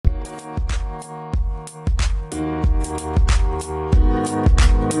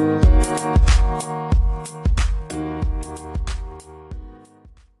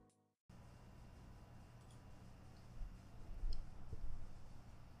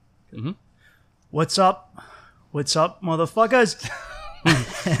Mm-hmm. What's up? What's up, motherfuckers?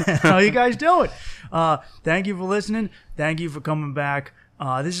 How you guys doing? Thank you for listening. Thank you for coming back.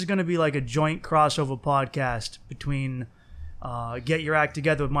 This is going to be like a joint crossover podcast between Get Your Act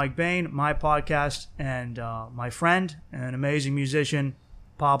Together with Mike Bain, my podcast, and my friend, an amazing musician,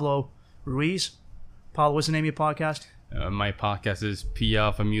 Pablo Ruiz. Pablo, what's the name of your podcast? My podcast is P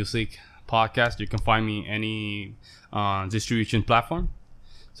Alpha Music Podcast. You can find me any distribution platform,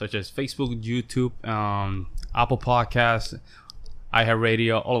 such as Facebook, YouTube, Apple Podcasts,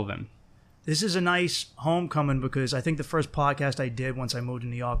 iHeartRadio, all of them. This is a nice homecoming because I think the first podcast I did once I moved to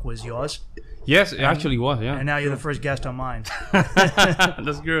New York was yours. Yes, it actually was, yeah. And now you're the first guest on mine.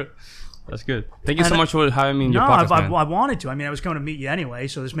 That's good. That's good. Thank you so much for having me in your podcast, man. I wanted to. I mean, I was coming to meet you anyway,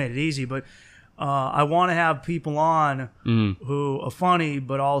 so this made it easy. But I want to have people on who are funny,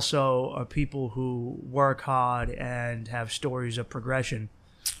 but also are people who work hard and have stories of progression.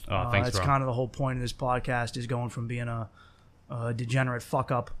 Thanks, that's bro. kind of the whole point of this podcast, is going from being a degenerate fuck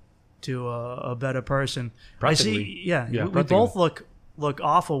up to a better person. Practically. I see. We both look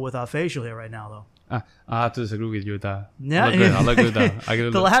awful with our facial hair right now, though. I have to disagree with you with that. Yeah. I look good with that. I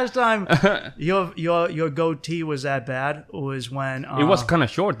get the last time your goatee was that bad was when it was kind of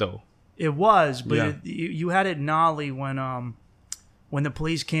short though. It was, but you had it gnarly when the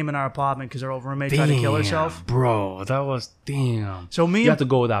police came in our apartment because our old roommate tried to kill herself. Bro, that was damn. So you have to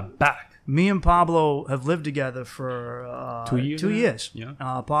go with that back. Me and Pablo have lived together for 2 years. 2 years. Yeah.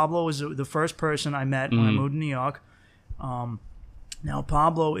 Pablo was the first person I met when I moved to New York. Now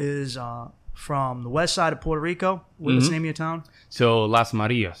Pablo is from the west side of Puerto Rico. What's the name of your town? So Las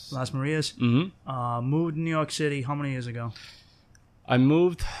Marias. Las Marias. Moved to New York City how many years ago? I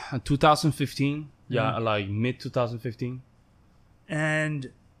moved in 2015. Yeah, like mid 2015.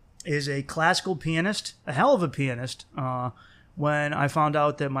 And is a classical pianist, a hell of a pianist. When I found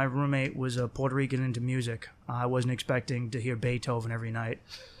out that my roommate was a Puerto Rican into music, I wasn't expecting to hear Beethoven every night.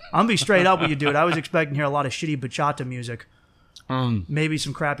 I'm going to be straight up with you, dude. I was expecting to hear a lot of shitty bachata music. Maybe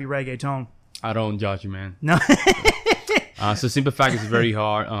some crappy reggaeton. I don't judge you, man. No. So simple fact, it's very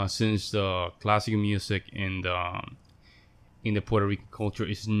hard since the classical music in the Puerto Rican culture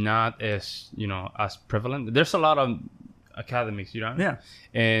is not as as prevalent. There's a lot of academics, Yeah.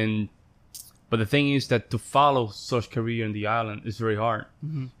 But the thing is that to follow such career in the island is very hard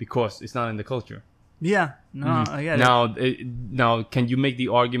because it's not in the culture. Yeah. No, I get it. Now, can you make the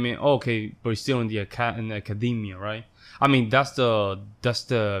argument? Oh, okay, but it's still in the academia, right? I mean, that's the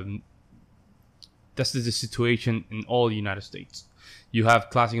situation in all the United States. You have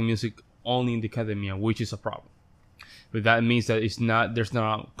classical music only in the academia, which is a problem. But that means that there's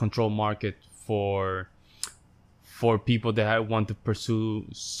not a controlled market for people that want to pursue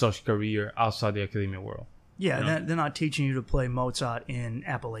such career outside the academia world. Yeah, they're not teaching you to play Mozart in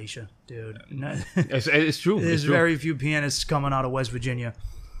Appalachia, dude. No. It's true. There's very few pianists coming out of West Virginia.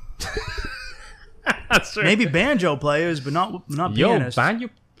 That's true. Maybe banjo players, but not pianists.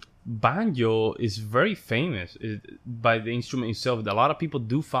 Banjo is very famous by the instrument itself. A lot of people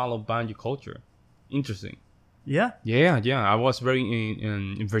do follow banjo culture. Interesting. Yeah. I was very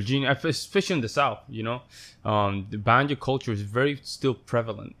in Virginia, especially in the South. The banjo culture is very still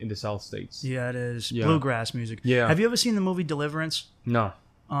prevalent in the South states. Yeah, it is. Yeah. Bluegrass music. Yeah. Have you ever seen the movie Deliverance? No.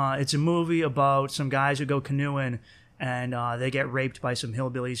 It's a movie about some guys who go canoeing and they get raped by some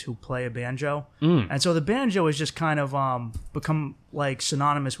hillbillies who play a banjo. And so the banjo is just kind of become like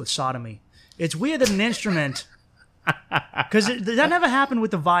synonymous with sodomy. It's weird that an instrument, because that never happened with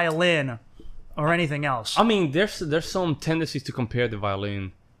the violin or anything else. I mean, there's some tendencies to compare the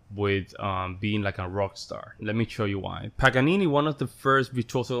violin with being like a rock star. Let me show you why. Paganini, one of the first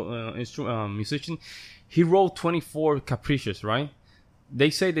virtuoso musicians, he wrote 24 caprices, right? They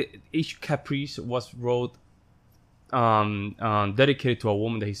say that each caprice was wrote dedicated to a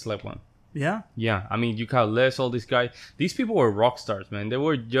woman that he slept with. Yeah? Yeah, I mean, you got Les, all these guys. These people were rock stars, man. They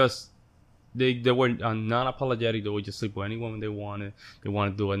were just... They were non-apologetic. They would just sleep with any woman they wanted. They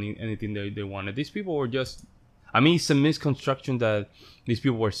wanted to do anything they wanted. These people were just... I mean, it's a misconstruction that these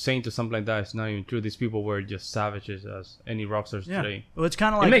people were saying to something like that. It's not even true. These people were just savages as any rock stars today. Well, it's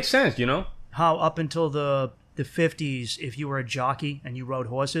kind of like... It makes sense, how up until the 50s, if you were a jockey and you rode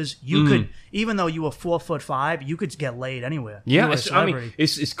horses, you could, even though you were 4'5", you could get laid anywhere. Yeah,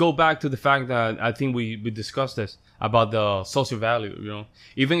 it's go back to the fact that I think we discussed this about the social value.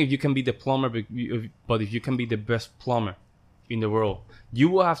 Even if you can be the plumber, but if you can be the best plumber in the world, you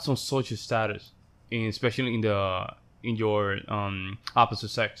will have some social status, especially in your opposite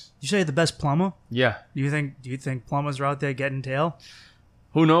sex. You say the best plumber? Yeah. Do you think plumbers are out there getting tail?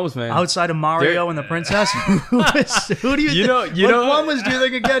 Who knows, man? Outside of Mario and the princess, who do you what plumbers do you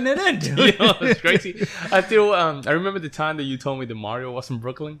think are getting it into? It's crazy. I remember the time that you told me that Mario was from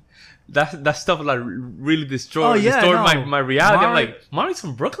Brooklyn. That stuff like really distorted my reality. I'm like, Mario's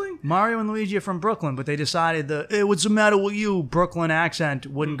from Brooklyn? Mario and Luigi are from Brooklyn, but they decided hey, what's the matter with you? Brooklyn accent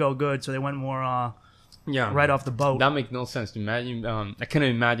wouldn't go good, so they went more right off the boat. That makes no sense to imagine. I can't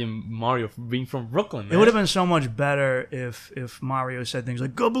imagine Mario being from Brooklyn, man. It would have been so much better if Mario said things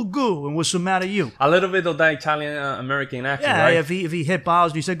like "gobble goo" and "what's the matter you?" A little bit of that Italian American accent, yeah, right? if he hit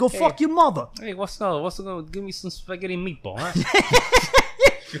Bowser, he said, "Go fuck your mother." Hey, what's up? Give me some spaghetti meatball, huh?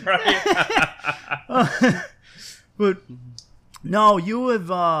 But no, you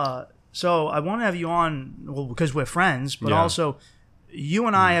have. So I want to have you on, well, because we're friends, but also you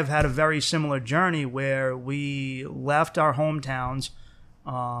and I have had a very similar journey where we left our hometowns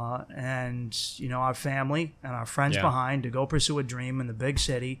and our family and our friends behind to go pursue a dream in the big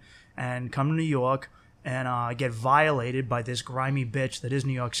city and come to New York and get violated by this grimy bitch that is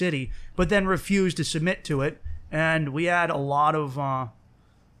New York City, but then refuse to submit to it. And we had a lot of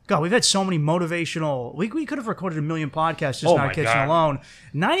God, we've had so many motivational. We could have recorded 1 million podcasts just in our kitchen alone.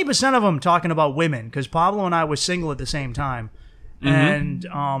 90% of them talking about women, because Pablo and I were single at the same time. And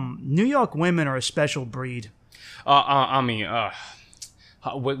New York women are a special breed. I mean,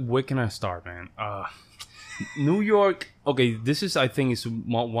 where can I start, man? New York. Okay, this is, I think, is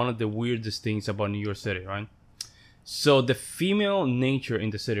one of the weirdest things about New York City, right? So the female nature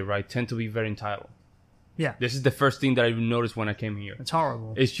in the city, right, tend to be very entitled. Yeah. This is the first thing that I noticed when I came here. It's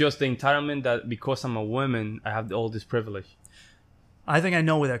horrible. It's just the entitlement that because I'm a woman, I have all this privilege. I think I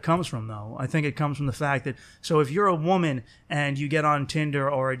know where that comes from, though. I think it comes from the fact that, so if you're a woman and you get on Tinder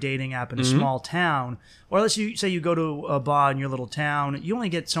or a dating app in a small town, or let's say you go to a bar in your little town, you only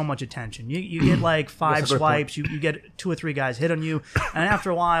get so much attention. You get like 5 swipes, you get 2 or 3 guys hit on you, and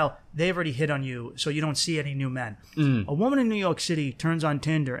after a while, they've already hit on you, so you don't see any new men. A woman in New York City turns on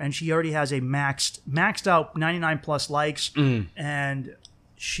Tinder, and she already has a maxed out 99 plus likes, and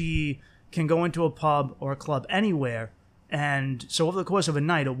she can go into a pub or a club anywhere. And so over the course of a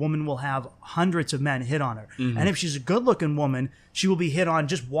night, a woman will have hundreds of men hit on her. And if she's a good-looking woman, she will be hit on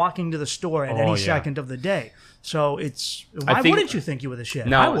just walking to the store at any second of the day. So it's why wouldn't you think you were the shit?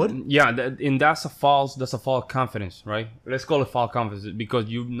 Now, I would. Yeah, and that's a false confidence, right? Let's call it false confidence because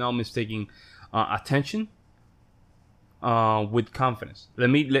you're now mistaking attention with confidence. Let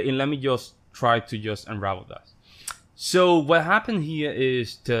me just try to just unravel that. So what happened here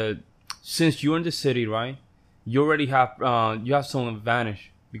is since you're in the city, right? You already have some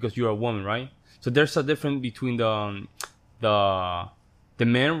advantage because you're a woman, right? So there's a difference between the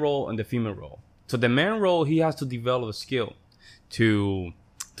man role and the female role. So the man role, he has to develop a skill to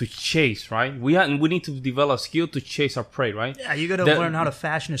chase, right? We need to develop a skill to chase our prey, right? Yeah, you got to learn how to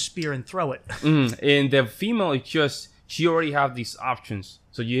fashion a spear and throw it. And the female, it's just she already have these options.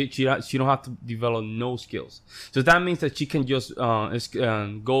 So she don't have to develop no skills. So that means that she can just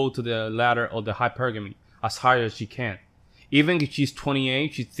go to the ladder of the hypergamy as high as she can. Even if she's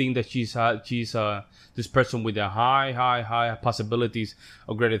 28, she thinks that she's this person with the high possibilities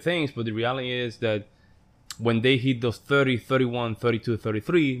of greater things. But the reality is that when they hit those 30, 31, 32,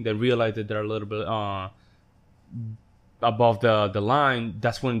 33, they realize that they're a little bit above the line.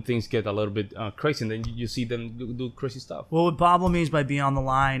 That's when things get a little bit crazy. And then you see them do crazy stuff. Well, what Pablo means by beyond the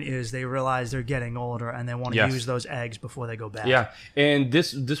line is they realize they're getting older and they want to use those eggs before they go bad. Yeah, and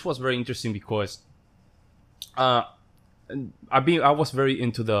this was very interesting because I was very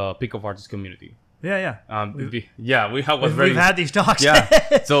into the pickup artist community. Yeah. We've had these talks.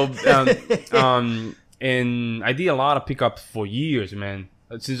 Yeah. So and I did a lot of pickups for years, man.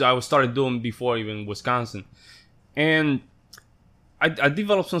 Since I started doing before even Wisconsin, and I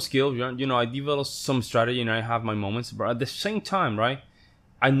developed some skills. I developed some strategy, and I have my moments. But at the same time, right,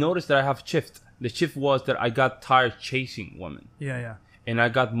 I noticed that I have a shift. The shift was that I got tired chasing women. Yeah. And I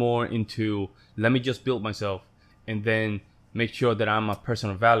got more into let me just build myself and then make sure that I'm a person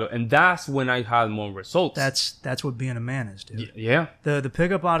of value. And that's when I had more results. That's what being a man is, dude. Yeah. The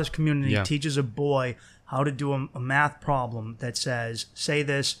pickup artist community teaches a boy how to do a math problem that says, say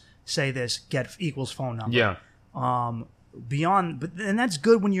this, get equals phone number. Yeah. And that's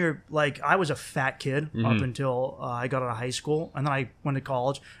good when you're like, I was a fat kid up until I got out of high school, and then I went to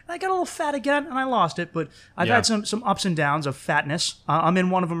college, and I got a little fat again, and I lost it, but I've had some ups and downs of fatness. I'm in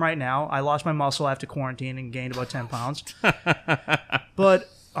one of them right now. I lost my muscle after quarantine and gained about 10 pounds, but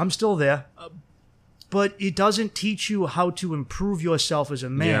I'm still there. But it doesn't teach you how to improve yourself as a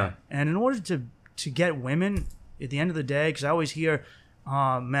man, and in order to get women, at the end of the day, because I always hear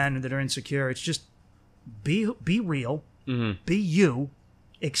men that are insecure, it's just be real. Be you,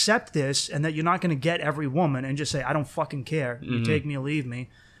 accept this and that you're not going to get every woman and just say, I don't fucking care. You take me or leave me.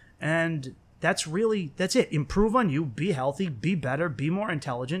 And that's it. Improve on you, be healthy, be better, be more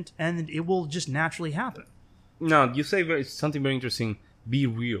intelligent, and it will just naturally happen. Now, you say something very interesting, be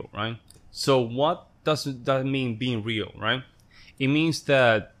real, right? So what does that mean, being real, right? It means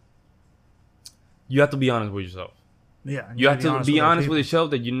that you have to be honest with yourself. Yeah. You have to be honest with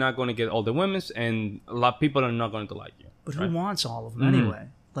yourself that you're not going to get all the women's, and a lot of people are not going to like you. But who wants all of them anyway?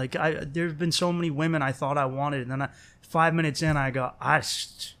 Like, there's been so many women I thought I wanted, and then 5 minutes in, I go, I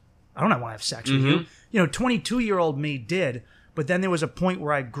don't want to have sex with you. 22-year-old me did, but then there was a point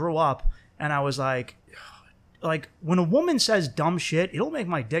where I grew up, and I was like, when a woman says dumb shit, it'll make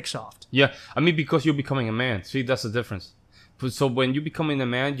my dick soft. Yeah, I mean, because you're becoming a man. See, that's the difference. So when you're becoming a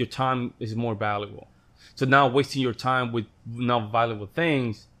man, your time is more valuable. So now wasting your time with not valuable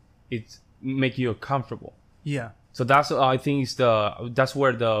things, it's making you comfortable. Yeah. So that's, I think, that's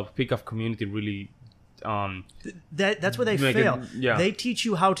where the pickup community really... that's where they fail. They teach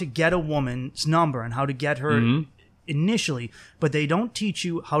you how to get a woman's number and how to get her initially, but they don't teach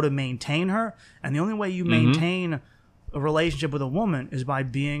you how to maintain her. And the only way you maintain a relationship with a woman is by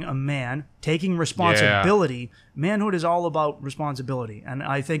being a man, taking responsibility. Manhood is all about responsibility, and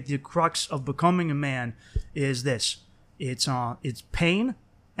I think the crux of becoming a man is this: it's pain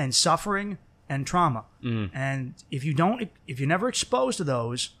and suffering and trauma. And if you're never exposed to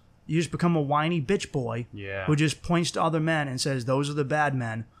those, you just become a whiny bitch boy who just points to other men and says, those are the bad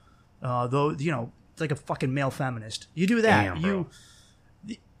men. It's like a fucking male feminist. You do that. Damn,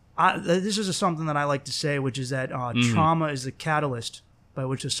 This is something that I like to say, which is that trauma is the catalyst by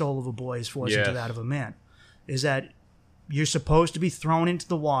which the soul of a boy is forced into that of a man. Is that you're supposed to be thrown into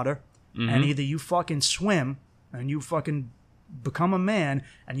the water, and either you fucking swim and you fucking become a man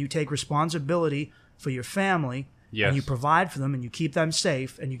and you take responsibility for your family, and you provide for them and you keep them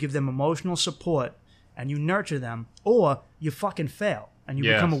safe and you give them emotional support and you nurture them, or you fucking fail and you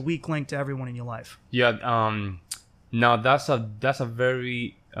become a weak link to everyone in your life. Now that's a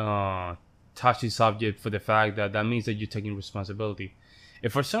very touchy subject, for the fact that means that you're taking responsibility.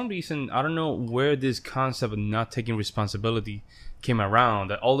 If for some reason, I don't know where this concept of not taking responsibility came around,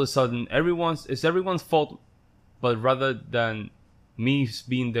 that all of a sudden it's everyone's fault, but rather than me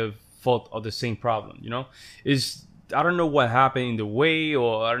being the fault of the same problem, I don't know what happened in the way,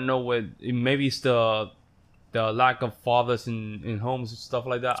 or I don't know maybe it's the lack of fathers in homes and stuff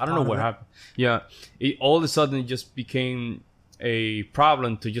like that. I don't know what happened. Yeah, all of a sudden it just became a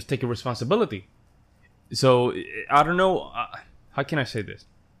problem to just take a responsibility. So I don't know. How can I say this?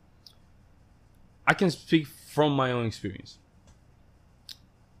 I can speak from my own experience.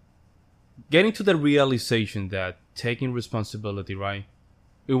 Getting to the realization that taking responsibility, right,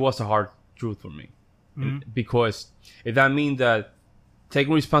 it was a hard truth for me. Because if that means that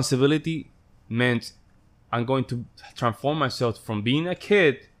taking responsibility meant I'm going to transform myself from being a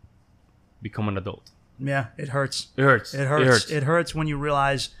kid, become an adult. Yeah, it hurts. It hurts. It hurts when you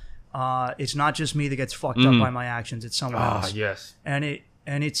realize it's not just me that gets fucked up by my actions; it's someone else. Yes. And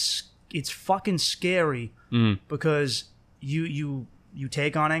it's fucking scary because you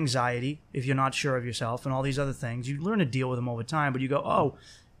take on anxiety if you're not sure of yourself and all these other things. You learn to deal with them over time, but you go, oh,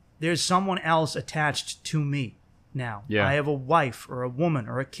 there's someone else attached to me now. Yeah. I have a wife or a woman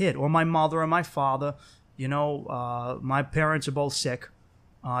or a kid or my mother or my father. My parents are both sick.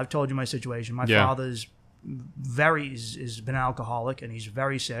 I've told you my situation. My father's has been an alcoholic, and he's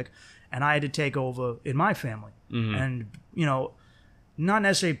very sick, and I had to take over in my family. And not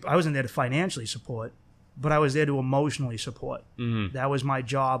necessarily I wasn't there to financially support, but I was there to emotionally support. That was my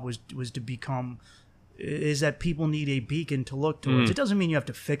job, was to become, is that people need a beacon to look towards. It doesn't mean you have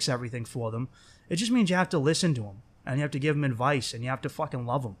to fix everything for them. It just means you have to listen to them, and you have to give them advice, and you have to fucking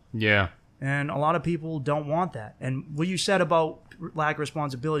love them. Yeah. And a lot of people don't want that. And what you said about lack of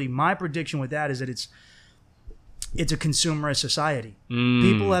responsibility, my prediction with that is that it's a consumerist society.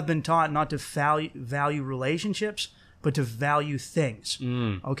 People have been taught not to value relationships, but to value things.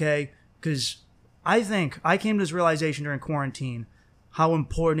 Okay? Because I think I came to this realization during quarantine how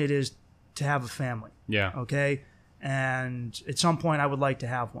important it is to have a family. Yeah. Okay? And at some point, I would like to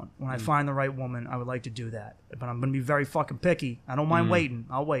have one. When I find the right woman, I would like to do that. But I'm going to be very fucking picky. I don't mind waiting.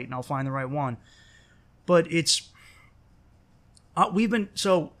 I'll wait, and I'll find the right one. But it's...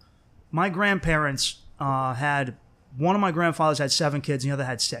 So, my grandparents had... One of my grandfathers had 7 kids, and the other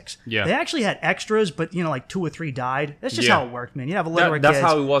had 6. Yeah. They actually had extras, but, 2 or 3 died. That's just how it worked, man. You have a litter of kids. That's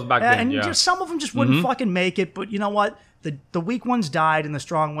how it was back then, and just, some of them just wouldn't fucking make it. But you know what? The weak ones died, and the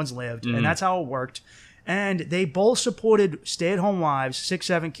strong ones lived. And that's how it worked. And they both supported stay-at-home wives, 6,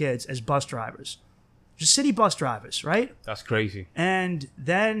 7 kids, as bus drivers. just city bus drivers, right? That's crazy. And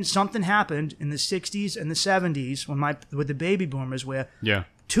then something happened in the 60s and the 70s with the baby boomers where Yeah.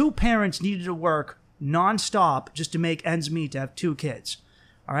 two parents needed to work nonstop just to make ends meet to have two kids.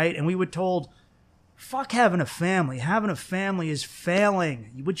 All right? And we were told, fuck having a family. Having a family is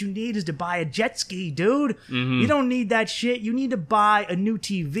failing. What you need is to buy a jet ski, dude. You don't need that shit. You need to buy a new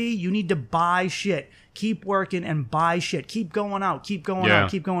TV. You need to buy shit. Keep working and buy shit. Keep going out. Keep going Yeah.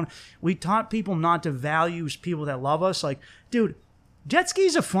 out. Keep going. We taught people not to value people that love us. Like, dude, jet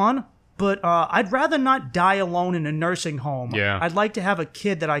skis are fun, but I'd rather not die alone in a nursing home. Yeah. I'd like to have a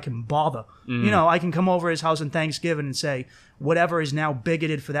kid that I can bother. You know, I can come over his house on Thanksgiving and say whatever is now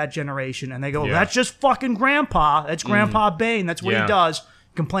bigoted for that generation, and they go, Yeah. "That's just fucking Grandpa. That's Grandpa Bane. That's what Yeah. he does.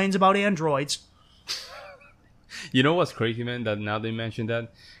 Complains about androids." You know what's crazy, man? That now they mention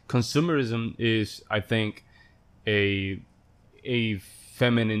that consumerism is, I think, a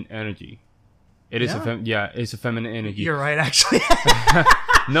feminine energy. It is it's a feminine energy. You're right, actually.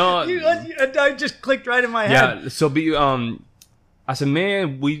 No, I just clicked right in my head. yeah. So as a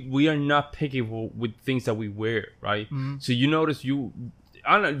man, we are not picky with things that we wear, right? So you notice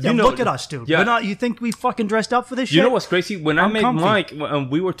I don't know. Yeah, You know, look at us, dude. Yeah. We're not, you think we fucking dressed up for this shit? You know what's crazy? When I I'm met comfy. Mike,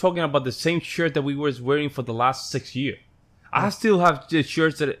 we were talking about the same shirt that we was wearing for the last 6 years. I still have the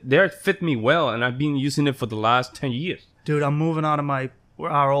shirts that they fit me well, and I've been using it for the last 10 years. Dude, I'm moving out of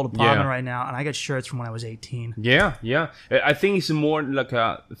our old apartment Yeah. right now, and I got shirts from when I was 18. Yeah, yeah. I think it's more like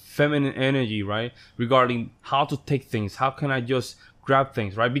a feminine energy, right? Regarding how to take things. How can I just grab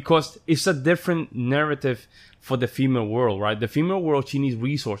things, right? Because it's a different narrative for the female world, right? The female world, she needs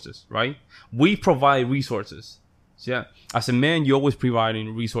resources, right? We provide resources. So, yeah. As a man, you're always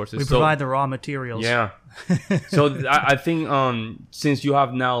providing resources. We provide the raw materials. Yeah. So I think since you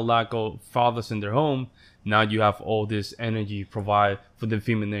have now lack of fathers in their home, now you have all this energy provide for the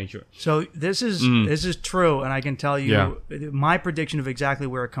female nature. So this is true, and I can tell you my prediction of exactly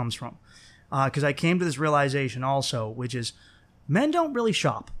where it comes from. Because I came to this realization also, which is men don't really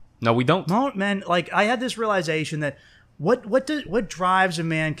shop. No, we don't. No, men, like I had this realization that what drives a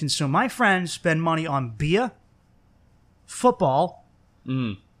man consume. My friends spend money on beer, football.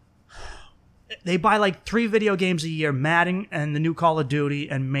 They buy like 3 video games a year, Madden and the new Call of Duty,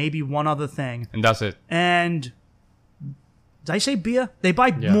 and maybe one other thing. And that's it. And did I say beer? They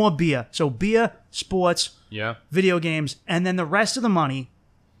buy more beer. So beer, sports, Yeah. video games, and then the rest of the money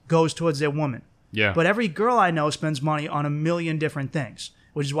goes towards their woman. Yeah. But every girl I know spends money on a million different things,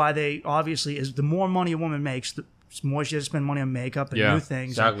 which is why they obviously is the more money a woman makes, the more she has to spend money on makeup and Yeah, new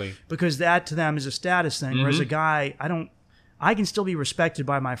things. exactly. Because that to them is a status thing. Whereas a guy, I can still be respected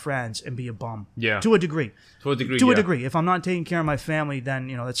by my friends and be a bum. Yeah. To a degree. To a degree. To yeah. a degree. If I'm not taking care of my family, then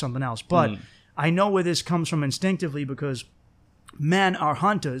that's something else. But I know where this comes from instinctively because men are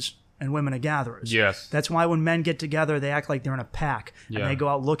hunters and women are gatherers. Yes. That's why when men get together, they act like they're in a pack and Yeah. they go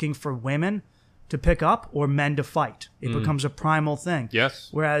out looking for women to pick up or men to fight. It becomes a primal thing. Yes.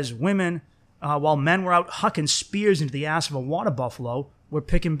 Whereas women, while men were out hucking spears into the ass of a water buffalo, were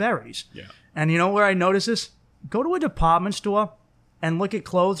picking berries. Yeah. And you know where I notice this? Go to a department store and look at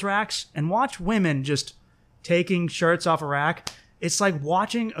clothes racks and watch women just taking shirts off a rack. It's like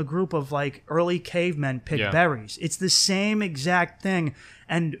watching a group of like early cavemen pick berries. It's the same exact thing.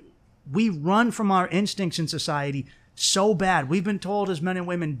 And we run from our instincts in society so bad. We've been told as men and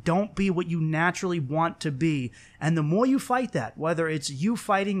women, don't be what you naturally want to be. And the more you fight that, whether it's you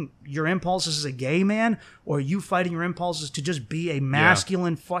fighting your impulses as a gay man or you fighting your impulses to just be a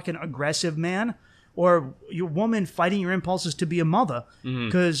masculine fucking aggressive man, or your woman fighting your impulses to be a mother,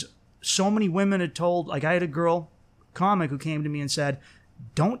 because so many women are told, like I had a girl comic who came to me and said,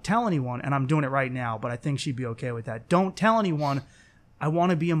 don't tell anyone, and I'm doing it right now, but I think she'd be okay with that. Don't tell anyone I want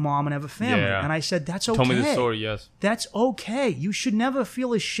to be a mom and have a family. Yeah. And I said, that's okay. Tell me the story, yes. That's okay. You should never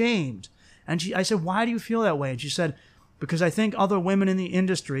feel ashamed. And I said, why do you feel that way? And she said, because I think other women in the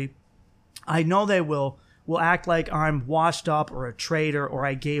industry, I know they will act like I'm washed up or a traitor or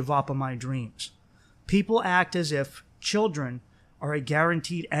I gave up on my dreams. People act as if children are a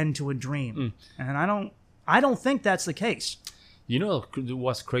guaranteed end to a dream. And I don't think that's the case. You know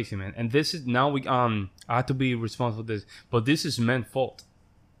what's crazy, man? And this is now I have to be responsible for this, but this is men's fault.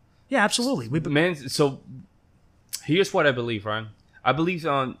 Yeah, absolutely. So here's what I believe, right? I believe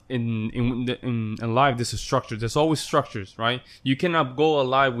in life there's a structure. There's always structures, right? You cannot go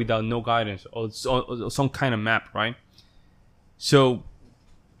alive without no guidance or some kind of map, right? So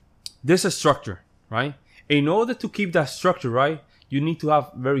there's a structure, right? In order to keep that structure, right, you need to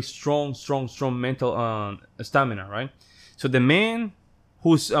have very strong mental stamina, right? So the man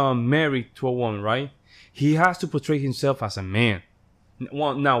who's married to a woman, right, he has to portray himself as a man,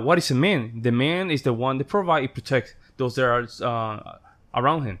 Well, now what is a man? The man is the one that provides, protects those that are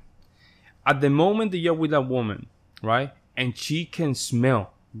around him. At the moment that you're with a woman, right, and she can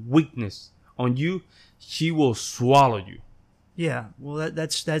smell weakness on you, she will swallow you. Yeah, well,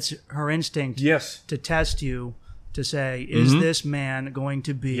 that's her instinct. Yes. To test you, to say, is this man going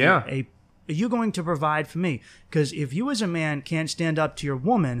to be are you going to provide for me? Because if you as a man can't stand up to your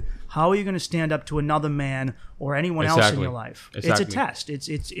woman, how are you going to stand up to another man or anyone else in your life? Exactly. It's a test.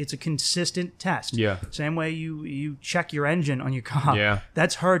 It's a consistent test. Yeah. Same way you check your engine on your car. Yeah.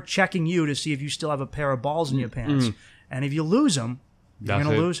 That's her checking you to see if you still have a pair of balls in your pants. And if you lose them, you're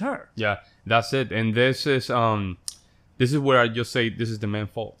going to lose her. Yeah, that's it. And this is where I just say this is the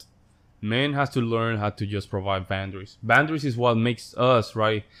man's fault. Man has to learn how to just provide boundaries. Boundaries is what makes us,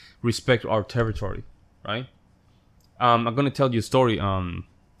 right, respect our territory, right? I'm gonna tell you a story.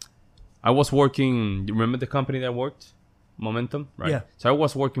 I was working. You remember the company that I worked, Momentum, right? Yeah. So I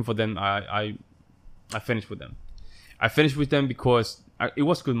was working for them. I finished with them. I finished with them because it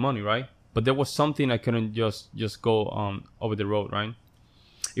was good money, right? But there was something I couldn't just go over the road, right?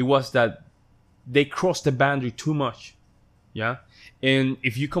 It was that they crossed the boundary too much. Yeah, and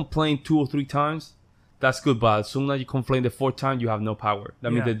if you complain 2 or 3 times, that's good. But as soon as you complain the 4th time, you have no power.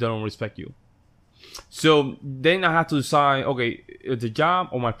 That means they don't respect you. So then I had to decide, okay, the job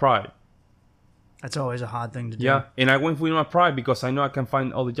or my pride. That's always a hard thing to do. Yeah, and I went with my pride because I know I can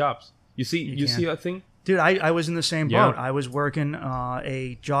find other jobs. You see that thing? Dude, I was in the same Yeah. boat. I was working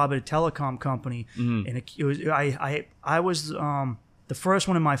a job at a telecom company, and I was the first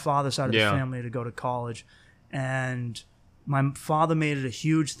one in my father's side of the family to go to college, and my father made it a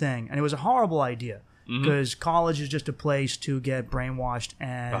huge thing, and it was a horrible idea because college is just a place to get brainwashed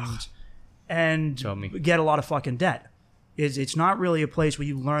and get a lot of fucking debt. It's not really a place where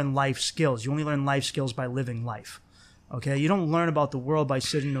you learn life skills. You only learn life skills by living life. Okay, you don't learn about the world by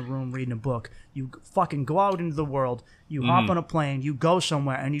sitting in a room reading a book. You fucking go out into the world. You hop on a plane. You go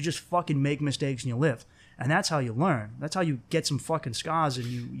somewhere, and you just fucking make mistakes and you live. And that's how you learn. That's how you get some fucking scars and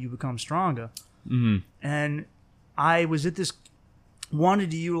you become stronger. And I was at this,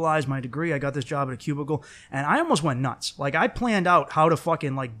 wanted to utilize my degree. I got this job at a cubicle, and I almost went nuts. Like, I planned out how to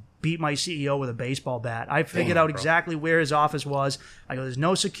fucking, like, beat my CEO with a baseball bat. I figured out exactly where his office was. I go, there's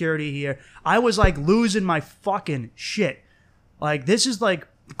no security here. I was, like, losing my fucking shit. Like, this is, like,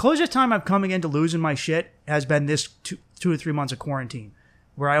 the closest time I've come into losing my shit has been this 2 or 3 months of quarantine,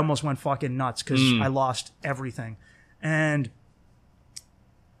 where I almost went fucking nuts because I lost everything. And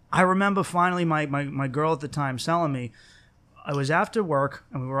I remember finally my girl at the time telling me, I was after work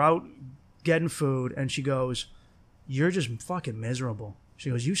and we were out getting food, and she goes, you're just fucking miserable. She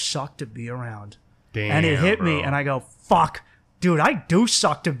goes, you suck to be around. Damn, and it hit me, and I go, fuck, dude, I do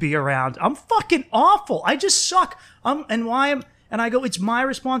suck to be around. I'm fucking awful. I just suck. And I go, it's my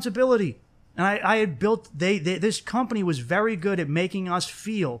responsibility. And I had built, this company was very good at making us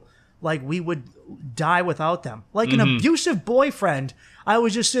feel like we would die without them. Like an abusive boyfriend. I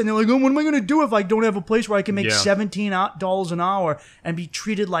was just sitting there like, oh, what am I going to do if I don't have a place where I can make $17 an hour and be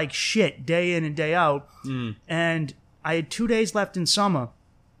treated like shit day in and day out? And I had 2 days left in summer,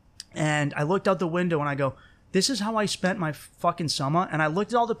 and I looked out the window and I go, this is how I spent my fucking summer. And I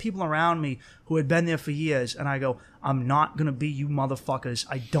looked at all the people around me who had been there for years, and I go, I'm not going to be you motherfuckers.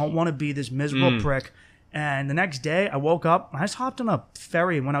 I don't want to be this miserable prick. And the next day, I woke up, I just hopped on a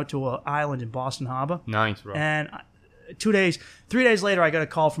ferry and went out to an island in Boston Harbor. Nice, bro. And 3 days later, I got a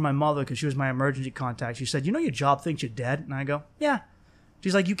call from my mother because she was my emergency contact. She said, you know your job thinks you're dead? And I go, yeah.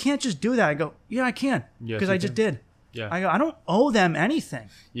 She's like, you can't just do that. I go, yeah, I can. Because I just did. Yeah. I go, I don't owe them anything.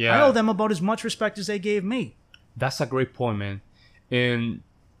 Yeah. I owe them about as much respect as they gave me. That's a great point, man. And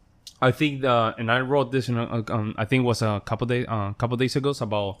I think and I wrote this in I think it was a couple days ago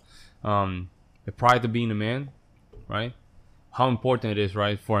about the pride of being a man, right? How important it is,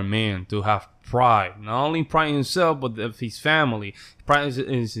 right, for a man to have pride, not only pride in himself, but of his family. Pride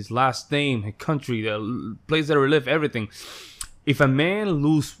is his last name, his country, the place that he live, everything. If a man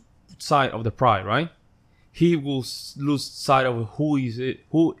lose sight of the pride, right, he will lose sight of who is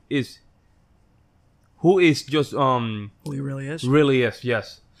just Who he really is. Really is,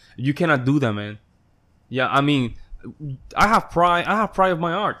 yes. You cannot do that, man. Yeah, I mean, I have pride. I have pride of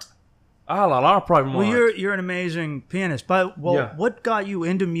my art. I have a lot of pride of my art. You're an amazing pianist, but what got you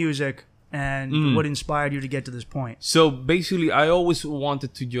into music and what inspired you to get to this point? So basically, I always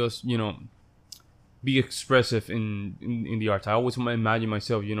wanted to just, be expressive in the arts. I always imagine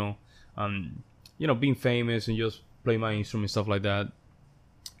myself, being famous and just play my instrument, stuff like that.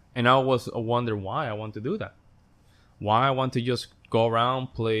 And I was wonder why I want to do that. Why I want to just go around,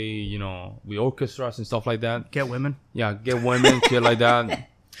 play, you know, with orchestras and stuff like that. Get women. Yeah, get women, shit like that.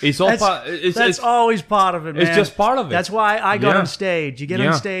 It's all part. That's always part of it, man. It's just part of it. That's why I got on stage. You get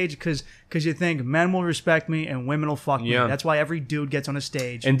Yeah. on stage because you think men will respect me and women will fuck me. Yeah. That's why every dude gets on a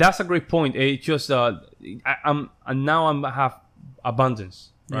stage. And that's a great point. It's just I have abundance,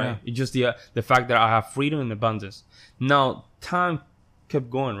 right? Yeah. It's just the fact that I have freedom and abundance. Now time kept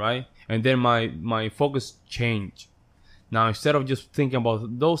going, right? And then my focus changed. Now instead of just thinking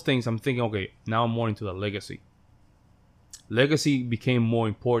about those things, I'm thinking, okay, now I'm more into the legacy. Legacy became more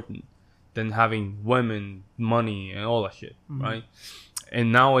important than having women, money, and all that shit, right?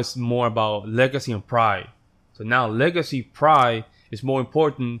 And now it's more about legacy and pride. So now legacy, pride is more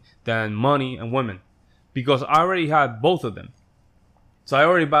important than money and women, because I already had both of them. So I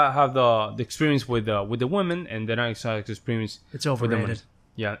already have the experience with the women, and then I started to experience It's with the money. overrated.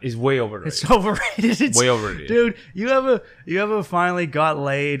 Yeah, it's way overrated. It's overrated. It's way overrated. Dude, you ever finally got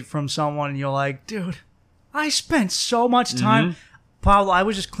laid from someone and you're like, dude, I spent so much time. Pablo, I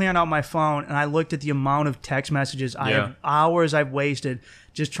was just clearing out my phone and I looked at the amount of text messages hours I've wasted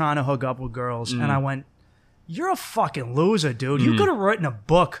just trying to hook up with girls. And I went, you're a fucking loser, dude. You could have written a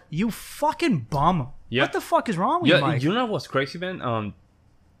book. You fucking bum. Yeah. What the fuck is wrong with you, Mike? You know what's crazy, man?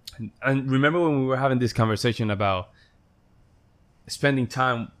 And remember when we were having this conversation about spending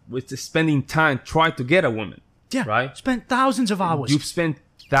time trying to get a woman? Yeah. Right? Spent thousands of hours. You've spent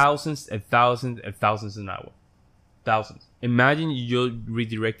thousands and thousands and thousands an hour. Thousands. Imagine you're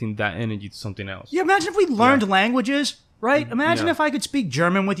redirecting that energy to something else. Yeah, imagine if we learned languages, right? Imagine if I could speak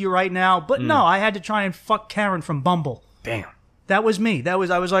German with you right now, but no, I had to try and fuck Karen from Bumble. Damn. That was me. I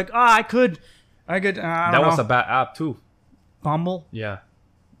was like, I could, I don't That know. was a bad app too. Bumble. Yeah.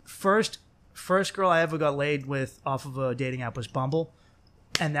 First girl I ever got laid with off of a dating app was Bumble,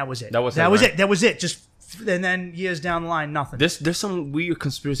 and that was it. That was it. Just, and then years down the line, nothing. There's some weird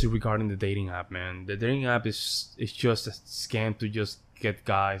conspiracy regarding the dating app, man. The dating app is just a scam to just get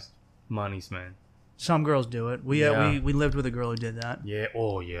guys monies, man. Some girls do it. We lived with a girl who did that. Yeah.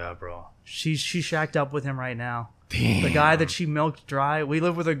 Oh yeah, bro. She shacked up with him right now. Damn. The guy that she milked dry. We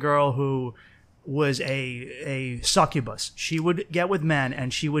lived with a girl who was a succubus. She would get with men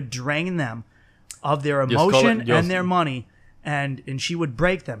and she would drain them of their emotion and their money, and she would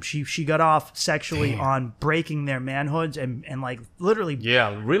break them. She got off sexually on breaking their manhoods and like literally. Yeah,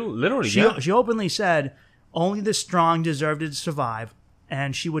 literally. She openly said only the strong deserve to survive,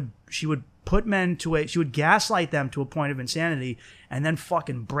 and she would put men she would gaslight them to a point of insanity and then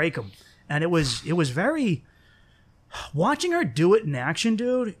fucking break them. And it was very, watching her do it in action,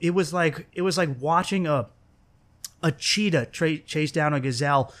 dude. It was like watching a cheetah chase down a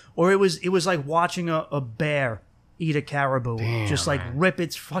gazelle, or it was like watching a bear eat a caribou. Damn, just like man. rip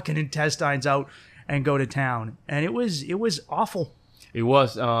its fucking intestines out and go to town. And it was awful. It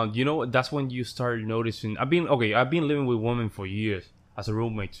was. You know, that's when you start noticing. I've been living with women for years as a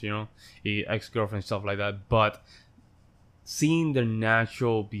roommate. You know, ex-girlfriend, stuff like that. But seeing their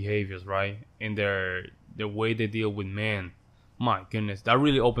natural behaviors, right, and the way they deal with men, my goodness, that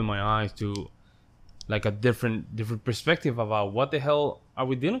really opened my eyes to like a different perspective about what the hell are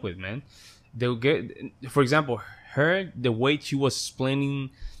we dealing with, man. They'll get, for example, the way she was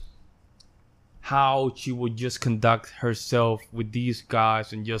explaining how she would just conduct herself with these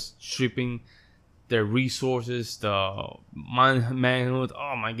guys and just stripping their resources, the manhood.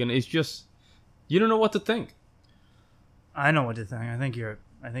 Oh my goodness, it's just, you don't know what to think. I know what to think. I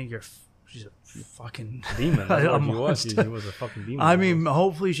think she's a fucking Demon. That's what she was. monster. She was a fucking demon. I mean,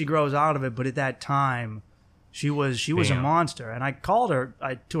 hopefully she grows out of it, but at that time, she was a Damn. monster, and I called her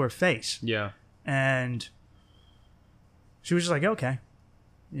to her face, Yeah. and she was just like, okay,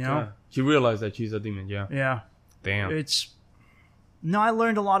 you know, Yeah. She realized that she's a demon. Yeah. yeah. Damn. I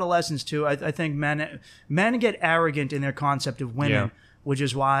learned a lot of lessons too. I think men get arrogant in their concept of women, Yeah. which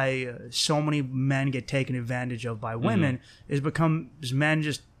is why so many men get taken advantage of by women. Is because men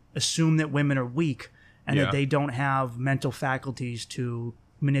just assume that women are weak and Yeah. that they don't have mental faculties to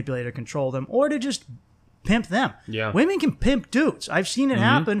manipulate or control them, or to just pimp them. Yeah. Women can pimp dudes. I've seen it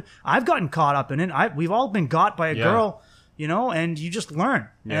happen. I've gotten caught up in it. We've all been got by a girl, you know, and you just learn.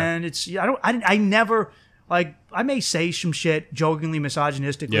 Yeah. And it's, I never, like, I may say some shit jokingly,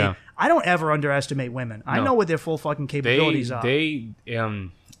 misogynistically. Yeah. I don't ever underestimate women. I No. know what their full fucking capabilities are.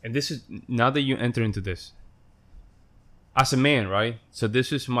 And this is, now that you enter into this, as a man, right? So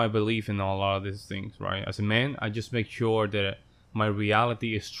this is my belief in a lot of these things, right? As a man, I just make sure that my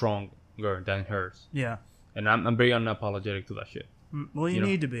reality is stronger than hers. Yeah. And I'm very unapologetic to that shit. Well, you You know?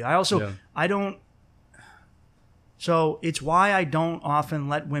 need to be. I also, Yeah. I don't. So it's why I don't often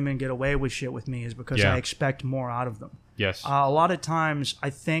let women get away with shit with me, is because Yeah. I expect more out of them. Yes. A lot of times I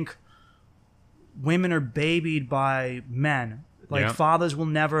think women are babied by men. Like Yeah. fathers will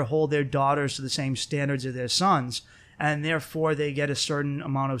never hold their daughters to the same standards of their sons, and therefore they get a certain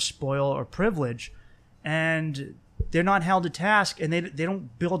amount of spoil or privilege, and they're not held to task, and they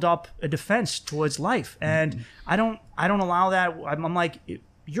don't build up a defense towards life. And I don't allow that. I'm like,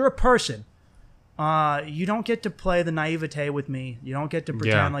 you're a person. You don't get to play the naivete with me. You don't get to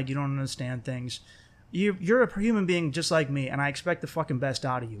pretend like you don't understand things. You're a human being just like me, and I expect the fucking best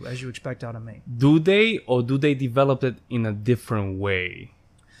out of you, as you expect out of me. Do they, or do they develop it in a different way?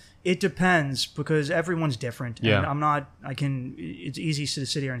 It depends, because everyone's different. Yeah. And it's easy to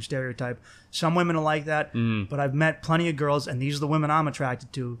sit here and stereotype. Some women are like that, but I've met plenty of girls, and these are the women I'm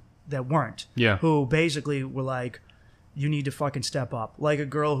attracted to, that weren't. Yeah. Who basically were like, you need to fucking step up. Like a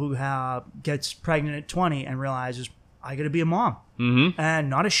girl who gets pregnant at 20 and realizes, I gotta be a mom. Mm-hmm. And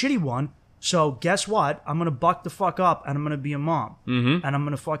not a shitty one. So guess what? I'm gonna buck the fuck up, and I'm gonna be a mom. Mm-hmm. And I'm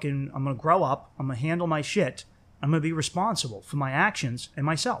gonna grow up. I'm gonna handle my shit. I'm gonna be responsible for my actions and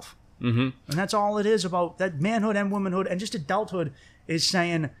myself. Mm-hmm. And that's all it is about that manhood and womanhood and just adulthood, is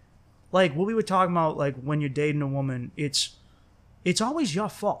saying, like what we were talking about, like when you're dating a woman, it's always your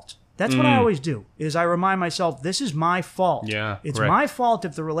fault. That's what I always do, is I remind myself, this is my fault. Yeah, It's correct. my fault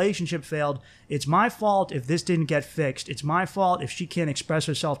if the relationship failed. It's my fault if this didn't get fixed. It's my fault if she can't express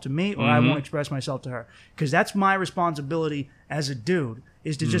herself to me, or I won't express myself to her. Because that's my responsibility as a dude,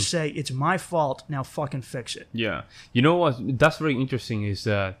 is to just say, it's my fault, now fucking fix it. Yeah. You know what? That's very interesting, is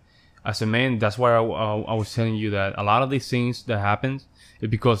that as a man, that's why I was telling you that a lot of these things that happens is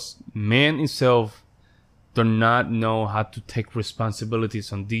because man himself do not know how to take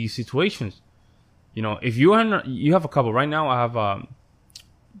responsibilities on these situations. You know, if you have a couple right now,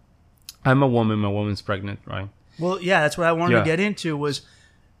 I'm a woman, my woman's pregnant, right? Well, yeah, that's what I wanted to get into, was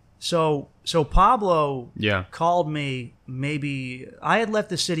so Pablo Yeah. called me. Maybe I had left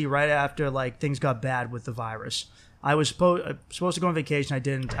the city right after like things got bad with the virus. I was supposed to go on vacation. I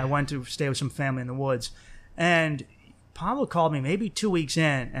didn't. I went to stay with some family in the woods, and Pablo called me maybe 2 weeks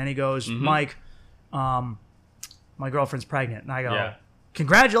in, and he goes, Mike, my girlfriend's pregnant. And I go, Yeah.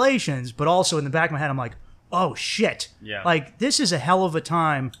 congratulations. But also in the back of my head, I'm like, oh shit. Yeah. Like, this is a hell of a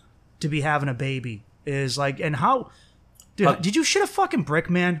time to be having a baby. Is like, and how, dude, did you shit a fucking brick,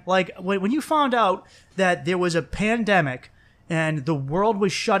 man? Like, when you found out that there was a pandemic and the world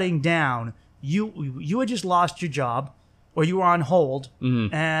was shutting down, you had just lost your job, or you were on hold,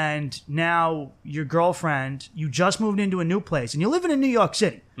 and now your girlfriend, you just moved into a new place, and you're living in New York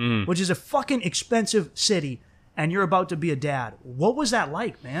City, which is a fucking expensive city, and you're about to be a dad. What was that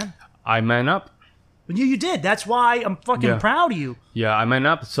like, man? I man up. You did. That's why I'm fucking proud of you. Yeah, I man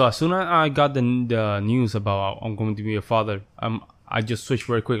up. So as soon as I got the news about I'm going to be a father, I just switched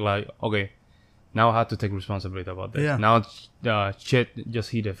very quick. Like, okay, now I have to take responsibility about this. Yeah. Now shit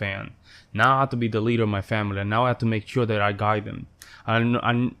just hit the fan. Now I have to be the leader of my family, and now I have to make sure that I guide them. And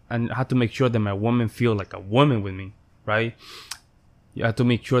I have to make sure that my woman feel like a woman with me, right? You have to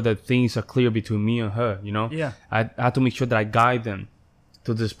make sure that things are clear between me and her, you know? Yeah. I have to make sure that I guide them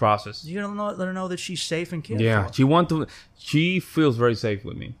to this process. You gotta let her know that she's safe and cared Yeah, for. she feels very safe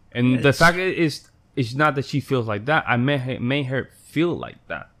with me. And the fact is, it's not that she feels like that. I made her feel like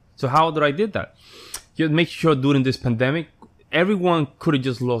that. So how did I did that? Just make sure during this pandemic, everyone could have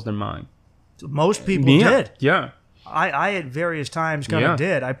just lost their mind. Most people did. Yeah. I at various times kind of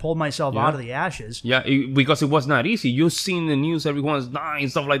did. I pulled myself Yeah. out of the ashes. Yeah, because it was not easy. You've seen the news, everyone's dying,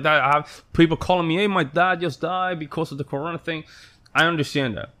 stuff like that. I have people calling me, hey, my dad just died because of the corona thing. I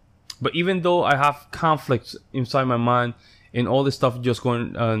understand that. But even though I have conflicts inside my mind and all this stuff just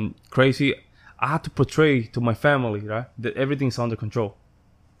going crazy, I have to portray to my family, right, that everything's under control.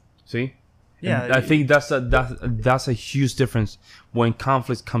 See? Yeah. And I think that's a huge difference when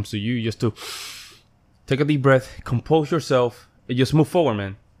conflict comes to you. Just to take a deep breath, compose yourself, and just move forward,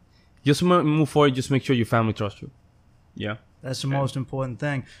 man. Just move forward. Just make sure your family trusts you. Yeah. That's the most important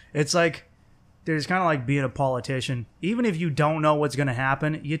thing. It's like, there's kind of like being a politician. Even if you don't know what's going to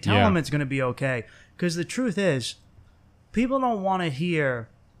happen, you tell them it's going to be okay. Because the truth is, people don't want to hear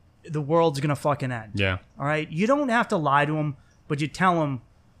the world's going to fucking end. Yeah. All right? You don't have to lie to them, but you tell them.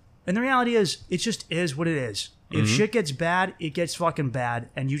 And the reality is, it just is what it is. If shit gets bad, it gets fucking bad,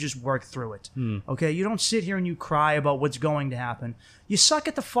 and you just work through it. Okay? You don't sit here and you cry about what's going to happen. You suck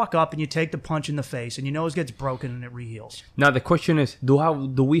it the fuck up, and you take the punch in the face, and your nose gets broken, and it reheals. Now the question is, do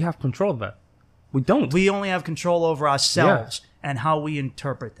we have control of that? We don't. We only have control over ourselves and how we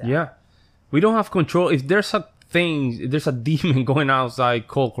interpret that. Yeah. We don't have control. If there's a demon going outside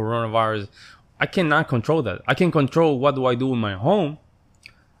called coronavirus, I cannot control that. I can control what do I do in my home.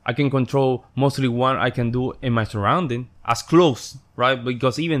 I can control mostly what I can do in my surrounding, as close, right?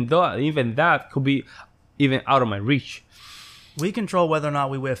 Because even that could be even out of my reach. We control whether or not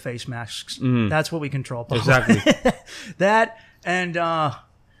we wear face masks. That's what we control. Paul. Exactly. That and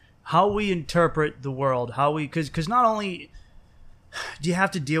how we interpret the world. How we because not only do you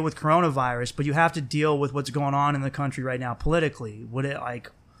have to deal with coronavirus, but you have to deal with what's going on in the country right now politically. What it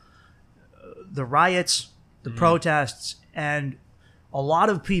like the riots, the protests, and a lot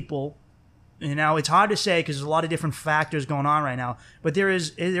of people, you know, it's hard to say because there's a lot of different factors going on right now, but there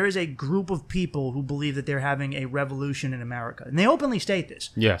is a group of people who believe that they're having a revolution in America. And they openly state this.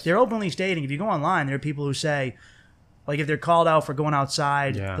 Yes. They're openly stating, if you go online, there are people who say, like if they're called out for going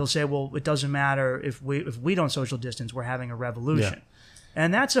outside, they'll say, well, it doesn't matter if we don't social distance, we're having a revolution. Yeah.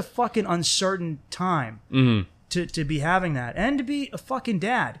 And that's a fucking uncertain time to be having that. And to be a fucking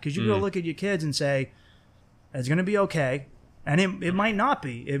dad, because you go look at your kids and say, it's going to be okay. And it might not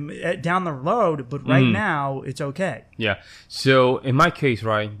be down the road, but right now it's okay. Yeah. So in my case,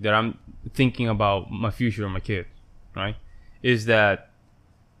 right, that I'm thinking about my future and my kids, right, is that,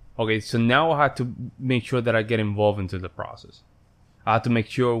 okay, so now I have to make sure that I get involved into the process. I have to make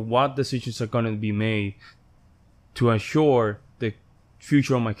sure what decisions are going to be made to ensure the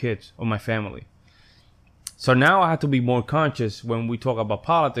future of my kids, of my family. So now I have to be more conscious when we talk about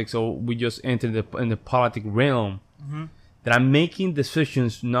politics, or we just enter in the politic realm. That I'm making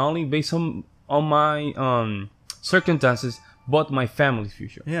decisions not only based on my circumstances, but my family's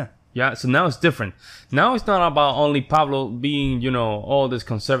future. Yeah. So now it's different. Now it's not about only Pablo being, all this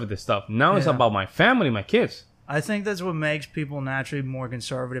conservative stuff. Now it's about my family, my kids. I think that's what makes people naturally more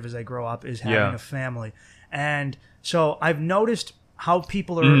conservative as they grow up, is having a family. And so I've noticed how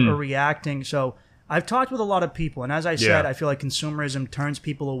people are reacting. So I've talked with a lot of people, and as I said, I feel like consumerism turns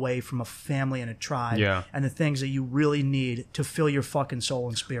people away from a family and a tribe and the things that you really need to fill your fucking soul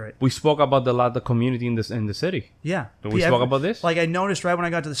and spirit. We spoke about the community in the city. Yeah. Did we spoke about this? Like I noticed right when I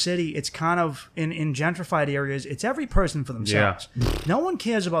got to the city, it's kind of, in gentrified areas, it's every person for themselves. No one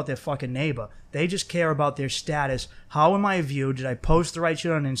cares about their fucking neighbor. They just care about their status. How am I viewed? Did I post the right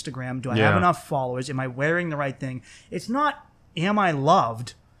shit on Instagram? Do I have enough followers? Am I wearing the right thing? It's not, am I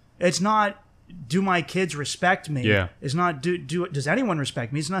loved? It's not, do my kids respect me? It's not, does anyone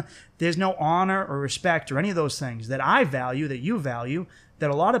respect me? It's not, there's no honor or respect or any of those things that I value, that you value, that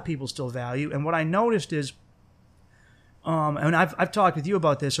a lot of people still value. And what I noticed is, and I've talked with you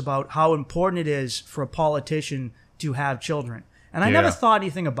about this, about how important it is for a politician to have children. And I never thought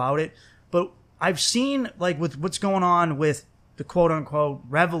anything about it, but I've seen, like, with what's going on with the quote-unquote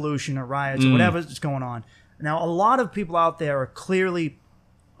revolution or riots or whatever is going on. Now, a lot of people out there are clearly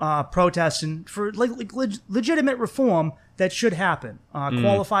protesting for legitimate reform that should happen.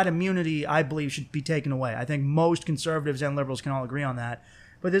 Qualified immunity, I believe, should be taken away. I think most conservatives and liberals can all agree on that.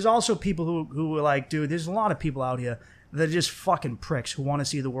 But there's also people who are like, dude, there's a lot of people out here that are just fucking pricks who want to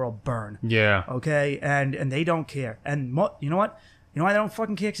see the world burn. Yeah. Okay? And they don't care. And you know what? You know why they don't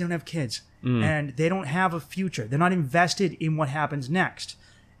fucking care? Because they don't have kids. And they don't have a future. They're not invested in what happens next.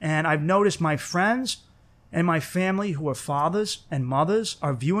 And I've noticed my friends and my family who are fathers and mothers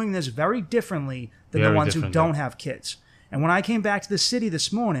are viewing this very differently than the ones who don't have kids. And when I came back to the city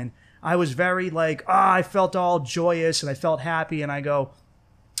this morning, I was very like, I felt all joyous and I felt happy, and I go,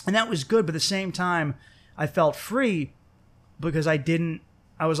 and that was good, but at the same time, I felt free because I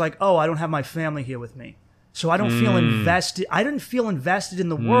was like, I don't have my family here with me. So I don't feel invested. I didn't feel invested in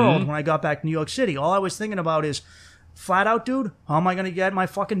the world when I got back to New York City. All I was thinking about is, flat out, dude, how am I going to get my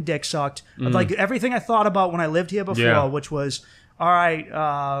fucking dick sucked? Like everything I thought about when I lived here before, which was, all right,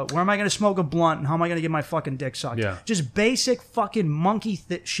 where am I going to smoke a blunt and how am I going to get my fucking dick sucked? Just basic fucking monkey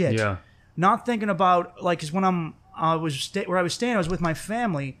shit. Not thinking about, like, because when where I was staying, I was with my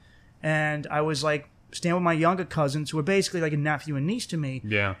family, and I was like staying with my younger cousins who were basically like a nephew and niece to me.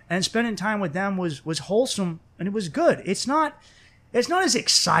 And spending time with them was wholesome, and it was good. It's not as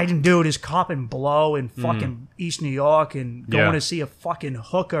exciting, dude, as copping blow in fucking East New York and going to see a fucking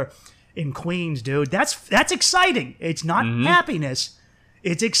hooker in Queens, dude. That's exciting. It's not happiness.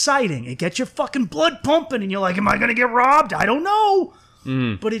 It's exciting. It gets your fucking blood pumping, and you're like, am I going to get robbed? I don't know.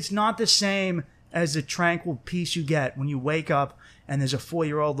 But it's not the same as the tranquil peace you get when you wake up and there's a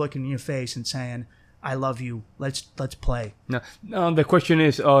 4-year-old looking in your face and saying, I love you. Let's play. Now, the question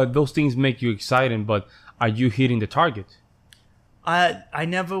is, those things make you exciting, but are you hitting the target? I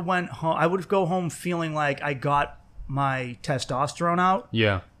never went home. I would go home feeling like I got my testosterone out.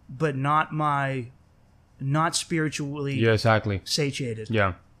 But not spiritually exactly satiated.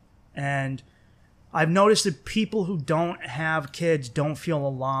 Yeah. And I've noticed that people who don't have kids don't feel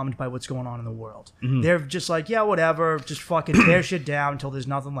alarmed by what's going on in the world. Mm-hmm. They're just like, yeah, whatever, just fucking tear shit down until there's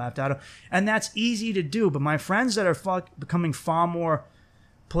nothing left out of. And that's easy to do. But my friends that are becoming far more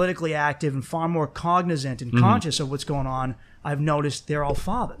politically active and far more cognizant and conscious of what's going on, I've noticed they're all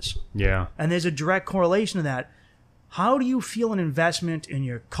fathers. Yeah. And there's a direct correlation to that. How do you feel an investment in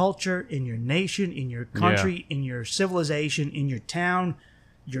your culture, in your nation, in your country, in your civilization, in your town,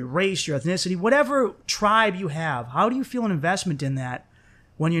 your race, your ethnicity, whatever tribe you have? How do you feel an investment in that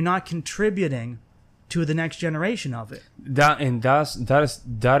when you're not contributing to the next generation of it? That is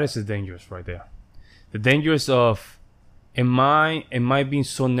the dangerous right there. The dangerous of am I being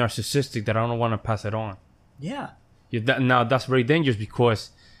so narcissistic that I don't want to pass it on? Yeah. Now that's very dangerous,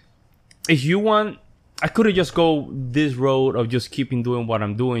 because if you want, I could have just go this road of just keeping doing what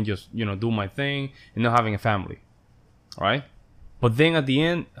I'm doing, just do my thing and not having a family, right? But then at the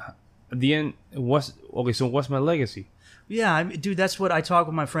end, what's my legacy? Yeah, dude, that's what I talk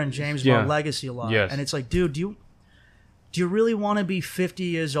with my friend James about legacy a lot. Yes. And it's like, dude, do you really want to be 50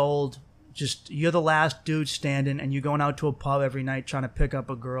 years old? Just you're the last dude standing, and you're going out to a pub every night trying to pick up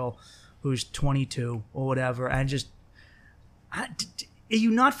a girl who's 22 or whatever, and just are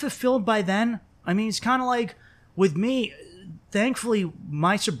you not fulfilled by then? I mean, it's kind of like with me. Thankfully,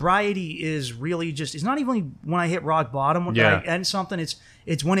 my sobriety is really just—it's not even when I hit rock bottom when I end something.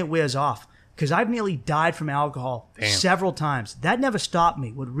 It's when it wears off. Because I've nearly died from alcohol several times. That never stopped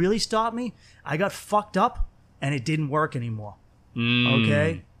me. What really stopped me, I got fucked up, and it didn't work anymore.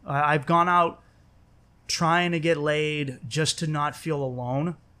 Okay, I've gone out trying to get laid just to not feel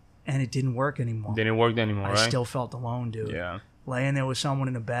alone, and it didn't work anymore. Didn't work anymore, right? I still felt alone, dude. Yeah. Laying there with someone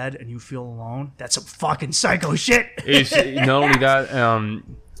in a bed and you feel alone, that's some fucking psycho shit. It's not only that,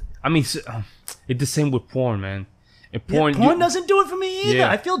 I mean, it's the same with porn, man. And porn doesn't do it for me either. Yeah.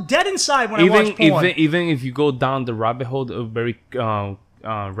 I feel dead inside when I watch porn. Even if you go down the rabbit hole of very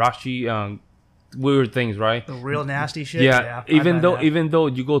rashy, weird things, right? The real nasty shit. Yeah. Even though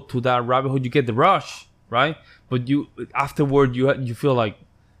you go to that rabbit hole, you get the rush, right? But afterward you feel like,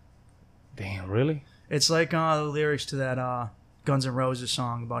 damn, really? It's like the lyrics to that Guns N' Roses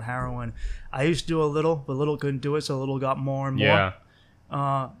song about heroin. I used to do a little, but little couldn't do it, so little got more and more.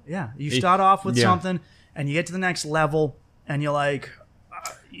 Yeah. You start off with something, and you get to the next level, and you're like,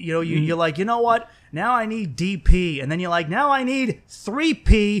 you're like, you know what? Now I need DP, and then you're like, now I need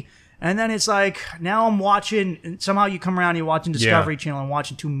 3P, and then it's like, now I'm watching. And somehow you come around, you're watching Discovery Channel and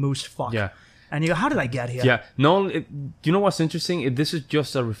watching two moose fuck. Yeah. And you go, how did I get here? Yeah. No, you know what's interesting? This is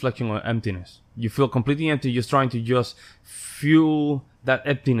just a reflection on emptiness. You feel completely empty, just trying to just fuel that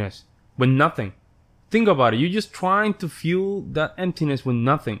emptiness with nothing. Think about it. You're just trying to fuel that emptiness with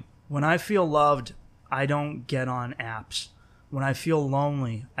nothing. When I feel loved, I don't get on apps. When I feel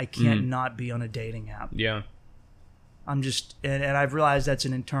lonely, I can't not be on a dating app. Yeah. I'm just, and I've realized that's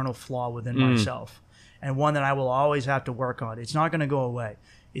an internal flaw within myself, and one that I will always have to work on. It's not going to go away.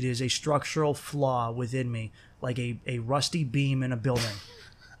 It is a structural flaw within me, like a rusty beam in a building.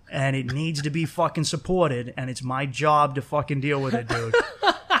 And it needs to be fucking supported, and it's my job to fucking deal with it, dude.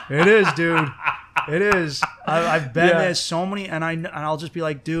 It is, dude. It is. I've been there so many, and I'll just be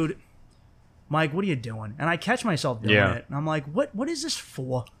like, dude, Mike, what are you doing? And I catch myself doing it, and I'm like, what is this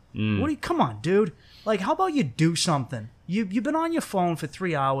for? Come on, dude. Like, how about you do something? You've been on your phone for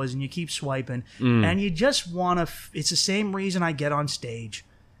 3 hours, and you keep swiping, and you just want to. It's the same reason I get on stage.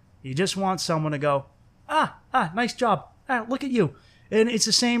 You just want someone to go, nice job. Look at you. And it's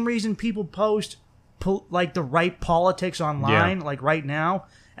the same reason people post like the right politics online. Like right now,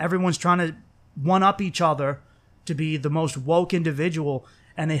 everyone's trying to one-up each other to be the most woke individual.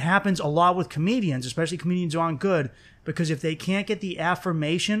 And it happens a lot with comedians, especially comedians who aren't good, because if they can't get the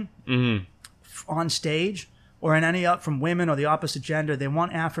affirmation on stage or in any up from women or the opposite gender, they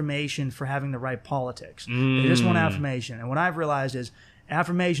want affirmation for having the right politics. They just want affirmation. And what I've realized is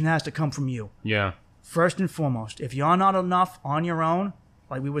affirmation has to come from you. Yeah. First and foremost, if you're not enough on your own,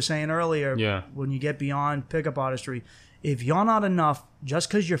 like we were saying earlier, when you get beyond pickup artistry, if you're not enough just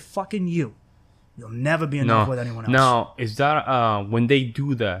because you're fucking you'll never be enough with anyone else. Now, is that when they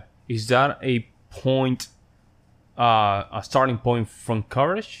do that, is that a point, a starting point from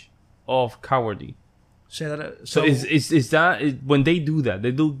courage or cowardice? Say that. So is that when they do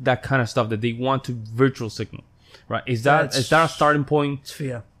that kind of stuff that they want to virtual signal, right? Is that a starting point? It's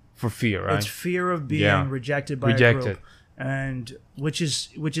fear. For fear, right? It's fear of being rejected by a group, and which is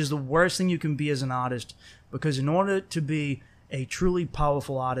the worst thing you can be as an artist, because in order to be a truly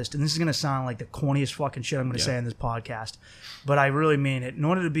powerful artist, and this is going to sound like the corniest fucking shit I'm going to say in this podcast, but I really mean it. In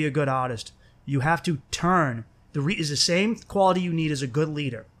order to be a good artist, you have to turn is the same quality you need as a good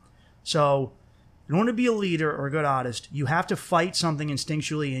leader. So In order to be a leader or a good artist, you have to fight something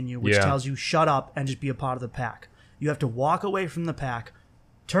instinctually in you, which tells you shut up and just be a part of the pack. You have to walk away from the pack,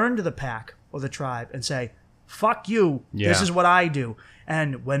 turn to the pack or the tribe and say, fuck you, this is what I do.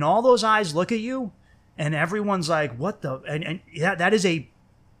 And when all those eyes look at you and everyone's like, what the... And that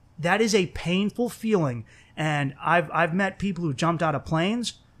is a painful feeling. And I've met people who jumped out of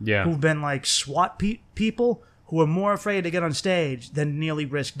planes who've been like SWAT people who are more afraid to get on stage than nearly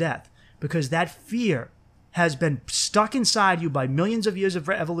risk death. Because that fear has been stuck inside you by millions of years of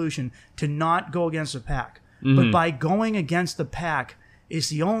evolution to not go against the pack. But by going against the pack, it's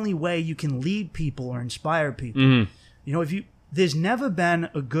the only way you can lead people or inspire people. You know, there's never been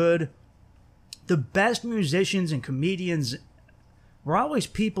the best musicians and comedians were always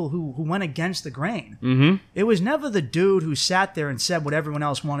people who went against the grain. It was never the dude who sat there and said what everyone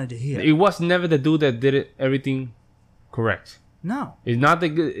else wanted to hear. It was never the dude that did everything correct. No. It's not the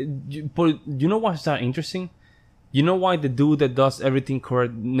good. But you know what's that interesting? You know why the dude that does everything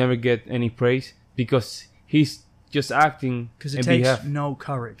correct never get any praise? Because he's just acting because it takes no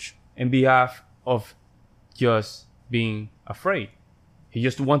courage. In behalf of just being afraid. He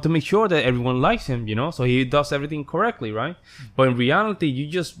just wants to make sure that everyone likes him, you know? So he does everything correctly, right? But in reality, you're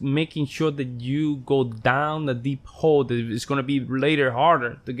just making sure that you go down the deep hole that it's going to be later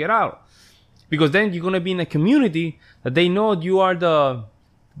harder to get out. Because then you're going to be in a community that they know you are the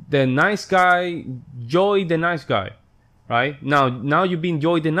nice guy, Joey the nice guy, right? Now you're being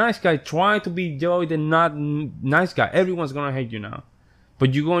Joey the nice guy, trying to be Joey the not nice guy. Everyone's going to hate you now.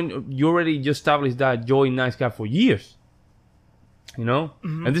 But you already just established that Joey nice guy for years. You know?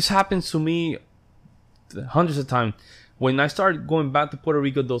 And this happens to me hundreds of times. When I started going back to Puerto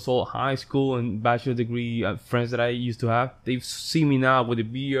Rico, those old high school and bachelor degree friends that I used to have, they see me now with a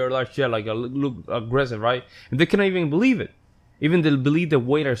beard, like shit, like I look aggressive, right? And they can't even believe it. Even they believe the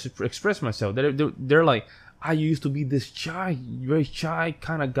way I express myself. They're like, I used to be this shy, very shy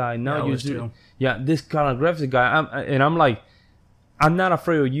kind of guy. Now you're this kind of aggressive guy. I'm like, I'm not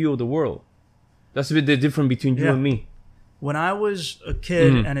afraid of you or the world. That's a bit the difference between you and me. When I was a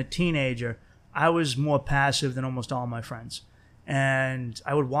kid and a teenager, I was more passive than almost all my friends. And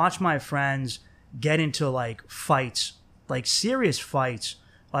I would watch my friends get into like fights, like serious fights.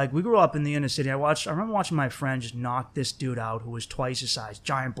 Like we grew up in the inner city. I remember watching my friend just knock this dude out who was twice his size,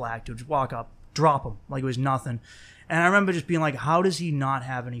 giant black dude, just walk up, drop him like it was nothing. And I remember just being like, how does he not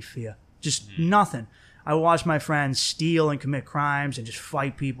have any fear? Just nothing. I would watch my friends steal and commit crimes and just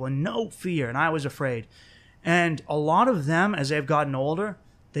fight people and no fear. And I was afraid. And a lot of them, as they've gotten older,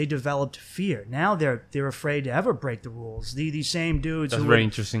 they developed fear. Now they're afraid to ever break the rules. These same dudes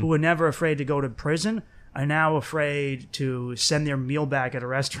who were never afraid to go to prison are now afraid to send their meal back at a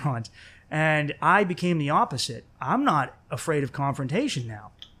restaurant. And I became the opposite. I'm not afraid of confrontation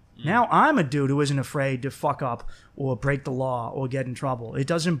now. Now I'm a dude who isn't afraid to fuck up or break the law or get in trouble. It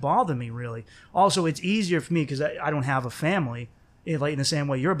doesn't bother me, really. Also, it's easier for me because I don't have a family. Like in the same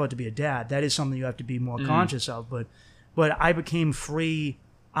way you're about to be a dad, that is something you have to be more conscious of. But I became free.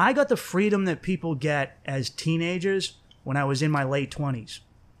 I got the freedom that people get as teenagers when I was in my late 20s.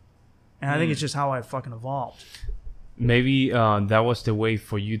 And I think it's just how I fucking evolved. Maybe that was the way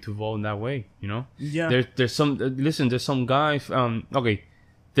for you to evolve in that way, you know? Yeah. There's some guys,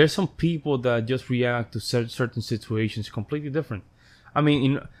 there's some people that just react to certain situations completely different. I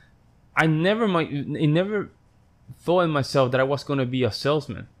mean, it never thought in myself that I was going to be a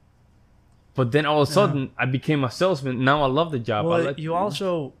salesman. But then all of a sudden, I became a salesman. Now I love the job. Well, you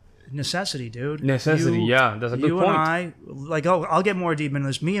also... Necessity, dude. Necessity, yeah. That's a good point. You and I... Like, I'll get more deep into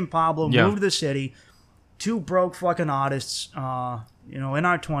this. Me and Pablo moved to the city. Two broke fucking artists, in our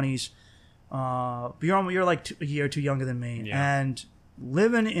 20s. You're like a year or two younger than me. Yeah. And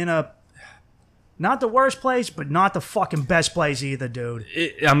living in a... Not the worst place, but not the fucking best place either, dude.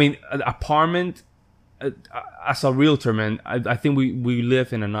 An apartment... As a realtor, man, I think we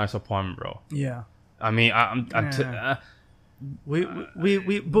live in a nice apartment, bro. Yeah. I mean, we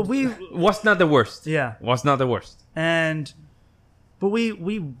what's not the worst? Yeah. What's not the worst? But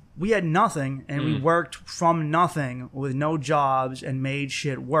we had nothing, and we worked from nothing with no jobs and made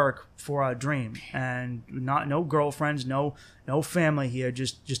shit work for our dream. And no girlfriends, no family here,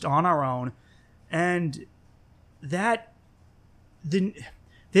 just on our own. And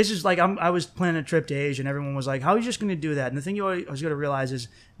this is like, I was planning a trip to Asia, and everyone was like, how are you just going to do that? And the thing I was going to realize is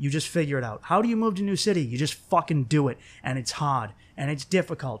you just figure it out. How do you move to a new city? You just fucking do it. And it's hard, and it's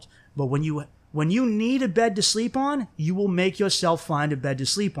difficult. But when you need a bed to sleep on, you will make yourself find a bed to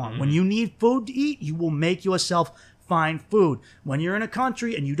sleep on. When you need food to eat, you will make yourself find food. When you're in a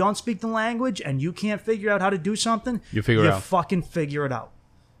country and you don't speak the language and you can't figure out how to do something, you fucking figure it out.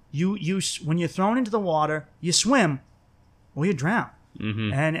 when you're thrown into the water, you swim or you drown.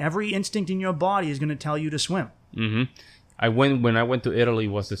 Mm-hmm. And every instinct in your body is going to tell you to swim. Mm-hmm. When I went to Italy, it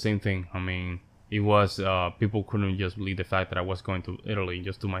was the same thing. I mean, it was people couldn't just believe the fact that I was going to Italy and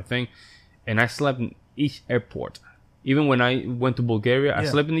just do my thing, and I slept in each airport. Even when I went to Bulgaria, I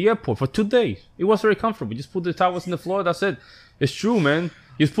slept in the airport for 2 days. It was very comfortable. Just put the towels on the floor. That's it. It's true, man.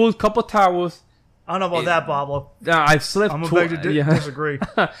 You just put a couple towels. I don't know about that, Pablo. I've slept. I'm going to disagree.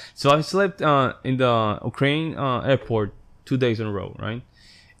 So I slept in the Ukraine airport 2 days in a row, right?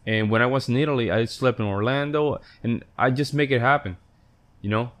 And when I was in Italy, I slept in Orlando, and I just make it happen. You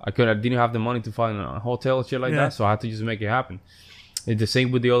know, I didn't have the money to find a hotel or shit like that, so I had to just make it happen. It's the same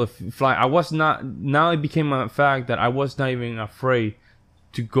with the other flight. I was not. Now it became a fact that I was not even afraid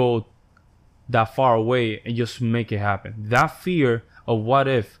to go that far away and just make it happen. That fear of what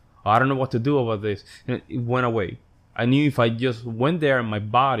if, I don't know what to do about this, and it went away. I knew if I just went there, my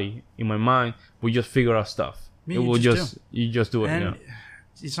body, in my mind, would just figure out stuff. You just do it. And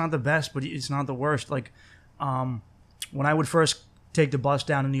it's not the best, but it's not the worst. Like, when I would first take the bus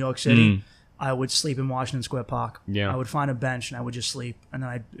down to New York City, I would sleep in Washington Square Park. Yeah. I would find a bench and I would just sleep. And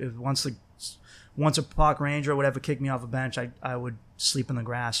then once a park ranger or whatever kicked me off a bench, I would sleep in the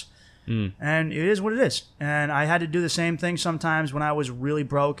grass. And it is what it is. And I had to do the same thing sometimes when I was really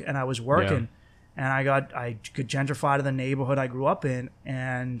broke and I was working. And I could gentrify to the neighborhood I grew up in.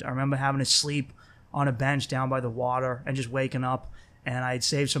 And I remember having to sleep on a bench down by the water and just waking up. And I'd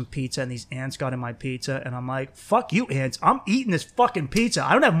saved some pizza, and these ants got in my pizza. And I'm like, fuck you, ants. I'm eating this fucking pizza.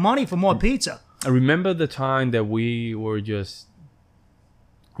 I don't have money for more pizza. I remember the time that we were just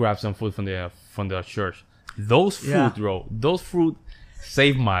grab some food from the church. Those food, bro. Those fruit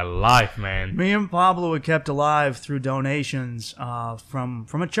saved my life, man. Me and Pablo were kept alive through donations from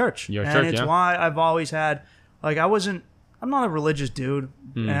a church. And it's why I've always had, like, I'm not a religious dude.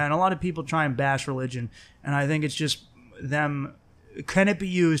 And a lot of people try and bash religion. And I think it's just them. Can it be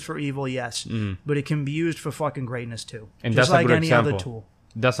used for evil? Yes. But it can be used for fucking greatness too. And just that's like a great any example. other tool.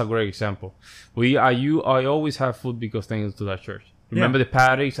 That's a great example. I always have food because thanks to that church. Remember the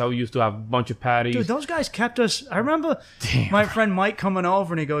patties? I used to have a bunch of patties. Dude, those guys kept us. I remember my friend Mike coming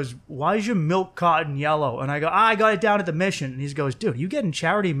over and he goes, "Why is your milk cotton yellow?" And I go, "I got it down at the mission." And he goes, "Dude, you getting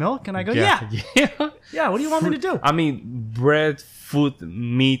charity milk?" And I go, "Yeah. What do you want me to do?" I mean, bread, food,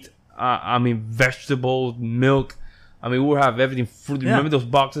 meat. Vegetables, milk. I mean, we have everything. Fruit. Remember those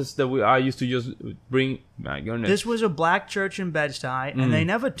boxes that I used to just bring? My goodness. This was a black church in Bed-Stuy, and they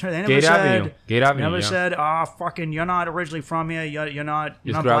never said, Gate Avenue, said, fucking, you're not originally from here. You're not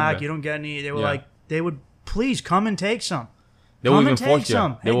black. You don't get any. They were they would please come and take some. Come and take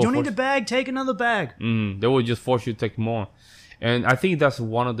some. Hey, don't need a bag. Take another bag. They would just force you to take more, and I think that's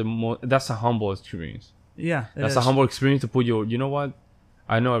one of the most. That's a humble experience. Yeah, that's a humble experience to put your. You know what?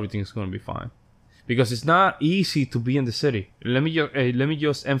 I know everything's gonna be fine. Because it's not easy to be in the city. Let me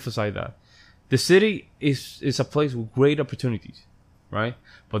just emphasize that the city is a place with great opportunities, right?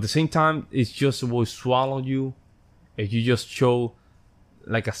 But at the same time, it's just will swallow you if you just show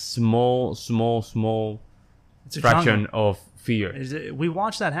like a small fraction of fear. We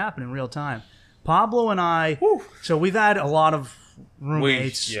watched that happen in real time. Pablo and I. So we've had a lot of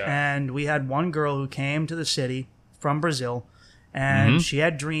roommates, and we had one girl who came to the city from Brazil. And she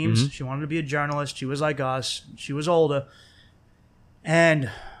had dreams. She wanted to be a journalist. She was like us. She was older. And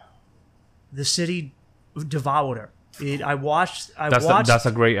the city devoured her. That's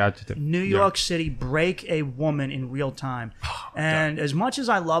a great adjective. New York City break a woman in real time. And as much as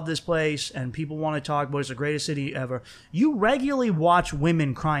I love this place and people want to talk about it's the greatest city ever, you regularly watch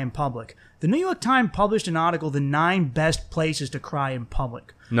women cry in public. The New York Times published an article, The 9 Best Places to Cry in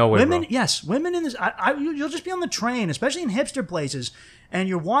Public. No way, women, bro. Yes, women in this. You'll just be on the train, especially in hipster places, and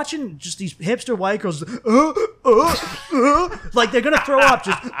you're watching just these hipster white girls, like they're gonna throw up,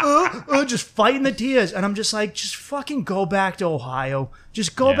 just fighting the tears, and I'm just like, just fucking go back to Ohio,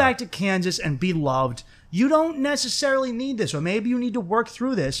 just go back to Kansas and be loved. You don't necessarily need this, or maybe you need to work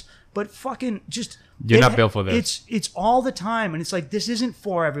through this, but fucking just. You're not built for this. It's all the time, and it's like this isn't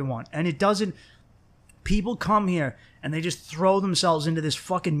for everyone, and it doesn't. People come here and they just throw themselves into this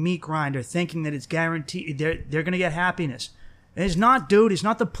fucking meat grinder, thinking that it's guaranteed they're gonna get happiness. And it's not, dude. It's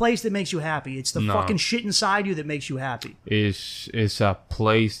not the place that makes you happy. It's the fucking shit inside you that makes you happy. It's a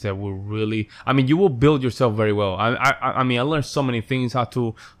place that will really. I mean, you will build yourself very well. I mean, I learned so many things: how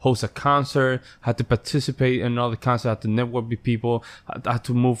to host a concert, how to participate in another concert, how to network with people, how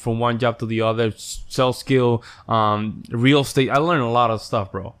to move from one job to the other, sell skill, real estate. I learned a lot of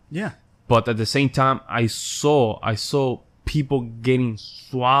stuff, bro. Yeah. But at the same time, I saw people getting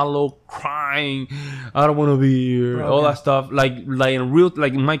swallowed, crying, I don't want to be here, Bro, all yeah. that stuff, like in real,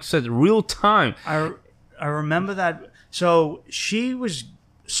 like Mike said, real time. I remember that. So she was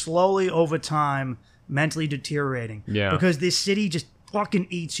slowly over time mentally deteriorating. Yeah. Because this city just fucking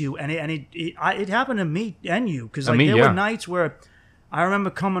eats you, and it happened to me and you. Because like me, there yeah. were nights where I remember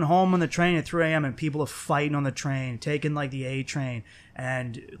coming home on the train at 3 a.m. and people are fighting on the train, taking like the A train,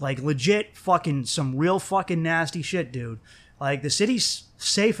 and like legit fucking some real fucking nasty shit, dude. Like the city's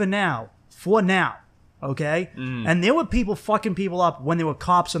safer now, for now, okay? And there were people fucking people up when there were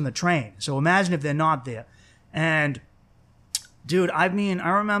cops on the train. So imagine if they're not there. And dude, I mean, I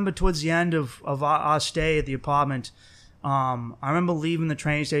remember towards the end of our stay at the apartment, I remember leaving the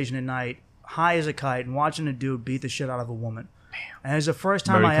train station at night, high as a kite, and watching a dude beat the shit out of a woman. And it was the first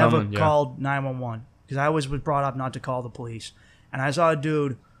time Very I ever common, yeah. called 911 because I was brought up not to call the police. And I saw a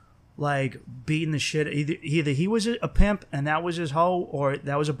dude like beating the shit. Either he was a pimp and that was his hoe, or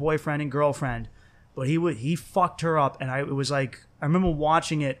that was a boyfriend and girlfriend. But he fucked her up, and it was like I remember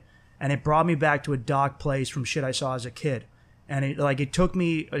watching it, and it brought me back to a dark place from shit I saw as a kid. And it took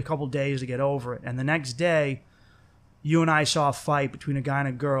me a couple days to get over it. And the next day, you and I saw a fight between a guy and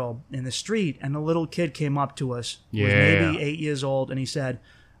a girl in the street, and a little kid came up to us, who was maybe 8 years old, and he said,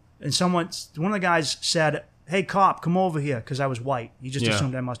 and one of the guys said, "Hey, cop, come over here," because I was white. He just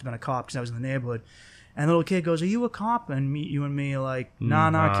assumed I must have been a cop because I was in the neighborhood. And the little kid goes, "Are you a cop?" And you and me are like,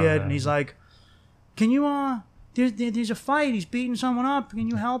 nah, kid. And he's like, "Can you, there's a fight. He's beating someone up. Can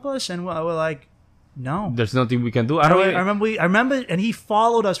you help us?" And we're like, no. There's nothing we can do. I remember, and he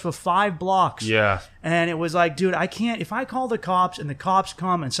followed us for 5 blocks. Yeah. And it was like, dude, I can't. If I call the cops and the cops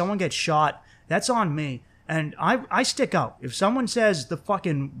come and someone gets shot, that's on me. And I stick out. If someone says the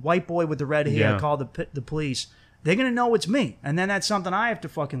fucking white boy with the red hair called the police, they're gonna know it's me, and then that's something I have to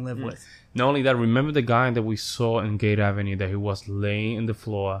fucking live with. Not only that, remember the guy that we saw in Gate Avenue that he was laying in the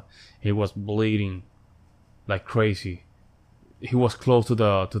floor, he was bleeding like crazy. He was close to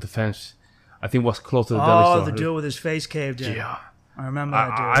the fence. I think was close to the deli store. Oh, the dude with his face caved in. Yeah. I remember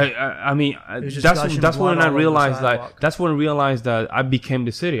that dude. I mean, just that's gushing when blood I all over the realized sidewalk. that's when I realized that I became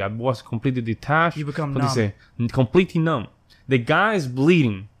the city. I was completely detached. You become what do numb. say? Completely numb. The guy is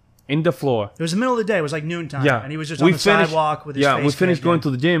bleeding in the floor. It was the middle of the day. It was like noontime. Yeah, and he was just on the sidewalk with his face we finished caved going in,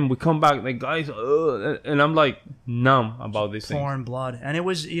 to the gym. We come back, the guys, and I'm like numb about this thing. pouring blood. And it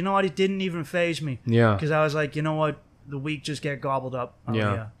was, you know what? It didn't even faze me. Yeah. Because I was like, you know what? The week just get gobbled up.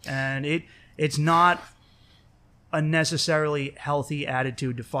 Yeah. And it's not a necessarily healthy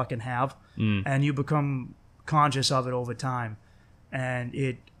attitude to fucking have, and you become conscious of it over time. And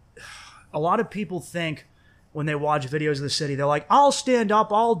a lot of people think when they watch videos of the city, they're like, I'll stand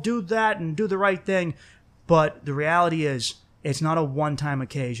up, I'll do that and do the right thing. But the reality is, it's not a one-time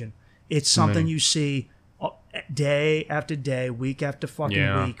occasion. It's something you see day after day, week after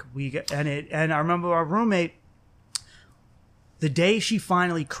fucking week. And I remember our roommate, the day she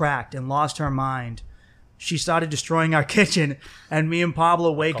finally cracked and lost her mind, she started destroying our kitchen, and me and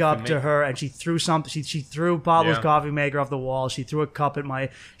Pablo wake Coffee up to maker. her, and she threw something. She threw Pablo's Yeah. coffee maker off the wall. She threw a cup at my.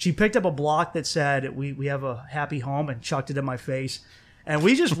 She picked up a block that said "We have a happy home" and chucked it in my face. And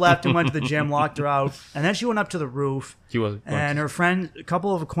we just left and went to the gym, locked her out, and then she went up to the roof. He was, And her friend, a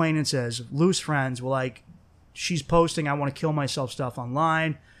couple of acquaintances, loose friends, were like, "She's posting, I want to kill myself stuff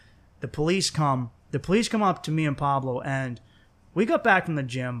online." The police come. The police come up to me and Pablo, and we got back from the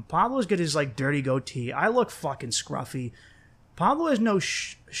gym. Pablo's got his like dirty goatee. I look fucking scruffy. Pablo has no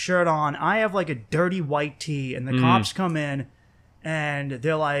shirt on. I have like a dirty white tee, and the cops come in, and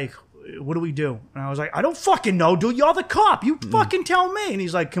they're like, "What do we do?" And I was like, "I don't fucking know, dude. You're the cop. You fucking tell me." And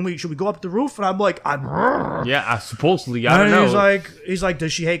he's like, should we go up the roof?" And I'm like, yeah, supposedly, I don't and know. he's like,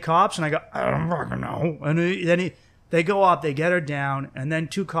 "Does she hate cops?" And I go, "I don't fucking know." And they go up, they get her down, and then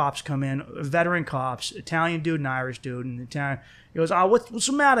 2 cops come in, veteran cops, Italian dude and Irish dude. And the Italian, he goes, what's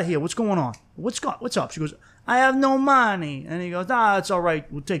the matter here? What's going on? What's up? She goes, "I have no money." And he goes, "It's all right.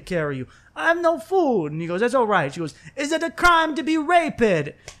 We'll take care of you." "I have no food." And he goes, "That's all right." She goes, "Is it a crime to be raped?"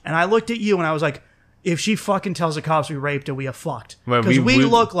 And I looked at you and I was like, if she fucking tells the cops we raped her, we are fucked. Well, Because we we-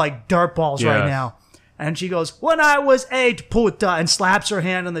 look like dirtballs right Yes. now. And she goes, "When I was 8, puta," and slaps her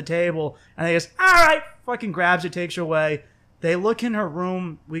hand on the table. And he goes, "All right," fucking grabs it, takes her away. They look in her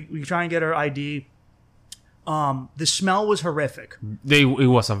room. We try and get her ID. The smell was horrific. It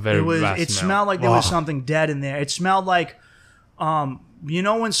was a very bad It smell. smelled like there was something dead in there. It smelled like, you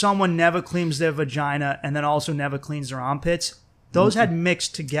know, when someone never cleans their vagina and then also never cleans their armpits. Those had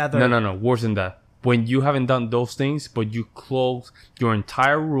mixed together. No. Worse than that. When you haven't done those things, but you close your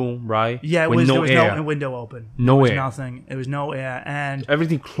entire room, right? Yeah, with there was air. no window open. No There was air. nothing. It was no air, and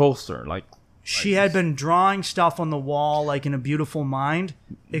Everything closer, like She had been drawing stuff on the wall like in A Beautiful Mind,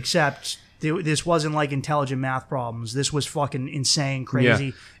 except this wasn't like intelligent math problems. This was fucking insane, crazy.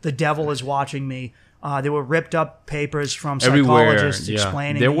 Yeah. The devil is watching me. There were ripped up papers from Everywhere, psychologists yeah.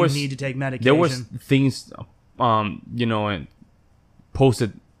 explaining There that was- you need to take medication. There was things, and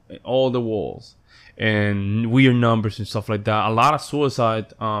posted all the walls and weird numbers and stuff like that. A lot of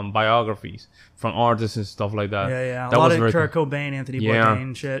suicide biographies from artists and stuff like that. yeah. That A lot was of very Kurt Cobain, Anthony Yeah.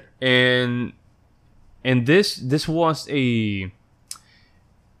 Bourdain shit. and this was a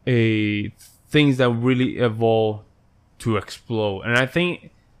things that really evolved to explode. And I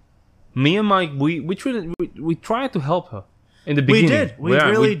think me and Mike, we tried to help her in the We beginning. did. We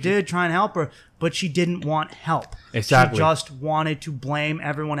really did try and help her, but she didn't want help. Exactly. She just wanted to blame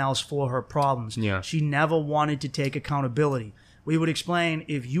everyone else for her problems. Yeah. She never wanted to take accountability. We would explain,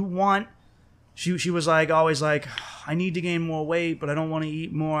 if you want... She was like, always like, I need to gain more weight, but I don't want to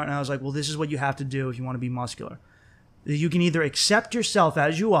eat more. And I was like, well, this is what you have to do if you want to be muscular. You can either accept yourself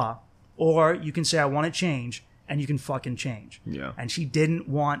as you are, or you can say, I want to change, and you can fucking change. Yeah. And she didn't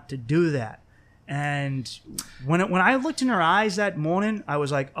want to do that. And when I looked in her eyes that morning, I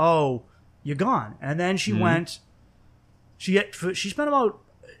was like, oh, you're gone. And then she went, she spent about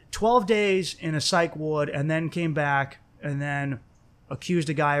 12 days in a psych ward, and then came back, and then accused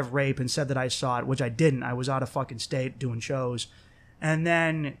a guy of rape and said that I saw it, which I didn't. I was out of fucking state doing shows. And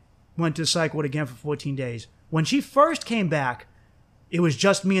then went to psych ward again for 14 days. When she first came back, it was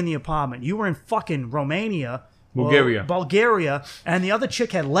just me in the apartment. You were in fucking Romania. Bulgaria. And the other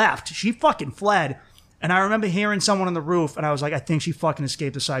chick had left. She fucking fled. And I remember hearing someone on the roof, and I was like, I think she fucking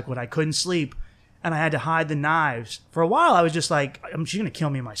escaped the psych ward. I couldn't sleep. And I had to hide the knives. For a while, I was just like, she's going to kill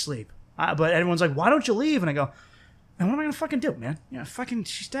me in my sleep. But everyone's like, why don't you leave? And I go, and what am I gonna fucking do, man? Yeah, fucking,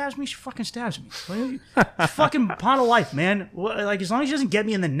 she stabs me, she fucking stabs me. It's fucking part of life, man. Like, as long as she doesn't get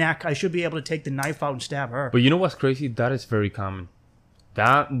me in the neck, I should be able to take the knife out and stab her. But you know what's crazy? That is very common.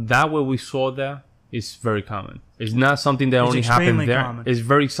 That way we saw that is very common. It's not something that only happened there. Common. It's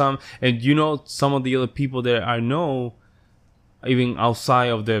very common. And you know, some of the other people that I know, even outside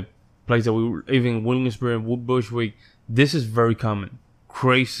of the place that we were, even Williamsburg, Bushwick, this is very common.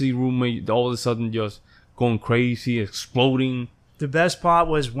 Crazy roommate, all of a sudden just going crazy, exploding. The best part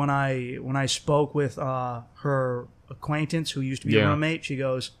was when I spoke with her acquaintance who used to be a roommate. She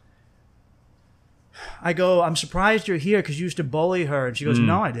goes, I'm surprised you're here because you used to bully her. And she goes,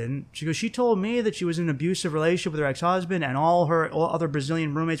 no, I didn't. She goes, she told me that she was in an abusive relationship with her ex-husband and all other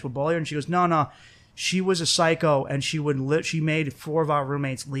Brazilian roommates would bully her. And she goes, no, she was a psycho and she made 4 of our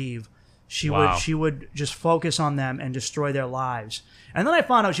roommates leave. She would just focus on them and destroy their lives. And then I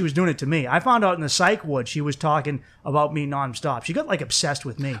found out she was doing it to me. I found out in the psych ward she was talking about me nonstop. She got like obsessed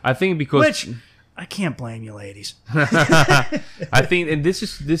with me. I think because Which I can't blame you, ladies. I think, and this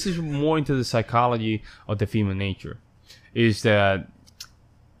is more into the psychology of the female nature, is that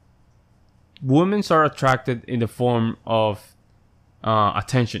women are attracted in the form of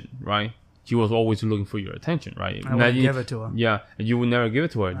attention, right? She was always looking for your attention, right? I wouldn't give it to her. Yeah, you would never give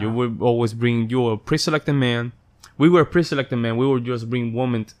it to her. You would always bring your pre-selected man. We were pre-selected men. We would just bring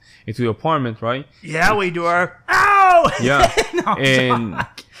women into the apartment, right? Yeah, we do her. Ow! Yeah. No, and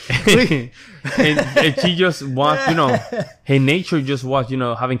she just wants, her nature just was,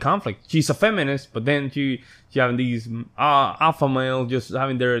 having conflict. She's a feminist, but then she having these alpha males just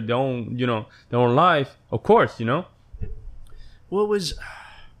having their own, their own life. Of course, Well,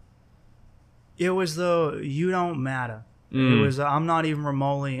 it was the you don't matter. It was I'm not even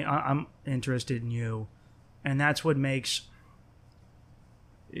remotely. I'm interested in you, and that's what makes.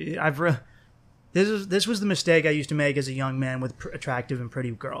 This was the mistake I used to make as a young man with attractive and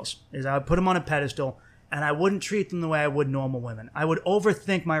pretty girls. Is I would put them on a pedestal, and I wouldn't treat them the way I would normal women. I would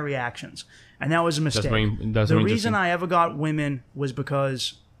overthink my reactions, and that was a mistake. That's the reason I ever got women was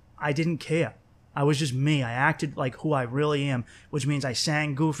because I didn't care. I was just me. I acted like who I really am, which means I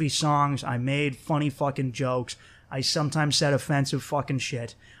sang goofy songs. I made funny fucking jokes. I sometimes said offensive fucking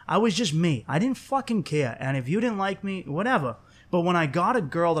shit. I was just me. I didn't fucking care. And if you didn't like me, whatever. But when I got a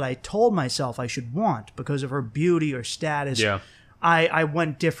girl that I told myself I should want because of her beauty or status, I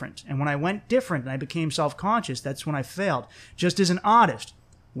went different. And when I went different and I became self-conscious, that's when I failed. Just as an artist,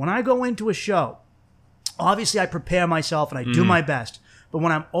 when I go into a show, obviously I prepare myself and I do my best. But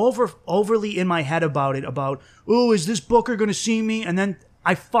when I'm overly in my head about, is this booker going to see me? And then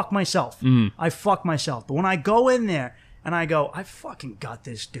I fuck myself. I fuck myself. But when I go in there and I go, I fucking got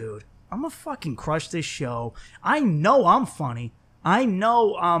this, dude. I'm going to fucking crush this show. I know I'm funny. I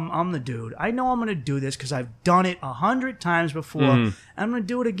know I'm the dude. I know I'm going to do this because I've done it 100 times before. And I'm going to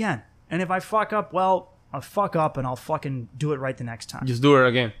do it again. And if I fuck up, well, I'll fuck up and I'll fucking do it right the next time. Just do it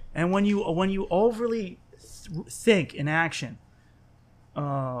again. And when you overly think in action,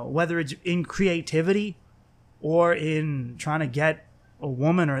 whether it's in creativity or in trying to get a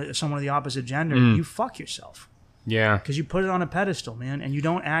woman or someone of the opposite gender, you fuck yourself. Yeah. Because you put it on a pedestal, man, and you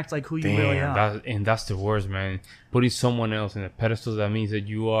don't act like who you really are. That's the worst, man. Putting someone else in a pedestal, that means that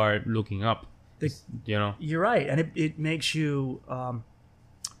you are looking up. You know? You're right. And it makes you...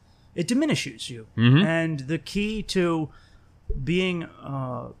 it diminishes you. And the key to being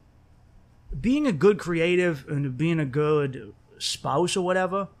a good creative and being a good spouse or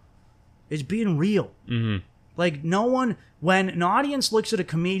whatever is being real. Like, no one, when an audience looks at a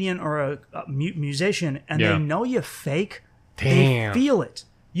comedian or a musician and they know you're fake, they feel it.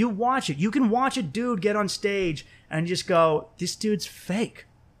 You watch it. You can watch a dude get on stage and just go, this dude's fake.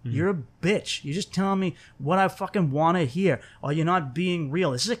 You're a bitch. You're just telling me what I fucking want to hear. Or you're not being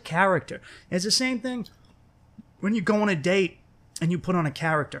real. This is a character. It's the same thing when you go on a date and you put on a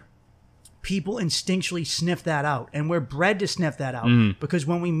character. People instinctually sniff that out. And we're bred to sniff that out. Because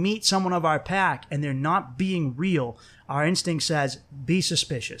when we meet someone of our pack and they're not being real, our instinct says, be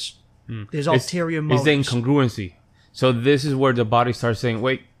suspicious. There's ulterior motives. It's the incongruency. So this is where the body starts saying,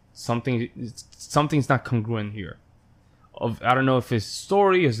 wait, something's not congruent here. I don't know if it's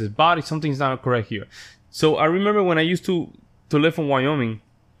story, it's his body, something's not correct here. So I remember when I used to live in Wyoming,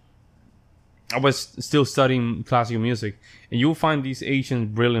 I was still studying classical music, and you'll find these Asian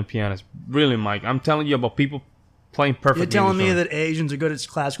brilliant pianists. Brilliant, Mike. I'm telling you about people playing perfectly. You're telling me that Asians are good at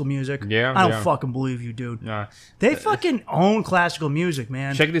classical music? Yeah. I don't fucking believe you, dude. They fucking own classical music,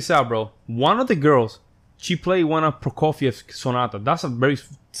 man. Check this out, bro. One of the girls, she played one of Prokofiev's sonata. That's a very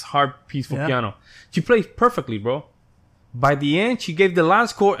hard piece for piano. She played perfectly, bro. By the end, she gave the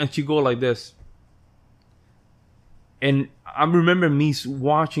last chord and she go like this. And I remember me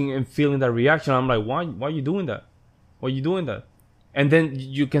watching and feeling that reaction. I'm like, why are you doing that? Why are you doing that? And then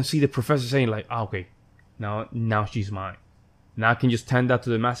you can see the professor saying like, okay, now she's mine. Now I can just hand that to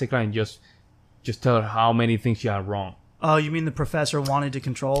the masterclass and just tell her how many things she had wrong. Oh, you mean the professor wanted to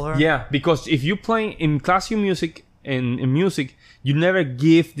control her? Yeah, because if you play in classical music and in music, you never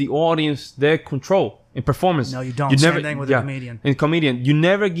give the audience their control in performance. No, you don't. Same thing with a comedian. In comedian, you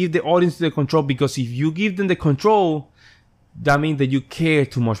never give the audience the control, because if you give them the control, that means that you care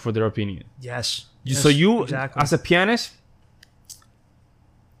too much for their opinion. Yes. So you, exactly. as a pianist,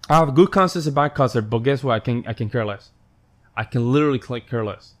 I have good concerts and bad concerts, but guess what? I can care less. I can literally care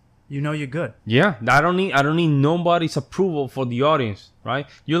less. You know you're good. Yeah, I don't need nobody's approval for the audience, right?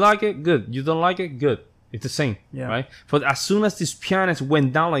 You like it, good. You don't like it, good. It's the same, right? But as soon as this pianist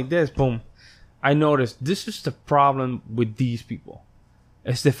went down like this, boom, I noticed this is the problem with these people.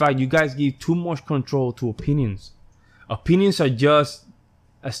 It's the fact you guys give too much control to opinions. Opinions are just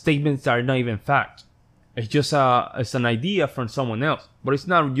statements that are not even fact. It's just it's an idea from someone else, but it's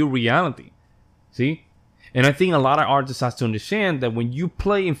not your reality. See? And I think a lot of artists have to understand that when you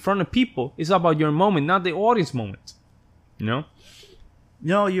play in front of people, it's about your moment, not the audience moment. You know?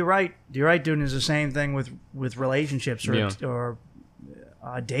 No, you're right. You're right, dude. It's the same thing with relationships or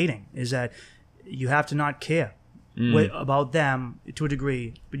dating. Is that you have to not care about them to a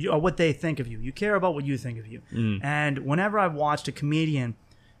degree, or what they think of you. You care about what you think of you. And whenever I've watched a comedian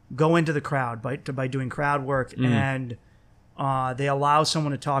go into the crowd by doing crowd work and they allow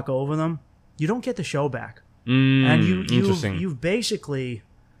someone to talk over them, you don't get the show back. And you've basically,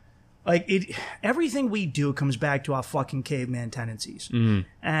 like, everything we do comes back to our fucking caveman tendencies.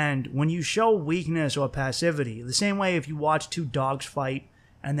 And when you show weakness or passivity, the same way if you watch two dogs fight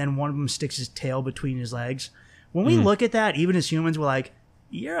and then one of them sticks his tail between his legs, when we look at that, even as humans, we're like,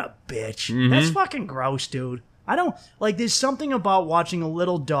 you're a bitch. That's fucking gross, dude. I don't, like, there's something about watching a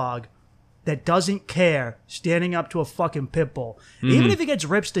little dog that doesn't care standing up to a fucking pit bull. Even if he gets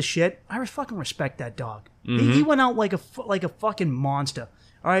rips to shit, I fucking respect that dog. He went out like a fucking monster.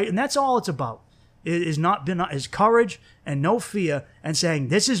 All right, and that's all it's about. Is courage and no fear, and saying,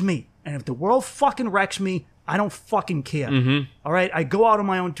 this is me. And if the world fucking wrecks me, I don't fucking care. All right, I go out on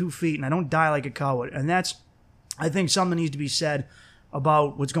my own 2 feet and I don't die like a coward. And that's, I think, something needs to be said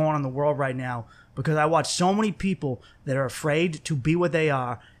about what's going on in the world right now, because I watch so many people that are afraid to be what they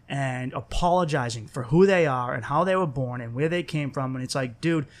are and apologizing for who they are and how they were born and where they came from. And it's like,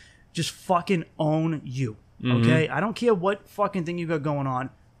 dude, just fucking own you. Okay? I don't care what fucking thing you got going on.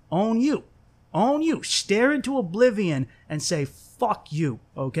 Own you. Own you. Stare into oblivion and say, fuck you.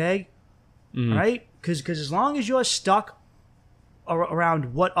 Okay? Right? Because as long as you're stuck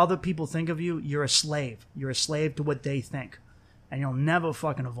around what other people think of you, you're a slave. You're a slave to what they think. And you'll never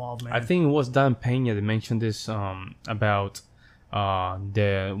fucking evolve, man. I think it was Dan Pena that mentioned this about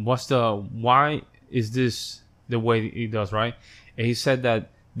why is this the way he does, right? And he said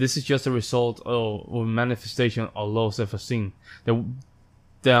that this is just a result of or manifestation of low self-esteem.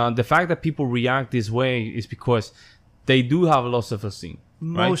 The fact that people react this way is because they do have low self-esteem.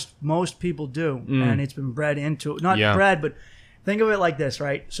 Right? Most people do, and it's been bred into not bred, but think of it like this,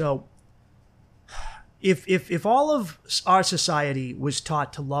 right? So, if all of our society was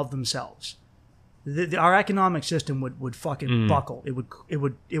taught to love themselves, our economic system would fucking buckle. It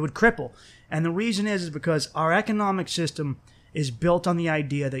would cripple, and the reason is because our economic system is built on the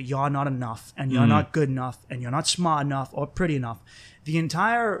idea that you're not enough, and you're not good enough, and you're not smart enough or pretty enough. The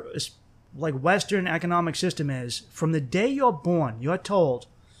entire Western economic system is, from the day you're born, you're told,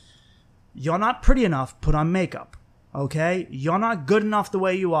 you're not pretty enough, put on makeup, okay? You're not good enough the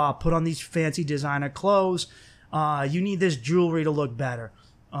way you are, put on these fancy designer clothes. You need this jewelry to look better.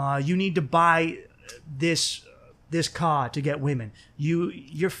 You need to buy this car to get women.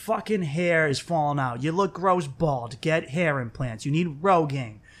 Your fucking hair is falling out. You look gross bald. Get hair implants. You need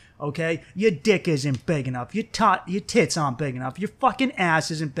Rogaine. Okay, your dick isn't big enough. Your tits aren't big enough. Your fucking ass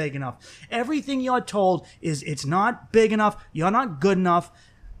isn't big enough. Everything you're told is it's not big enough. You're not good enough.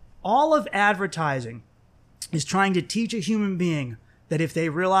 All of advertising is trying to teach a human being that if they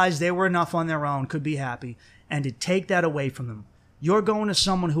realized they were enough on their own, could be happy, and to take that away from them. You're going to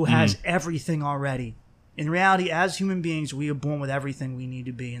someone who has everything already. In reality, as human beings, we are born with everything we need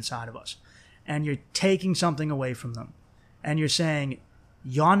to be inside of us. And you're taking something away from them. And you're saying,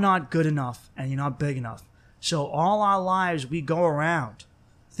 you're not good enough and you're not big enough. So all our lives we go around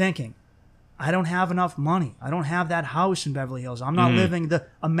thinking, I don't have enough money. I don't have that house in Beverly Hills. I'm not living the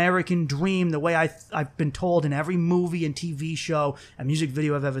American dream the way I've been told in every movie and TV show and music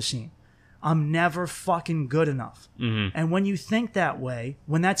video I've ever seen. I'm never fucking good enough. And when you think that way,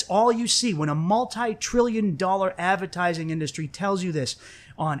 when that's all you see, when a multi-trillion-dollar advertising industry tells you this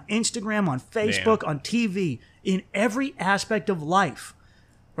on Instagram, on Facebook, on TV, in every aspect of life,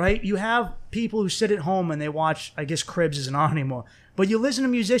 right? You have people who sit at home and they watch, I guess Cribs isn't on anymore, but you listen to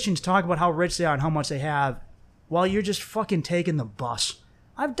musicians talk about how rich they are and how much they have while you're just fucking taking the bus.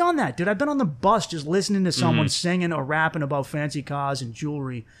 I've done that, dude. I've been on the bus just listening to someone singing or rapping about fancy cars and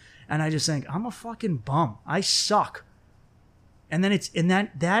jewelry, and I just think, I'm a fucking bum. I suck. And then it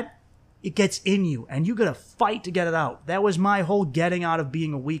gets in you, and you gotta fight to get it out. That was my whole getting out of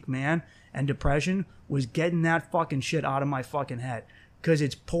being a weak man and depression, was getting that fucking shit out of my fucking head. Because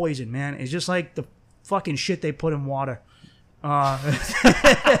it's poison, man. It's just like the fucking shit they put in water.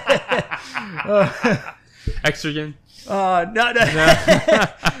 Estrogen?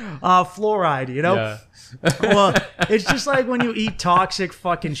 Fluoride, you know? Yeah. Well, it's just like when you eat toxic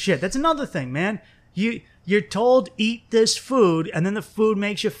fucking shit. That's another thing, man. You're told, eat this food, and then the food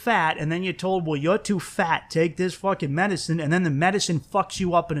makes you fat, and then you're told, well, you're too fat. Take this fucking medicine, and then the medicine fucks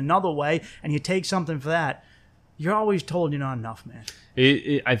you up in another way, and you take something for that. You're always told you're not enough, man.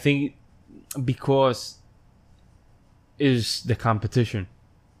 I think because is the competition.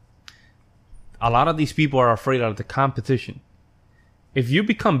 A lot of these people are afraid of the competition. If you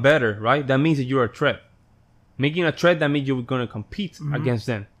become better, right, that means that you're a threat. Making a threat, that means you're going to compete against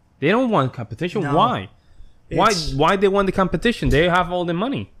them. They don't want competition. No, why? Why they want the competition? They have all the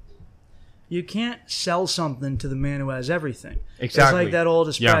money. You can't sell something to the man who has everything. Exactly. It's like that old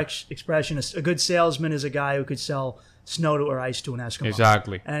expression, a good salesman is a guy who could sell snow or ice to an Eskimo.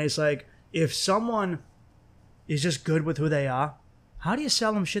 Exactly. And it's like, if someone is just good with who they are, how do you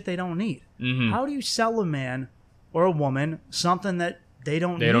sell them shit they don't need? How do you sell a man or a woman something that they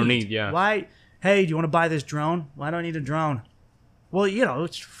don't need? They don't need, yeah. Why? Hey, do you want to buy this drone? Why do I need a drone? Well, you know,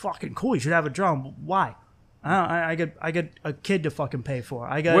 it's fucking cool. You should have a drone. Why? I get a kid to fucking pay for.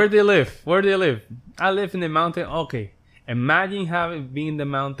 Where do they live? I live in the mountain. Okay. Imagine being in the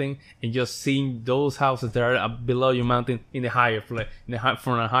mountain and just seeing those houses that are below your mountain in the higher place,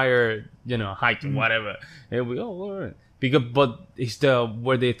 from a higher, height or whatever. And we but it's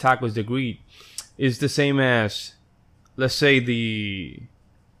where the attack was the greed. It's the same as, let's say, the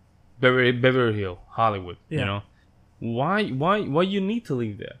Beverly Hills, Hollywood. Yeah. You know, why you need to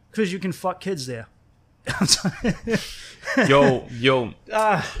live there? Because you can fuck kids there. yo dude,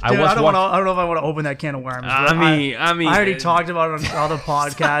 I don't know if I want to open that can of worms. I mean I already talked about it on other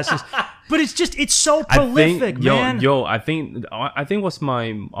podcasts, but it's so prolific, man. I think was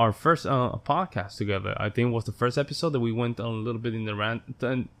our first podcast together. I think it was the first episode that we went a little bit in the rant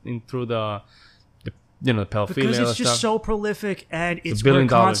through the pedophilia, because it's just so prolific, and we're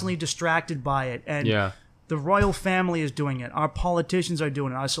constantly distracted by it, and the royal family is doing it. Our politicians are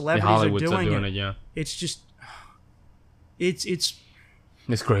doing it. Our celebrities are doing it. Yeah. It's just, it's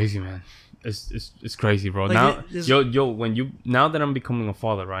crazy, man. It's crazy, bro. Like now, now that I'm becoming a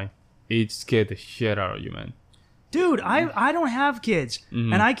father, right? it scared the shit out of you, man. Dude, I don't have kids,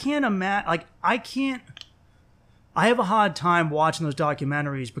 and I can't imagine. Like, I have a hard time watching those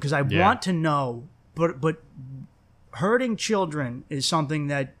documentaries because I want to know, but hurting children is something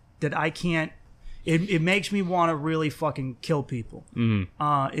that I can't. It makes me want to really fucking kill people. And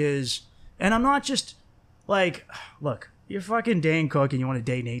I'm not just like, look, you're fucking Dane Cook and you want to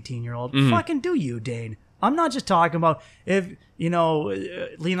date an 18-year-old. Fucking do you, Dane? I'm not just talking about if,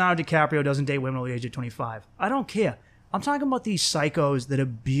 Leonardo DiCaprio doesn't date women over the age of 25. I don't care. I'm talking about these psychos that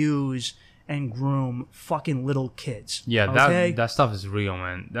abuse and groom fucking little kids. Yeah, okay? that stuff is real,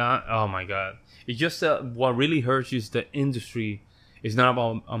 man. Oh my god. It's just what really hurts you is the industry. It's not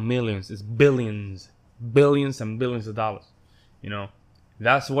about millions. It's billions and billions of dollars.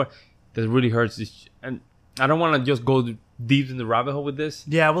 That's what that really hurts. And I don't want to just go deep in the rabbit hole with this.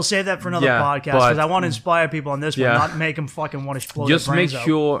 Yeah, we'll save that for another podcast because I want to inspire people on this one, not make them fucking want to explode their brains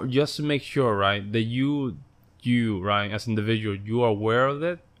out. Just to make sure, right, that you, right, as an individual, you are aware of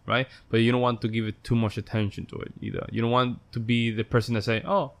it, right? But you don't want to give it too much attention to it either. You don't want to be the person that say,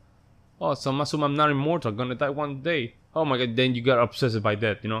 so I'm assuming I'm not immortal, I'm gonna die one day. Oh my god, then you got obsessed by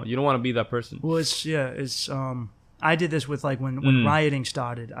that, You don't want to be that person. Well, it's I did this with, like, when rioting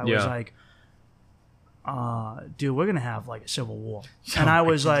started. I was like, dude, we're gonna have like a civil war, and I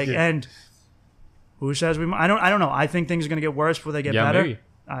was like, and who says we? I don't know. I think things are gonna get worse before they get better. Maybe.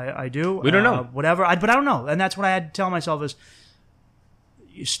 I do. We don't know. Whatever. But I don't know, and that's what I had to tell myself is,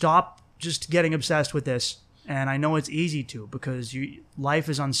 you stop just getting obsessed with this. And I know it's easy to because life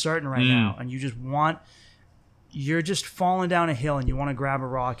is uncertain right now, and you're just falling down a hill, and you want to grab a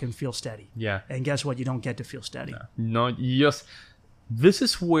rock and feel steady. Yeah. And guess what? You don't get to feel steady. No, you just. This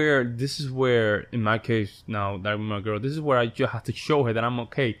is where, in my case now that I'm a girl, this is where I just have to show her that I'm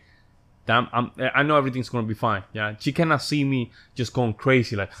okay. That I know everything's gonna be fine. Yeah, she cannot see me just going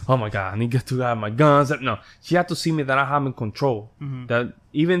crazy like, oh my god, I need to have my guns. No, she had to see me that I have in control. That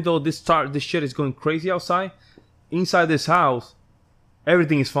even though this shit is going crazy outside, inside this house,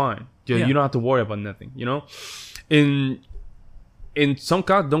 everything is fine. You don't have to worry about nothing. In some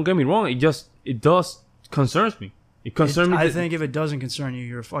cases, don't get me wrong, it does concerns me. It concerns me. I think if it doesn't concern you,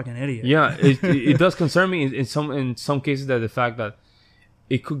 you're a fucking idiot. Yeah, it does concern me in some cases that the fact that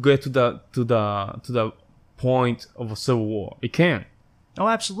it could get to the point of a civil war. It can. Oh,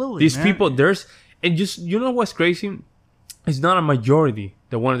 absolutely. These people, what's crazy? It's not a majority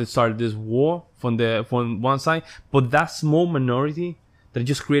that wanted to start this war from one side, but that small minority that are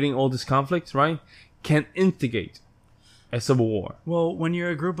just creating all these conflicts, right, can instigate a civil war. Well, when you're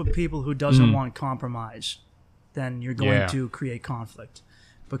a group of people who doesn't want compromise, then you're going to create conflict.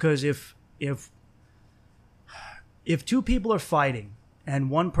 Because if two people are fighting and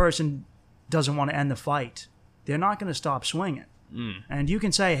one person doesn't want to end the fight, they're not going to stop swinging. And you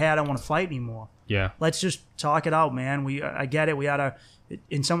can say, hey, I don't want to fight anymore. Yeah. Let's just talk it out, man. I get it.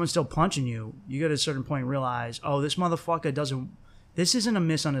 And someone's still punching you. You get at a certain point realize, this motherfucker this isn't a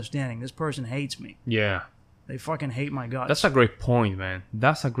misunderstanding. This person hates me. Yeah. They fucking hate my guts. That's a great point, man.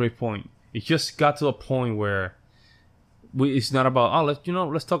 That's a great point. It just got to a point where it's not about,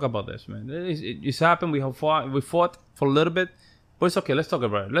 let's talk about this, man. It's happened. We fought for a little bit, but it's okay. Let's talk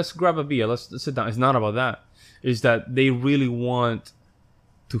about it. Let's grab a beer. Let's sit down. It's not about that. It's that they really want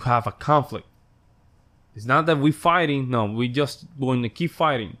to have a conflict. It's not that we're fighting. No, we just going to keep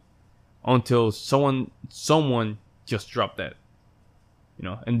fighting until someone just drop dead.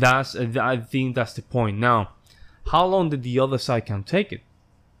 And I think that's the point. Now, how long did the other side can take it?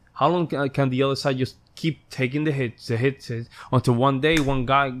 How long can the other side just keep taking the hits until one day one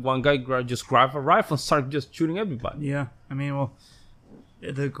guy just grab a rifle and start just shooting everybody? Yeah, I mean, well,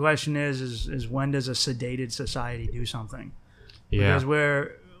 the question is when does a sedated society do something? Yeah, because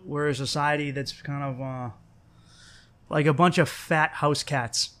we're a society that's kind of like a bunch of fat house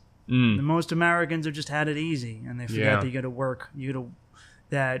cats. The most Americans have just had it easy, and they forget that you got to work.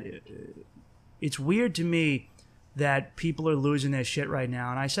 It's weird to me that people are losing their shit right now.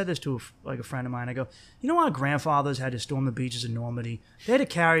 And I said this to a friend of mine. I go, our grandfathers had to storm the beaches of Normandy. They had to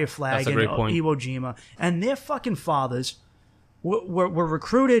carry a flag in Iwo Jima. And their fucking fathers were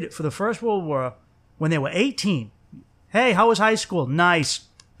recruited for the First World War when they were 18. Hey, how was high school? Nice.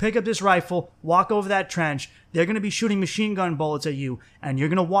 Pick up this rifle, walk over that trench. They're going to be shooting machine gun bullets at you, and you're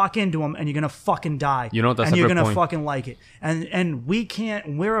going to walk into them, and you're going to fucking die. That's a great point. And you're going to fucking like it. And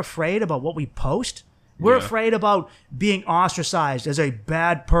we're afraid about what we post. We're afraid about being ostracized as a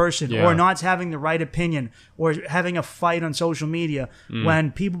bad person or not having the right opinion or having a fight on social media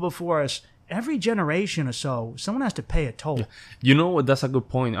when people before us, every generation or so, someone has to pay a toll. That's a good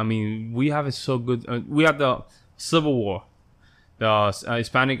point. I mean, we have it so good. We have the Civil War. the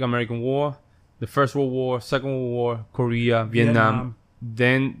Hispanic American War, the First World War, Second World War, Korea, Vietnam.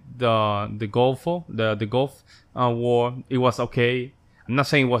 Then the Gulf War. It was okay. I'm not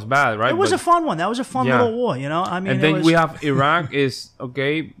saying it was bad, right? It was a fun one. That was a fun little war, you know. I mean, and then we have Iraq is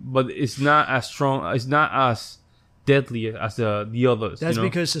okay, but it's not as strong. It's not as deadly as the others. That's you know?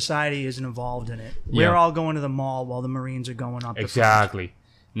 because society isn't involved in it. We're all going to the mall while the Marines are going up. Exactly.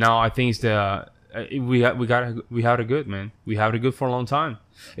 Now I think it's we had it good, man. We had it good for a long time,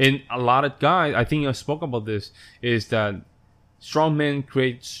 and a lot of guys. I think I spoke about this. Is that strong men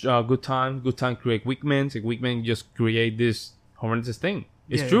create good time. Good time create weak men. And weak men just create this horrendous thing.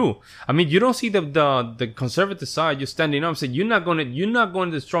 It's true. I mean, you don't see the conservative side just standing up and saying, you're not going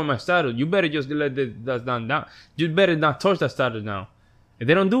to destroy my status. You better just let that down. You better not touch that status now. And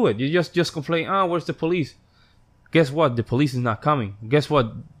they don't do it. You just complain, where's the police? Guess what? The police is not coming. Guess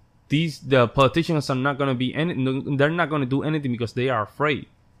what? The politicians are not going to be they're not going to do anything because they are afraid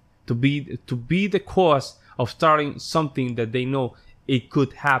to be the cause of starting something that they know it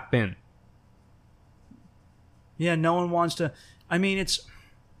could happen. Yeah, no one wants to. I mean, it's.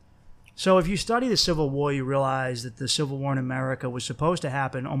 So if you study the Civil War, you realize that the Civil War in America was supposed to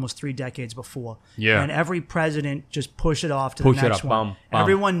happen almost 3 decades before. Yeah. And every president just pushed it off to the next one. Bum.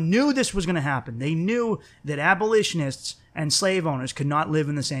 Everyone knew this was going to happen. They knew that abolitionists and slave owners could not live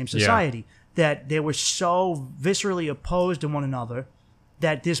in the same society. That they were so viscerally opposed to one another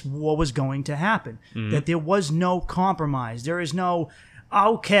that this war was going to happen. That there was no compromise. There is no,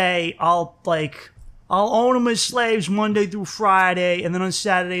 okay, I'll own them as slaves Monday through Friday, and then on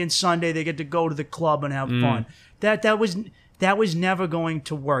Saturday and Sunday they get to go to the club and have fun. That was never going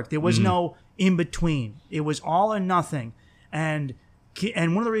to work. There was no in between. It was all or nothing. And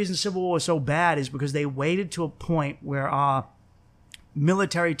one of the reasons Civil War was so bad is because they waited to a point where our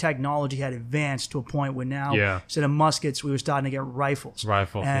military technology had advanced to a point where now instead of muskets we were starting to get rifles.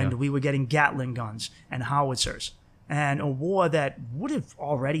 And we were getting Gatling guns and howitzers. And a war that would have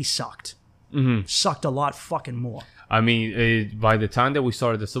already sucked. Sucked a lot fucking more. I mean, by the time that we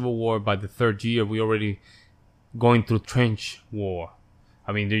started the Civil War, by the 3rd year, we already going through trench war.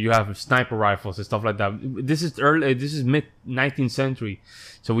 I mean, you have sniper rifles and stuff like that. This is mid 19th century,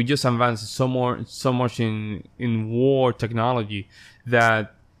 so we just advanced so much in war technology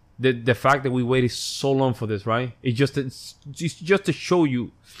that the fact that we waited so long for this, right? It's just to show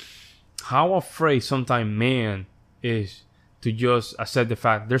you how afraid sometimes man is to just accept the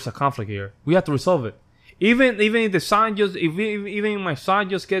fact there's a conflict here. We have to resolve it. Even if the side even my side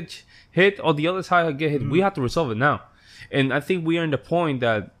just gets hit or the other side get hit, we have to resolve it now. And I think we are in the point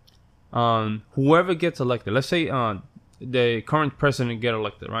that whoever gets elected, let's say the current president get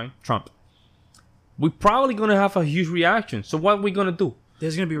elected, right? Trump. We're probably gonna have a huge reaction. So what are we gonna do?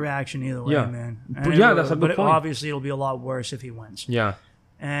 There's gonna be reaction either way, man. But that's a good point. Obviously it'll be a lot worse if he wins. Yeah.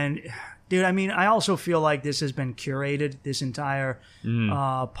 And dude, I mean, I also feel like this has been curated. This entire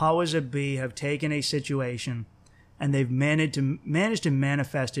powers that be have taken a situation and they've managed to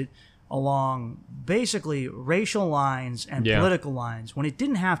manifest it along basically racial lines and political lines when it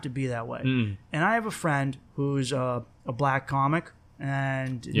didn't have to be that way. And I have a friend who's a black comic,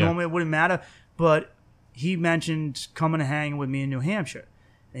 and normally it wouldn't matter, but he mentioned coming to hang with me in New Hampshire.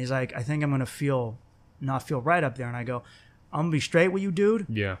 And he's like, I think I'm going to not feel right up there. And I go, I'm going to be straight with you, dude.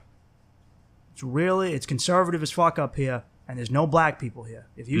 Yeah. It's conservative as fuck up here, and there's no black people here.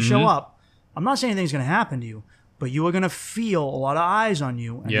 If you show up, I'm not saying anything's going to happen to you, but you are going to feel a lot of eyes on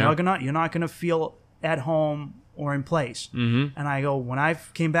you, and you're not going to feel at home or in place. And I go, when I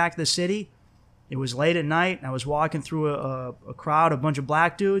came back to the city, it was late at night, and I was walking through a crowd, a bunch of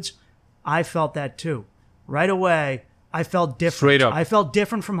black dudes. I felt that too. Right away, I felt different. Straight up. I felt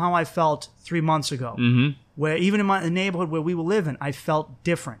different from how I felt 3 months ago. Where even in the neighborhood where we were living, I felt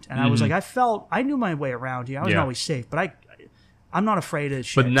different. And I was like, I knew my way around here. I wasn't always safe, but I'm not afraid of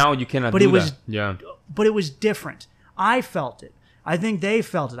shit. But now you cannot do that. Yeah. But it was different. I felt it. I think they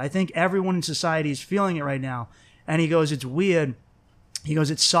felt it. I think everyone in society is feeling it right now. And he goes, it's weird. He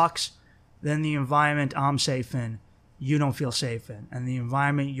goes, it sucks. Then the environment I'm safe in, you don't feel safe in. And the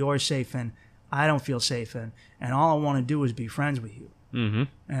environment you're safe in, I don't feel safe in. And all I want to do is be friends with you.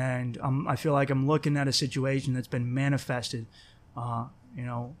 And I feel like I'm looking at a situation that's been manifested. Both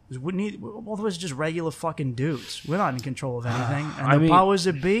of us are just regular fucking dudes. We're not in control of anything. And the powers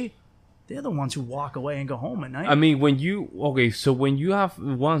that be, they're the ones who walk away and go home at night. I mean, when you have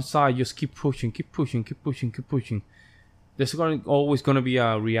one side just keep pushing, there's always going to be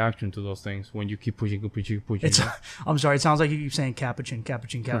a reaction to those things when you keep pushing. I'm sorry, it sounds like you keep saying capuchin.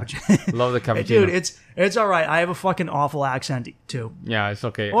 Love the cappuccino. Dude, it's all right. I have a fucking awful accent too. Yeah, it's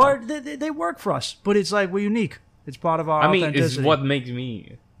okay. Or they work for us, but it's like we're unique. It's part of our I mean, authenticity. it's what makes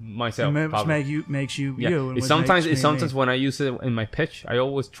me myself. Makes you Yeah. you. And It's what sometimes makes it's me sometimes me. when I use it in my pitch, I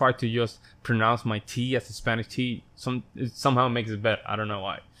always try to just pronounce my T as a Spanish T. It somehow makes it better. I don't know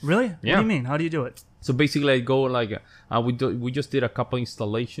why. Really? What do Yeah. you mean? How do you do it? So basically, I go like we just did a couple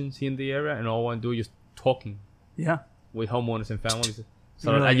installations here in the area, and all I do is just talking Yeah. with homeowners and families.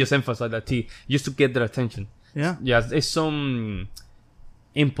 So Really? I just emphasize that T just to get their attention. Yeah. Yeah, it's some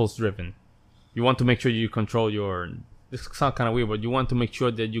impulse driven. You want to make sure you control your. This sounds kind of weird, but you want to make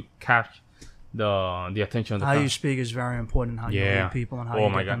sure that you catch the attention of the How crowd. you speak is very important. How you Yeah. read people and how Oh you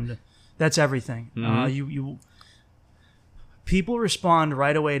my get them God. to. That's everything. Mhm. You people respond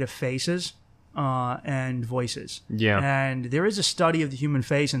right away to faces and voices. Yeah. And there is a study of the human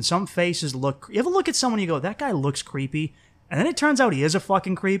face, and some faces look. You ever look at someone and you go, "That guy looks creepy," and then it turns out he is a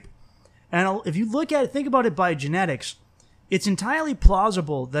fucking creep. And if you look at it, think about it by genetics, it's entirely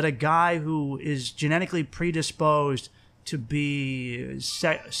plausible that a guy who is genetically predisposed to be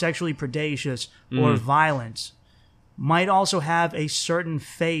sexually predacious or violent might also have a certain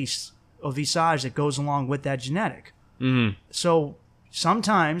face or visage that goes along with that genetic. Mhm. So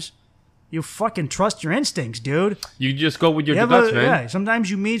sometimes you fucking trust your instincts, dude. You just go with your Yeah, guts, man. yeah, sometimes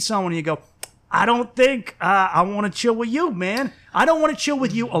you meet someone and you go, I don't think I want to chill with you, man. I don't want to chill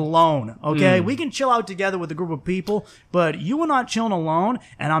with you alone, okay? We can chill out together with a group of people, but you are not chilling alone,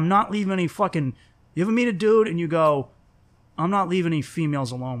 and I'm not leaving any fucking... You ever meet a dude and you go, I'm not leaving any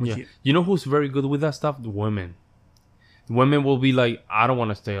females alone with Yeah. you. You know who's very good with that stuff? The women. Women will be like, I don't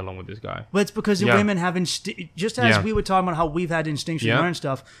want to stay alone with this guy. But it's because the Yeah. women have just as Yeah. we were talking about how we've had instinctually Yeah. learned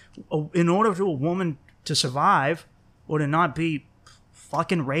stuff, in order for a woman to survive or to not be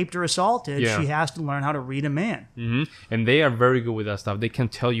fucking raped or assaulted, Yeah. she has to learn how to read a man. And they are very good with that stuff. They can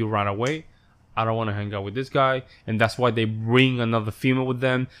tell you right away, I don't want to hang out with this guy. And that's why they bring another female with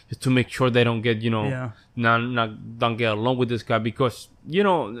them, just to make sure they don't get, Yeah. don't get along with this guy. Because,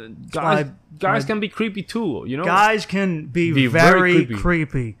 guys why- can be creepy too, Guys can be Be very, very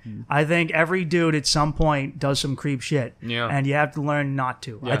creepy. I think every dude at some point does some creep shit. Yeah. And you have to learn not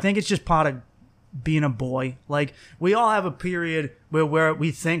to. Yeah. I think it's just part of being a boy. Like, we all have a period where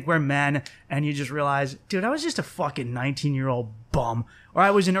we think we're men and you just realize, dude, I was just a fucking 19-year-old bum. Or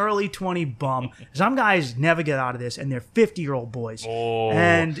I was an early 20 bum. Some guys never get out of this and they're 50-year-old boys. Oh,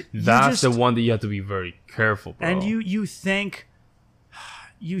 And that's the one that you have to be very careful, bro. And you think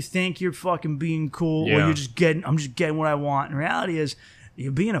you're fucking being cool, or Yeah. I'm just getting what I want. And reality is,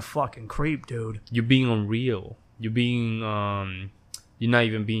 you're being a fucking creep, dude. You're being unreal. You're being, you're not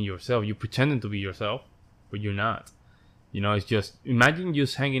even being yourself. You're pretending to be yourself, but you're not. It's just, imagine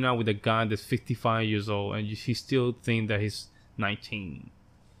just hanging out with a guy that's 55 years old and he still think that he's 19.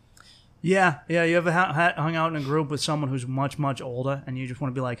 Yeah. You ever hung out in a group with someone who's much, much older, and you just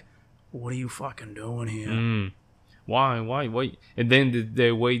want to be like, what are you fucking doing here? Why? And then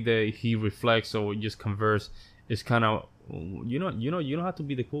the way that he reflects or just converse is kind of, you don't have to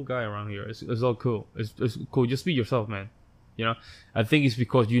be the cool guy around here. It's all cool. It's cool. Just be yourself, man. I think it's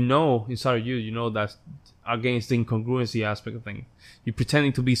because inside of you, that's against the incongruency aspect of things. You're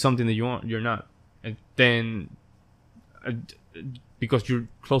pretending to be something that you're not, and then because you're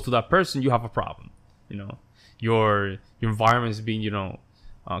close to that person, you have a problem. Your environment is being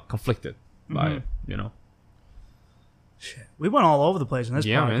conflicted by Shit. We went all over the place in this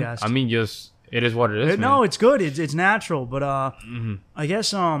podcast. man. I mean, just it is what it is. No, man. it's good. It's natural. But I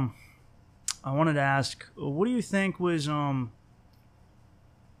guess I wanted to ask, what do you think was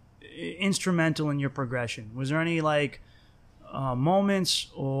instrumental in your progression? Was there any moments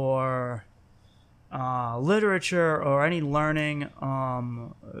or literature or any learning?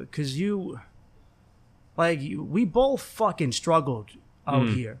 Because we both fucking struggled out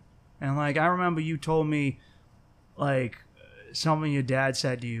here, and I remember you told me something your dad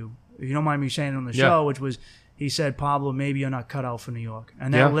said to you. If you don't mind me saying it on the show, which was, he said, Pablo, maybe you're not cut out for New York.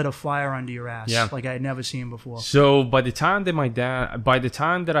 And that lit a fire under your ass like I had never seen before. So by the time that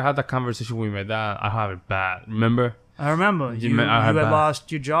I had that conversation with my dad, I had it bad. Remember? I remember. You had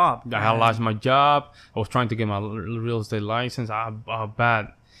lost your job. I had lost my job. I was trying to get my real estate license. I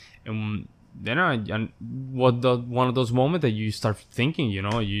bad. And then one of those moments that you start thinking,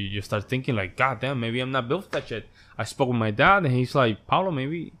 you start thinking God damn, maybe I'm not built for that shit. I spoke with my dad and he's like, Paulo,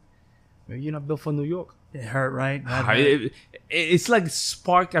 maybe you're not built for New York. It hurt, right? It's like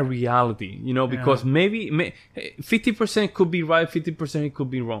spark a reality, because maybe 50% could be right, 50% it could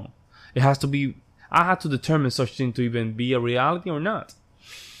be wrong. It has to be. I had to determine such thing to even be a reality or not.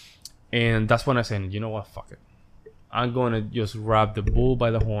 And that's when I said, you know what, fuck it. I'm going to just grab the bull by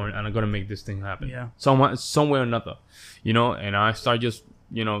the horn and I'm going to make this thing happen. Yeah. Some way or another, and I start just,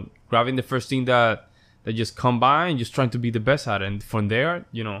 grabbing the first thing that that just come by and just trying to be the best at it. And from there,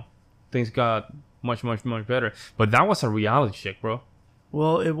 you know, things got much better. But that was a reality check, bro.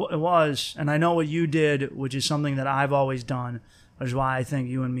 Well, it was, and I know what you did, which is something that I've always done, which is why I think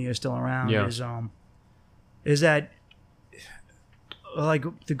you and me are still around. Yeah. Is that like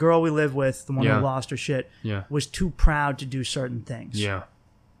the girl we live with, the one who lost her shit, was too proud to do certain things. Yeah.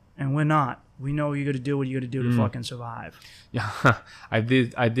 And we're not. We know you got to do what you got to do to fucking survive. Yeah, I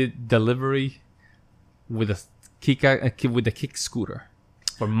did delivery with a kick scooter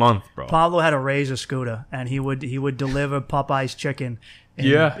for a month, bro. Pablo had a Razor scooter, and he would deliver Popeye's chicken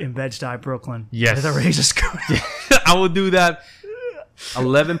in Bed-Stuy, Brooklyn. Yes. With a Razor scooter. I would do that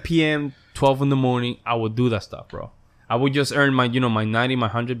 11 p.m., 12 in the morning. I would do that stuff, bro. I would just earn my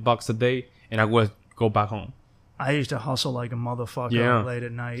 $100 a day, and I would go back home. I used to hustle like a motherfucker late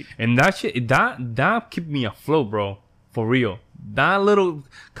at night. And that shit, that kept me afloat, bro. For real. That little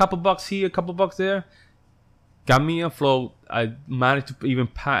couple bucks here, couple bucks there, got me afloat. I managed to even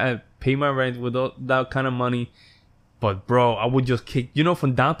pay my rent with that kind of money. But, bro, I would just kick,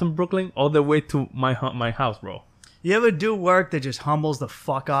 from downtown Brooklyn all the way to my house, bro. You ever do work that just humbles the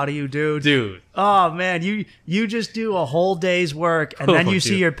fuck out of you, dude? Dude. Oh, man, you just do a whole day's work, and then you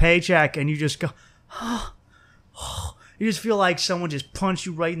see your paycheck, and you just go, you just feel like someone just punched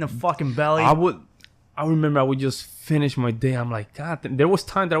you right in the fucking belly. I remember I would just finish my day. I'm like, God, there was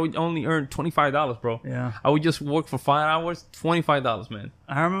time that I would only earn $25, bro. Yeah. I would just work for 5 hours, $25, man.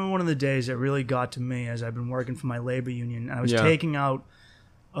 I remember one of the days that really got to me as I've been working for my labor union. I was taking out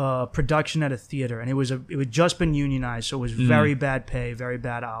production at a theater, and it had just been unionized, so it was very bad pay, very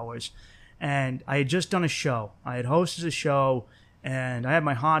bad hours. And I had just done a show. I had hosted a show, and I had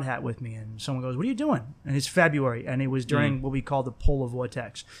my hard hat with me, and someone goes, "What are you doing?" And it's February, and it was during what we call the polar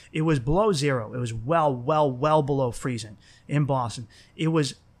vortex. It was below zero. It was well below freezing in Boston. It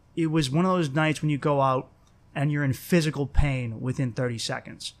was one of those nights when you go out and you're in physical pain within 30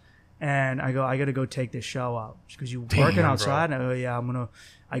 seconds. And I go, I got to go take this show out because you're working outside. Bro. And I go, yeah,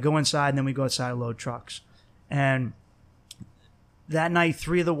 I go inside, and then we go outside and load trucks. And that night,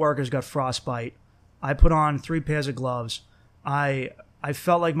 3 of the workers got frostbite. I put on 3 pairs of gloves. I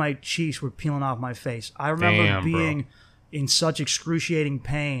felt like my cheeks were peeling off my face. I remember being in such excruciating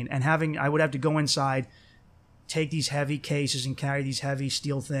pain and I would have to go inside, take these heavy cases and carry these heavy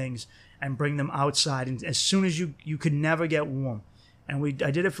steel things and bring them outside. And as soon as you could never get warm. And I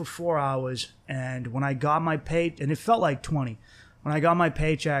did it for 4 hours. And when I got my pay, and it felt like 20. When I got my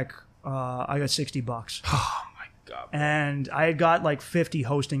paycheck, I got $60. Oh my God. Bro. And I had got like 50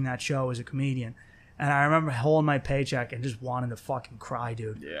 hosting that show as a comedian. And I remember holding my paycheck and just wanting to fucking cry,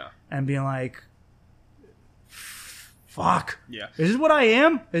 dude. Yeah. And being like, fuck. Yeah. Is this what I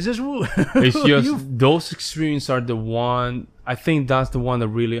am? Is this what... It's just, those experiences are the one, I think that's the one that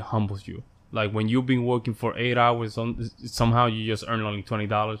really humbles you. Like when you've been working for 8 hours, somehow you just earn only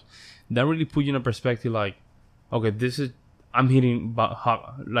 $20. That really put you in a perspective like, okay, I'm hitting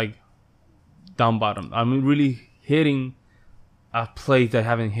like down bottom. I'm really hitting a place that I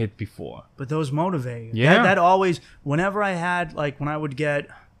haven't hit before. But those motivate you. Yeah. That always, whenever I had, like when I would get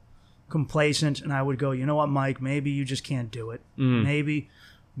complacent and I would go, you know what, Mike, maybe you just can't do it. Maybe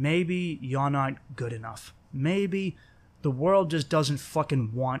you're not good enough. Maybe the world just doesn't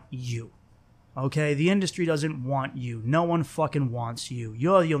fucking want you. Okay? The industry doesn't want you. No one fucking wants you.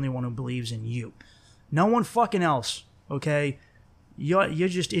 You're the only one who believes in you. No one fucking else. Okay? You're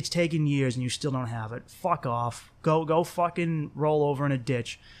just, it's taken years and you still don't have it. Fuck off. Go fucking roll over in a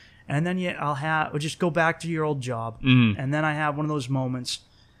ditch. And then or just go back to your old job. And then I have one of those moments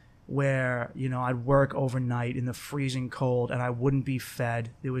where, I'd work overnight in the freezing cold and I wouldn't be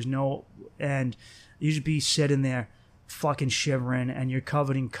fed. There was and you'd just be sitting there fucking shivering and you're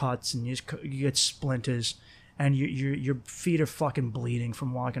covered in cuts and you get splinters and your feet are fucking bleeding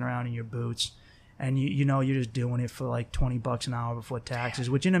from walking around in your boots. And you're just doing it for like $20 an hour before taxes,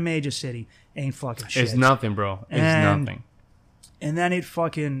 which in a major city ain't fucking shit. It's nothing, bro. It's nothing. And then it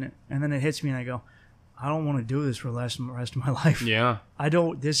hits me and I go, I don't want to do this for the rest of my life. Yeah.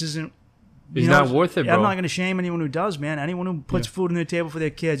 This isn't. It's not worth it, bro. I'm not going to shame anyone who does, man. Anyone who puts food on their table for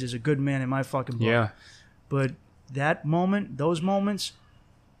their kids is a good man in my fucking book. Yeah. But those moments,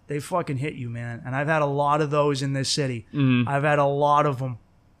 they fucking hit you, man. And I've had a lot of those in this city. I've had a lot of them.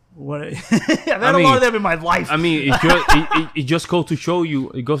 I've had a lot of them in my life. I mean, it just goes to show you.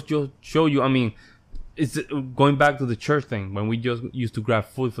 It goes to show you. I mean, it's going back to the church thing when we just used to grab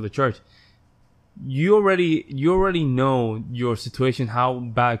food for the church. You already know your situation, how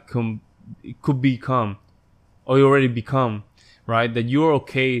bad it could become, or you already become, right? That you're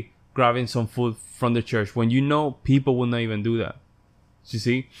okay grabbing some food from the church when you know people will not even do that. You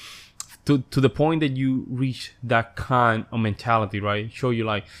see, to the point that you reach that kind of mentality, right? Show you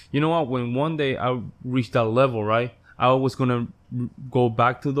like, you know what? When one day I reach that level, right? I was gonna go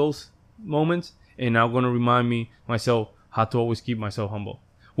back to those moments, and I'm gonna remind myself how to always keep myself humble,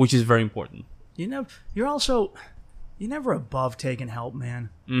 which is very important. You're never above taking help, man.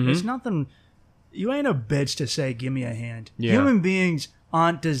 Mm-hmm. There's nothing. You ain't a bitch to say, "Give me a hand." Yeah. Human beings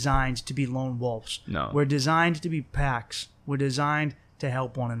aren't designed to be lone wolves. No. We're designed to be packs. We're designed to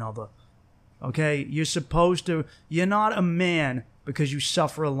help one another. Okay? You're supposed to. You're not a man because you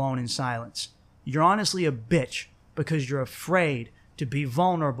suffer alone in silence. You're honestly a bitch because you're afraid to be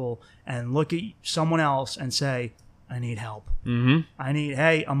vulnerable and look at someone else and say, "I need help." Mm-hmm.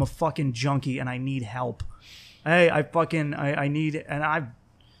 Hey, I'm a fucking junkie and I need help. Hey, I need, and I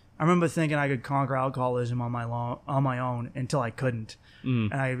remember thinking I could conquer alcoholism on my own until I couldn't.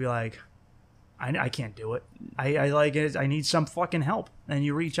 And I'd be like, I can't do it. I like it. I need some fucking help. And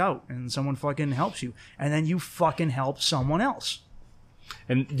you reach out and someone fucking helps you. And then you fucking help someone else.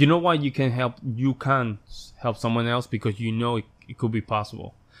 And you know why you can help someone else? Because you know it could be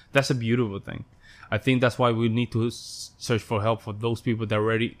possible. That's a beautiful thing. I think that's why we need to search for help for those people that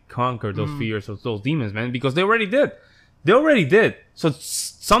already conquered those fears or those demons, man. Because they already did. So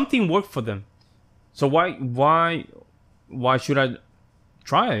something worked for them. So why should I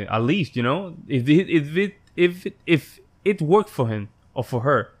try it? At least, you know, if it worked for him or for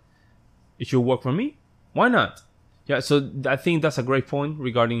her, it should work for me. Why not? Yeah. So I think that's a great point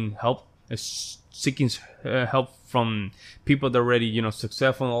regarding help, seeking help from people that are already, you know,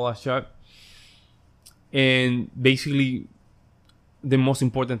 successful and all that shit. And basically, the most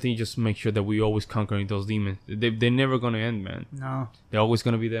important thing is just make sure that we always conquering those demons. They're never going to end, man. No. They're always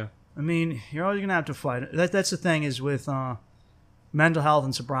going to be there. I mean, you're always going to have to fight. That's the thing is with mental health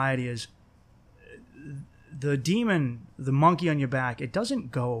and sobriety is the demon, the monkey on your back, it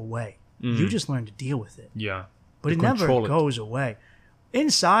doesn't go away. You just learn to deal with it. Yeah. But it never goes away.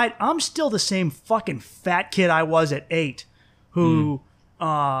 Inside, I'm still the same fucking fat kid I was at 8 who...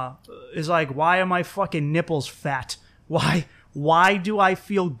 is like, why are my fucking nipples fat? Why do I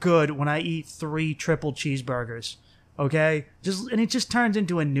feel good when I eat 3 triple cheeseburgers? Okay, and it just turns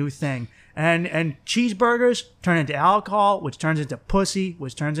into a new thing. And cheeseburgers turn into alcohol, which turns into pussy,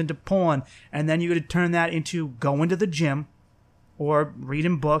 which turns into porn, and then you got to turn that into going to the gym, or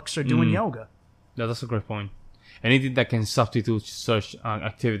reading books, or doing yoga. Yeah, that's a great point. Anything that can substitute such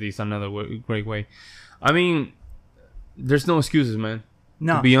activity is another great way. I mean, there's no excuses, man.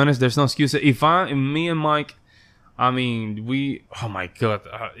 No. To be honest, there's no excuses. If me and Mike, I mean, oh my God,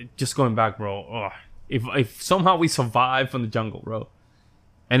 just going back, bro. If somehow we survive from the jungle, bro,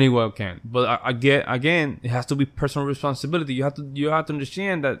 anyone can. But again, it has to be personal responsibility. You have to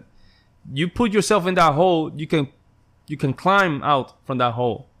understand that you put yourself in that hole, you can climb out from that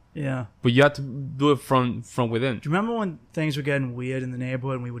hole. Yeah. But you have to do it from within. Do you remember when things were getting weird in the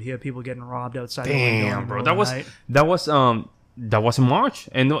neighborhood and we would hear people getting robbed outside the window? Damn, bro. That was in March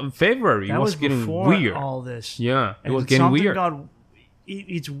and February. That it was getting before weird. All this. Yeah, it was getting weird.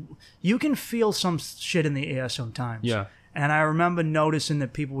 You can feel some shit in the air sometimes. Yeah. And I remember noticing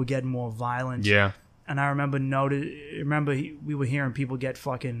that people were getting more violent. Yeah. And I remember we were hearing people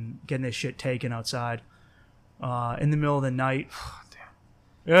getting their shit taken outside in the middle of the night.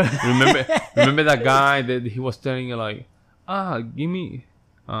 remember that guy that he was telling you like, give me.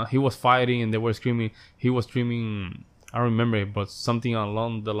 He was fighting and they were screaming. He was screaming. I don't remember it, but something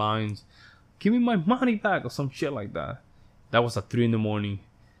along the lines, "Give me my money back" or some shit like that. That was at 3 a.m.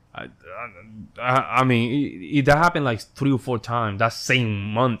 I mean, that happened like 3 or 4 times that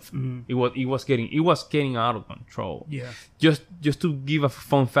same month. It was getting out of control. Yeah. Just to give a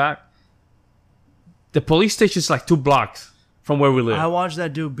fun fact, the police station is like 2 blocks from where we live. I watched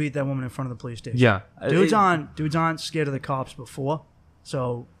that dude beat that woman in front of the police station. Yeah. Dudes aren't scared of the cops before,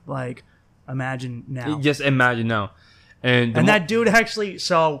 so like, imagine now. Just imagine now. And that dude actually,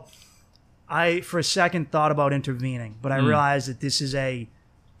 so I for a second thought about intervening, but I realized that this is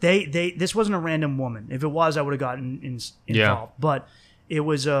this wasn't a random woman. If it was, I would have gotten involved. Yeah. But it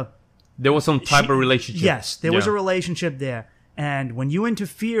was there was some type of relationship. Yes, there was a relationship there. And when you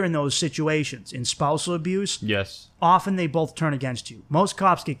interfere in those situations, in spousal abuse, yes, often they both turn against you. Most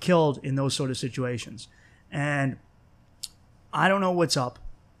cops get killed in those sort of situations. And I don't know what's up.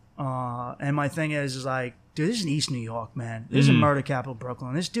 And my thing is like, dude, this is in East New York, man. This is a murder capital,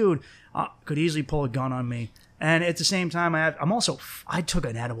 Brooklyn. This dude could easily pull a gun on me. And at the same time, I took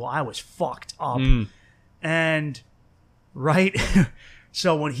an edible. I was fucked up. And, right?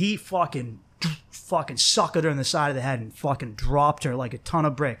 So when he fucking suckered her in the side of the head and fucking dropped her like a ton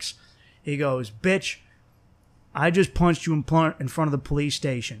of bricks, he goes, "Bitch, I just punched you in front of the police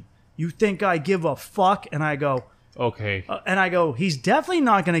station. You think I give a fuck? And I go, Okay. he's definitely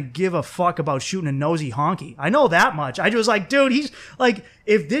not going to give a fuck about shooting a nosy honky. I know that much. I was like, dude, he's like,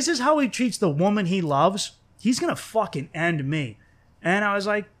 if this is how he treats the woman he loves, he's going to fucking end me. And I was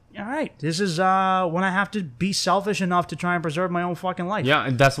like, all right, this is when I have to be selfish enough to try and preserve my own fucking life. Yeah,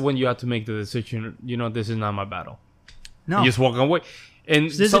 and that's when you have to make the decision. This is not my battle. No. You just walk away.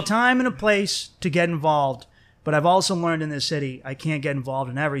 And There's a time and a place to get involved. But I've also learned in this city, I can't get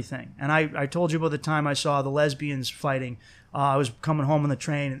involved in everything. And I told you about the time I saw the lesbians fighting. I was coming home on the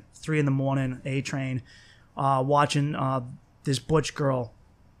train at 3 a.m, A train, watching this butch girl.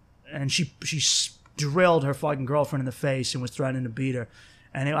 And she drilled her fucking girlfriend in the face and was threatening to beat her.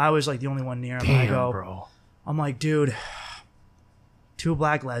 And I was like the only one near him. Damn, and I go, bro. I'm like, dude, 2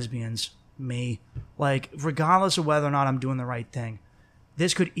 black lesbians, me. Like, regardless of whether or not I'm doing the right thing.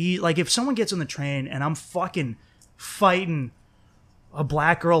 This could like if someone gets on the train and I'm fucking fighting a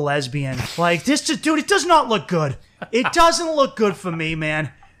black girl lesbian, like this just, dude, it does not look good. It doesn't look good for me,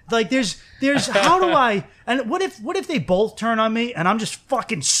 man. Like there's how do I, and what if they both turn on me and I'm just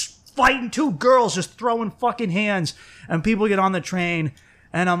fucking fighting 2 girls just throwing fucking hands and people get on the train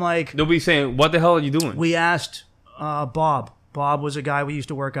and I'm like, they'll be saying, what the hell are you doing? We asked Bob. Bob was a guy we used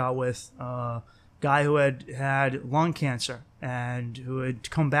to work out with, guy who had lung cancer and who had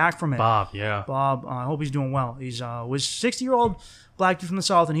come back from it. Bob, yeah. Bob, I hope he's doing well. He's was 60-year-old black dude from the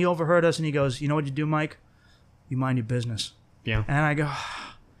South, and he overheard us, and he goes, "You know what you do, Mike? You mind your business." Yeah. And I go,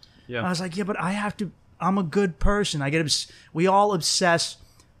 Yeah. I was like, yeah, but I have to. I'm a good person. We all obsess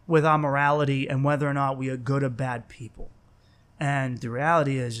with our morality and whether or not we are good or bad people. And the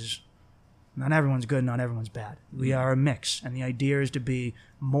reality is not everyone's good, not everyone's bad. We are a mix, and the idea is to be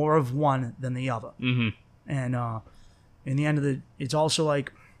more of one than the other. Mm-hmm. And in the end of it's also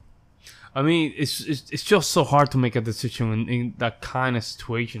like, I mean, it's just so hard to make a decision in that kind of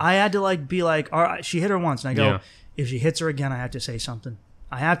situation. I had to be like, all right, she hit her once, and I go, Yeah. if she hits her again, I have to say something.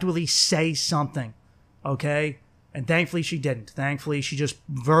 I have to at least say something, okay? And thankfully she didn't. Thankfully she just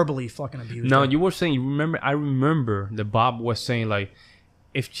verbally fucking abused No, her. you were saying, I remember that Bob was saying, like,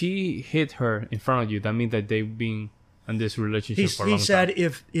 if she hit her in front of you, that means that they've been in this relationship for a long He said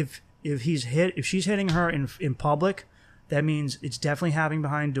time. if she's hitting her in public, that means it's definitely happening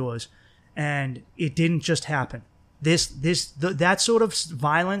behind doors, and it didn't just happen. That sort of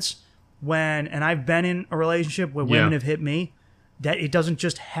violence, and I've been in a relationship where women have hit me, that it doesn't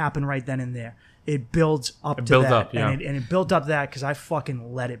just happen right then and there. It builds up to builds that, up, yeah. and it built up to that because I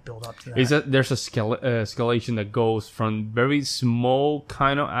fucking let it build up to that. Is that there's a escalation that goes from very small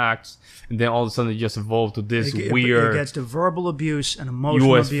kind of acts, and then all of a sudden it just evolved to this weird It gets to verbal abuse and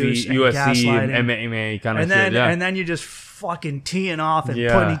emotional abuse and USC, gaslighting. MMA kind of and then shit. Yeah. and then you're just fucking teeing off and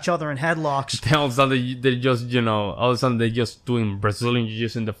Yeah. putting each other in headlocks. Then all of a sudden they just, all of a sudden they're just doing Brazilian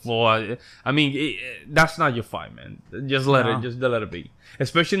jiu-jitsu in the floor. I mean, that's not your fight, man. Just let it be.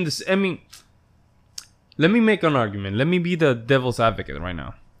 Especially in this. I mean, let me make an argument. Let me be the devil's advocate right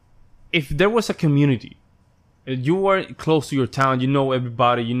now. If there was a community, you were close to your town, you know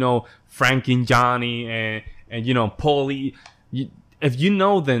everybody, you know Frankie and Johnny and Paulie. If you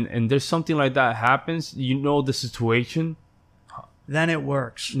know them and there's something like that happens, you know the situation. Then it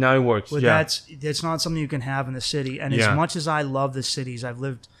works. Now it works. But yeah. that's not something you can have in the city. And Yeah. as much as I love the cities, I've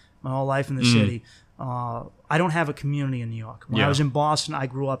lived my whole life in the city. I don't have a community in New York. When I Yeah. was in Boston, I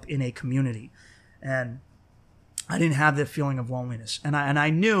grew up in a community, and I didn't have that feeling of loneliness. And I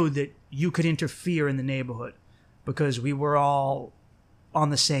knew that you could interfere in the neighborhood because we were all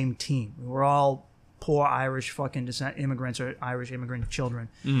on the same team. We were all poor Irish fucking descent immigrants or Irish immigrant children,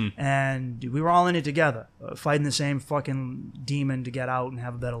 and we were all in it together, fighting the same fucking demon to get out and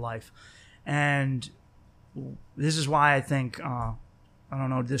have a better life. And this is why I think I don't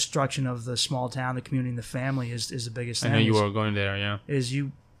know, destruction of the small town, the community, and the family is the biggest I thing. know you were going there, yeah.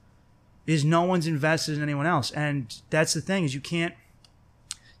 Is no one's invested in anyone else, and that's the thing, is you can't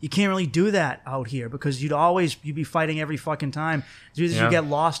really do that out here because you'd be fighting every fucking time. You get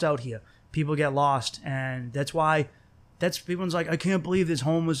lost out here. People get lost, and that's why people's like, I can't believe there's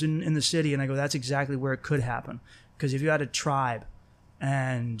homeless in the city, and I go, that's exactly where it could happen. Because if you had a tribe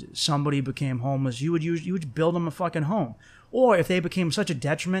and somebody became homeless, you would build them a fucking home. Or if they became such a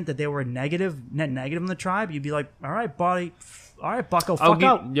detriment that they were net negative in the tribe, you'd be like, all right, buddy, all right, bucko, fuck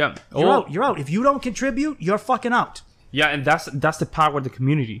out. Yeah. You're out. If you don't contribute, you're fucking out. Yeah, and that's the power of the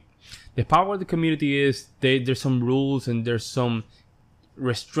community. The power of the community is there's some rules and there's some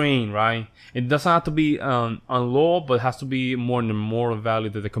restraint, right? It doesn't have to be on law, but it has to be more in the moral value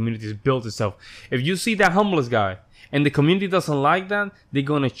that the community has built itself. If you see that homeless guy and the community doesn't like that, they're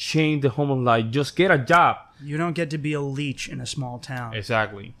gonna change the homeless life. Just get a job. You don't get to be a leech in a small town.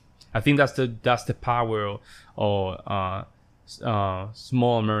 Exactly. I think that's the power of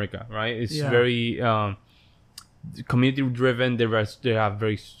small America, right? It's very community driven. They have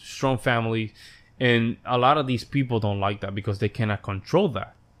very strong families, and a lot of these people don't like that because they cannot control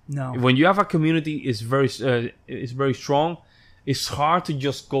that. No. When you have a community is very strong, it's hard to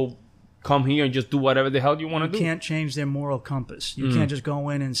just come here and just do whatever the hell you want to do. You can't change their moral compass. You can't just go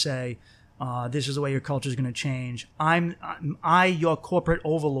in and say, this is the way your culture is going to change. I, your corporate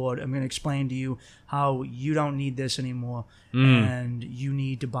overlord, I'm going to explain to you how you don't need this anymore, and you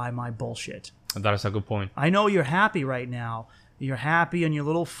need to buy my bullshit. That is a good point. I know you're happy right now. You're happy on your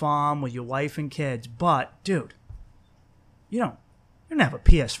little farm with your wife and kids, but, dude, you don't have a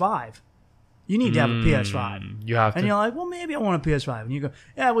PS5. You need to have a PS5. You have to. And you're like, well, maybe I want a PS5. And you go,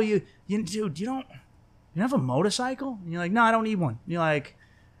 yeah, well, you dude, you don't have a motorcycle? And you're like, no, I don't need one. And you're like,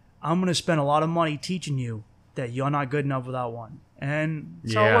 I'm going to spend a lot of money teaching you that you're not good enough without one. And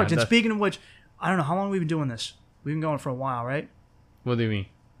that's how it works. And speaking of which, I don't know, how long have we been doing this? We've been going for a while, right? What do you mean?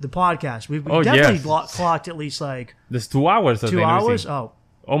 The podcast. We've definitely clocked at least like... There's 2 hours. 2 hours? Oh.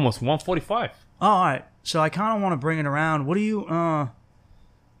 Almost 1:45. Oh, all right. So I kind of want to bring it around. What do you...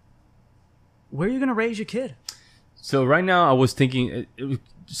 where are you going to raise your kid? So right now I was thinking,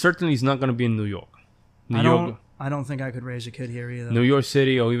 certainly it's not going to be in New York. I don't think I could raise a kid here either. New York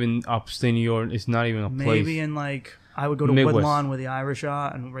City or even upstate New York, it's not even a place. Maybe in like, I would go to Midwest. Woodlawn where the Irish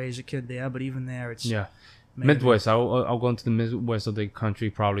are and raise a kid there, but even there it's... Yeah. Maybe. Midwest. I'll go into the Midwest of the country,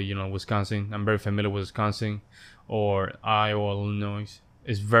 probably, Wisconsin. I'm very familiar with Wisconsin or Iowa, Illinois.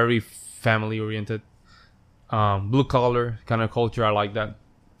 It's very family oriented. Blue collar kind of culture. I like that.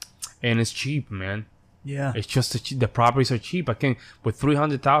 And it's cheap, man. Yeah. It's just the properties are cheap. With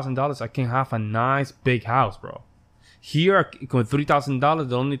 $300,000, I can have a nice big house, bro. Here, with $3,000,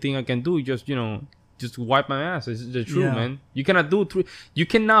 the only thing I can do is just wipe my ass. It's the truth, man. You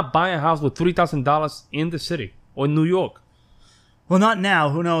cannot buy a house with $3,000 in the city or in New York. Well, not now.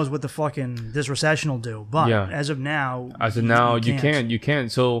 Who knows what this recession will do? But as of now, you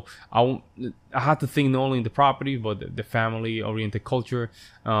can't. So I have to think not only in the property but the family-oriented culture,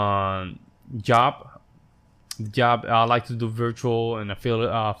 job. I like to do virtual and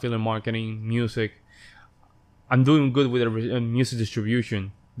affiliate marketing, music. I'm doing good with music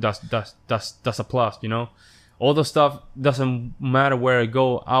distribution. That's a plus, All the stuff doesn't matter where I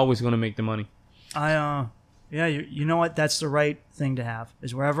go. I'm always gonna make the money. You know what? That's the right thing to have.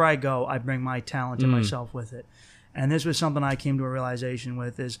 Is wherever I go, I bring my talent and myself with it. And this was something I came to a realization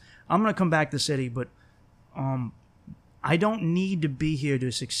with: is I'm gonna come back to the city, but I don't need to be here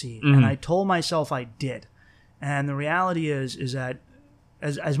to succeed. And I told myself I did. And the reality is that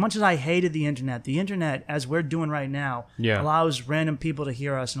as much as I hated the internet, as we're doing right now, allows random people to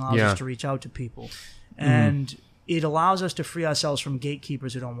hear us and allows us to reach out to people. And it allows us to free ourselves from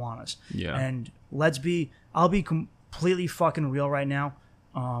gatekeepers who don't want us. Yeah. And I'll be completely fucking real right now.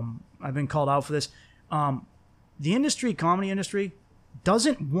 I've been called out for this. The comedy industry,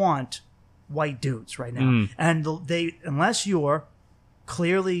 doesn't want white dudes right now. And unless you're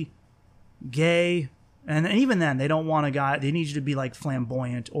clearly gay, and even then, they don't want a guy. They need you to be like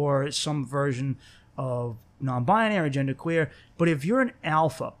flamboyant or some version of non-binary, genderqueer. But if you're an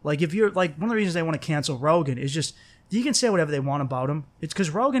alpha, like if you're like, one of the reasons they want to cancel Rogan is just, you can say whatever they want about him. It's because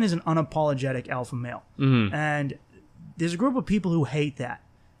Rogan is an unapologetic alpha male, and there's a group of people who hate that.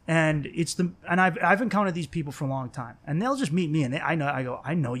 And I've encountered these people for a long time, and they'll just meet me and I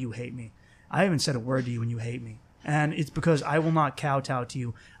know you hate me. I haven't said a word to you and you hate me, and it's because I will not kowtow to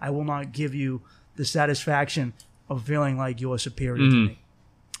you. I will not give you the satisfaction of feeling like you're superior to me.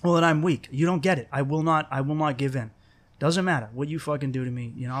 Well, then I'm weak. You don't get it. I will not give in. Doesn't matter what you fucking do to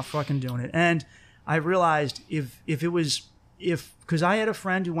me. You're not fucking doing it. And I realized because I had a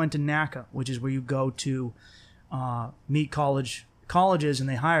friend who went to NACA, which is where you go to meet colleges and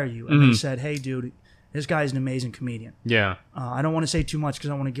they hire you. And they said, hey, dude, this guy's an amazing comedian. Yeah. I don't want to say too much because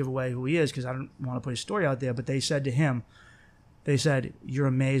I don't want to give away who he is because I don't want to put his story out there. But they said to him, you're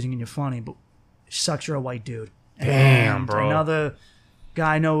amazing and you're funny, but it sucks you're a white dude. Damn, bro. Another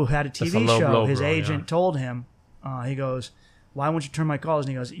guy I know who had a TV show, his agent told him, he goes, why won't you turn my calls?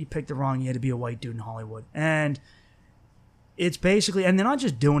 And he goes, you picked the wrong year to be a white dude in Hollywood. And it's basically, and they're not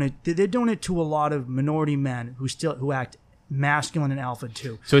just doing it, they're doing it to a lot of minority men who act masculine and alpha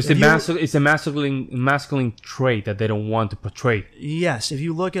too. So it's a masculine trait that they don't want to portray. Yes, if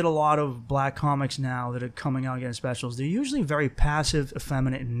you look at a lot of black comics now that are coming out against specials, they're usually very passive,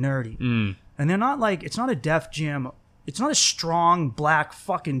 effeminate, and nerdy. And they're not like, it's not a Def Jam, it's not a strong black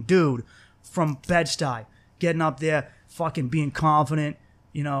fucking dude from Bed-Stuy getting up there, fucking being confident,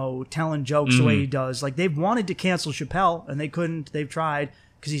 telling jokes the way he does. Like, they've wanted to cancel Chappelle and they couldn't. They've tried.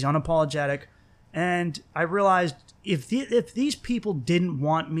 because he's unapologetic. And I realized if these people didn't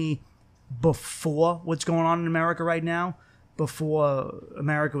want me before what's going on in America right now, before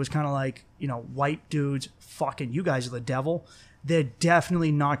America was kind of like, white dudes, fucking you guys are the devil, they're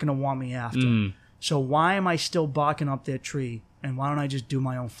definitely not going to want me after. So why am I still barking up their tree? And why don't I just do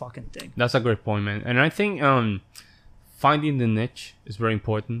my own fucking thing? That's a great point, man. And I think finding the niche is very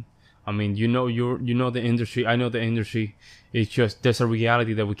important. I mean, you know the industry. I know the industry. It's just there's a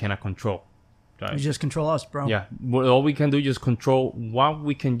reality that we cannot control. Right? You just control us, bro. Yeah. All we can do is just control what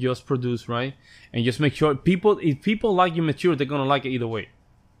we can just produce, right? And just make sure if people like your material, they're gonna like it either way.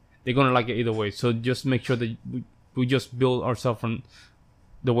 They're gonna like it either way. So just make sure that we just build ourselves from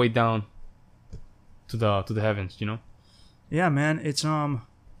the way down to the heavens, Yeah, man. It's I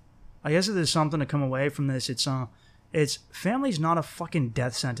guess if there's something to come away from this, it's family's not a fucking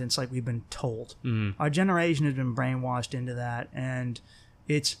death sentence like we've been told. Our generation has been brainwashed into that, and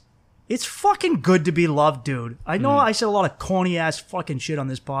it's fucking good to be loved, dude. I know I said a lot of corny ass fucking shit on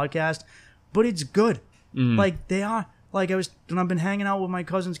this podcast, but it's good. Like they are. Like when I've been hanging out with my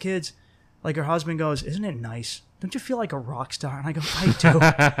cousin's kids, like her husband goes, "Isn't it nice? Don't you feel like a rock star?" And I go,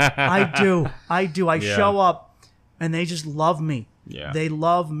 I do. I show up, and they just love me. Yeah. They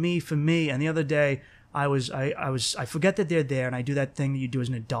love me for me. And the other day, I forget that they're there, and I do that thing that you do as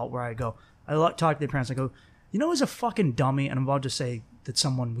an adult where I go, talk to their parents. I go, who's a fucking dummy? And I'm about to say that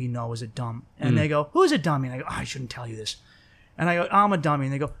someone we know is a dumb. And they go, who's a dummy? And I go, I shouldn't tell you this. And I go, I'm a dummy.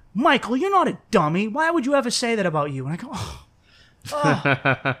 And they go, Michael, you're not a dummy. Why would you ever say that about you? And I go,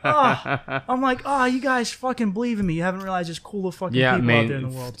 I'm like, you guys fucking believe in me. You haven't realized there's cooler fucking people out there in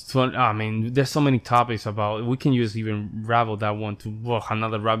the world. I mean, there's so many topics about. We can just even ravel that one to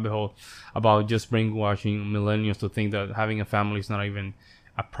another rabbit hole about just brainwashing millennials to think that having a family is not even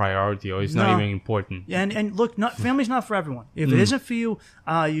a priority or it's not even important. And look, family's not for everyone. If it isn't for you,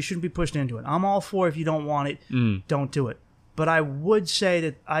 you shouldn't be pushed into it. I'm all for if you don't want it, don't do it. But I would say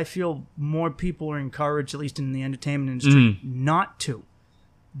that I feel more people are encouraged, at least in the entertainment industry, not to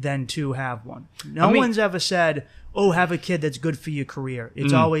than to have one. No one's ever said, have a kid that's good for your career.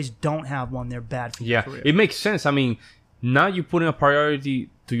 It's always don't have one, they're bad for your career. It makes sense. I mean, now you're putting a priority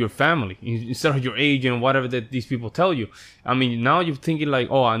to your family instead of your age and whatever that these people tell you. I mean, now you're thinking like,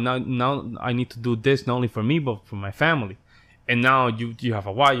 now I need to do this not only for me, but for my family. And now you have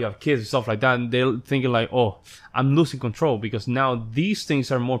a wife, you have kids and stuff like that. And they're thinking like, I'm losing control because now these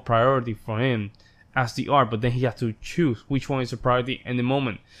things are more priority for him as they are. But then he has to choose which one is a priority in the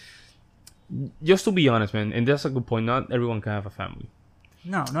moment. Just to be honest, man, and that's a good point. Not everyone can have a family.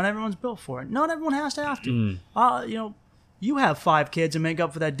 No, not everyone's built for it. Not everyone has to have to. You have 5 kids and make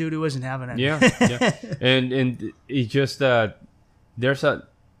up for that dude who isn't having any. Yeah. And it's just that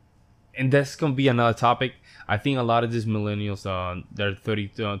and that's going to be another topic. I think a lot of these millennials, they're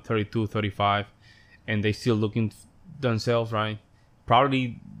 32, 35, and they still looking themselves, right?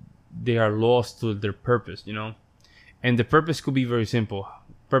 Probably they are lost to their purpose, And the purpose could be very simple.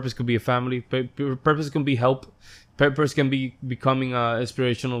 Purpose could be a family. Purpose can be help. Purpose can be becoming an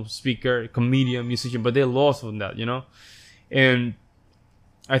inspirational speaker, comedian, musician, but they're lost on that, And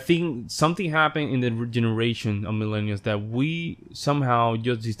I think something happened in the generation of millennials that we somehow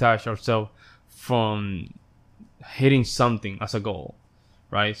just detach ourselves from hitting something as a goal,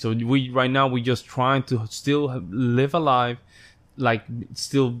 right? So right now we just trying to still live a life, like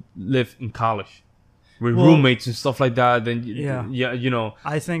still live in college with roommates and stuff like that. Then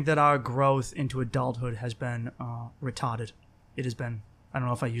I think that our growth into adulthood has been retarded. It has been. I don't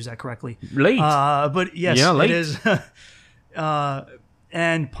know if I use that correctly. Late, but yes, late. It is.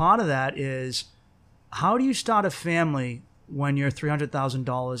 And part of that is, how do you start a family when you're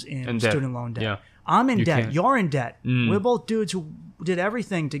 $300,000 in student loan debt? Yeah. I'm in debt. Can't. You're in debt. We're both dudes who did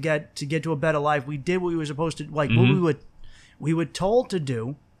everything to get to a better life. We did what we were supposed to, like what we were told to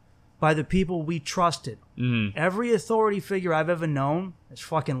do by the people we trusted. Every authority figure I've ever known has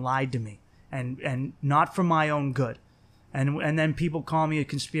fucking lied to me, and not for my own good. And then people call me a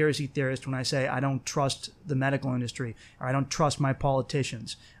conspiracy theorist when I say I don't trust the medical industry, or I don't trust my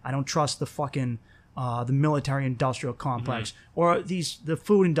politicians. I don't trust the fucking the military industrial complex or the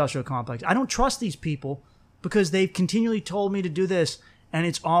food industrial complex. I don't trust these people because they've continually told me to do this, and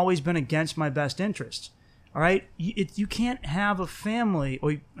it's always been against my best interests. All right, you can't have a family,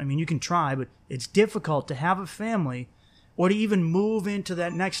 or you can try, but it's difficult to have a family, or to even move into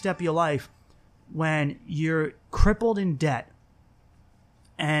that next step of your life when you're crippled in debt,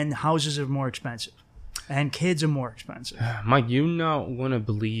 and houses are more expensive, and kids are more expensive. Mike, you not want to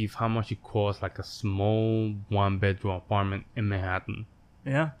believe how much it costs, like a small 1-bedroom apartment in Manhattan.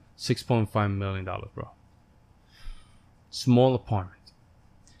 Yeah, $6.5 million, bro. Small apartment.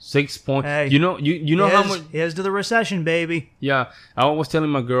 6 point. Hey, you know how much. Here's to the recession, baby. Yeah, I was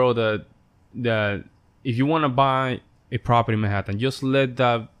telling my girl that if you want to buy a property in Manhattan, just let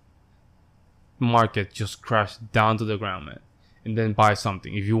that market just crash down to the ground, man, and then buy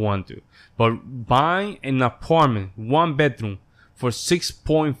something if you want to. But buy an apartment, 1 bedroom, for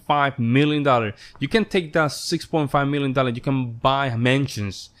 $6.5 million. You can take that $6.5 million. You can buy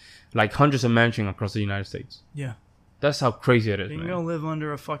mansions, like hundreds of mansions across the United States. Yeah. That's how crazy it is, You man. can go live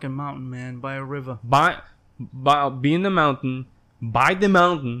under a fucking mountain, man, by a river. Be in the mountain, buy the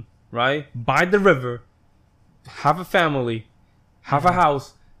mountain, right? Buy the river, have a family, have a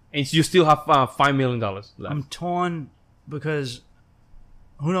house, and you still have $5 million left. I'm torn because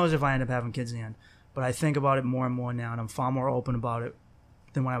who knows if I end up having kids in the end. But I think about it more and more now, and I'm far more open about it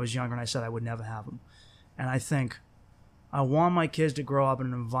than when I was younger and I said I would never have them. And I think I want my kids to grow up in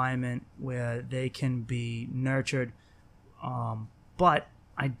an environment where they can be nurtured, but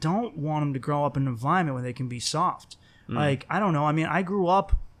I don't want them to grow up in an environment where they can be soft. Like, I don't know. I mean, I grew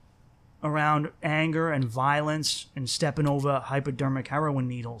up around anger and violence and stepping over hypodermic heroin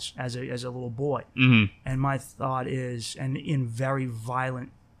needles as a little boy. Mm-hmm. And my thought is, and in very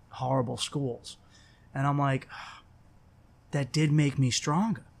violent, horrible schools. And I'm like, that did make me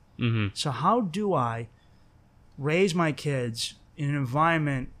stronger. Mm-hmm. So how do I raise my kids in an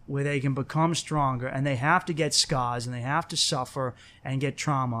environment where they can become stronger and they have to get scars and they have to suffer and get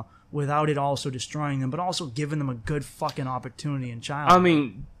trauma without it also destroying them, but also giving them a good fucking opportunity in childhood? I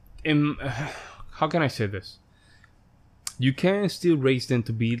mean, how can I say this? You can still raise them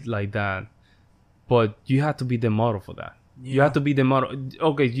to be like that, but you have to be the model for that. Yeah. You have to be the model.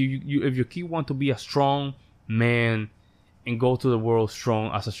 Okay, you if your kid want to be a strong man and go to the world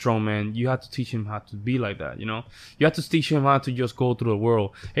strong as a strong man, you have to teach him how to be like that. You have to teach him how to just go through the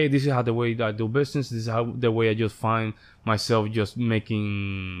world. Hey, this is how the way that I do business. This is how the way I just find myself just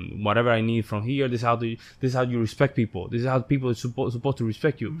making whatever I need from here. This is how you respect people. This is how people are supposed to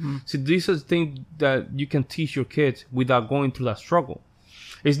respect you. Mm-hmm. See, these are things that you can teach your kids without going through that struggle.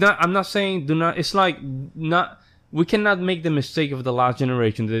 It's not. I'm not saying do not. It's like not. We cannot make the mistake of the last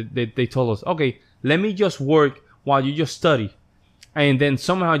generation that they told us, okay, let me just work while you just study, and then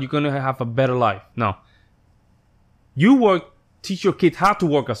somehow you're gonna have a better life. No. You work, teach your kid how to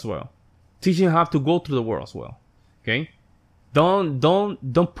work as well. Teach him how to go through the world as well. Okay? Don't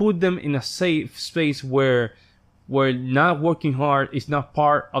put them in a safe space where not working hard is not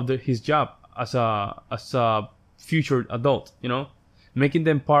part of his job as a future adult, Making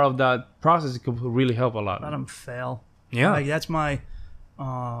them part of that process could really help a lot. Let them fail. Yeah. Like, that's my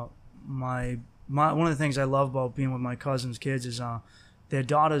one of the things I love about being with my cousin's kids is their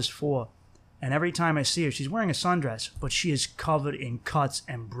daughter's 4. And every time I see her, she's wearing a sundress, but she is covered in cuts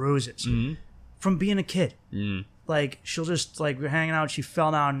and bruises from being a kid. Mm. Like, she'll just, like, we're hanging out, she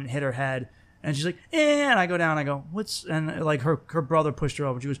fell down and hit her head. And she's like, and I go down, I go, what's, and like her brother pushed her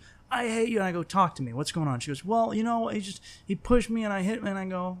over. She goes, I hate you. And I go, talk to me. What's going on? She goes, well, he pushed me and I hit him. And I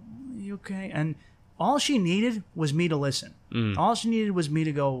go, you okay? And all she needed was me to listen. All she needed was me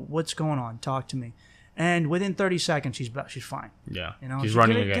to go, what's going on? Talk to me. And within 30 seconds, she's fine. Yeah. She's She's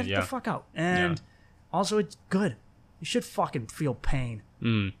running get again. the fuck out. And also, it's good. You should fucking feel pain.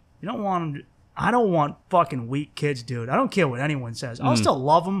 You don't want them. I don't want fucking weak kids, dude. I don't care what anyone says. I'll still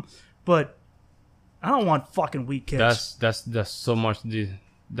love them, but I don't want fucking weak kids. That's so much.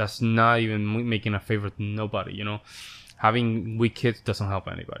 That's not even making a favor to nobody. Having weak kids doesn't help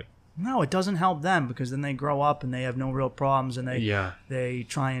anybody. No, it doesn't help them because then they grow up and they have no real problems and they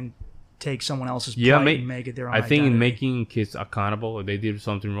try and take someone else's plight and make it their own I think identity. in making kids accountable, if they did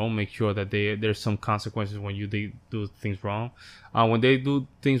something wrong, make sure that there's some consequences when they do things wrong. When they do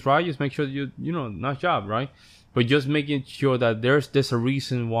things right, just make sure that nice job, right? But just making sure that there's a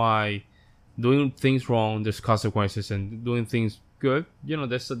reason why doing things wrong, there's consequences, and doing things good,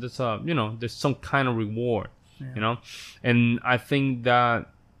 there's some kind of reward, and I think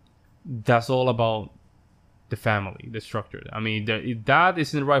that's all about the family, the structure. I mean, if dad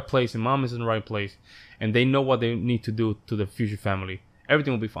is in the right place and mom is in the right place, and they know what they need to do to the future family,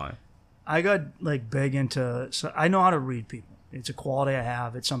 everything will be fine. I got big into. So I know how to read people. It's a quality I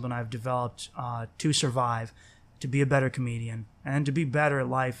have. It's something I've developed to survive, to be a better comedian, and to be better at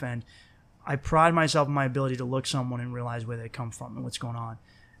life. And I pride myself in my ability to look someone and realize where they come from and what's going on.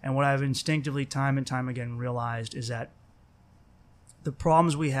 And what I've instinctively time and time again realized is that the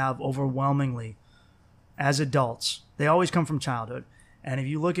problems we have overwhelmingly as adults, they always come from childhood. And if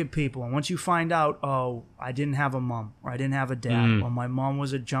you look at people, and once you find out, oh, I didn't have a mom, or I didn't have a dad, or my mom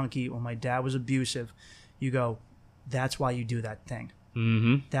was a junkie, or my dad was abusive, you go, that's why you do that thing.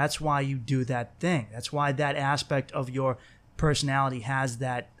 Mm-hmm. That's why you do that thing. That's why that aspect of your personality has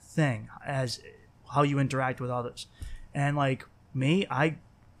that thing as how you interact with others. And like me, I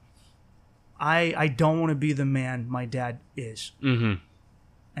don't want to be the man my dad is. Mm-hmm.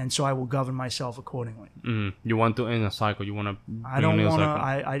 And so I will govern myself accordingly. Mm-hmm. You want to end a cycle. You want to. I don't want to.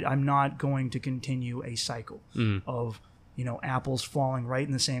 I'm not going to continue a cycle of apples falling right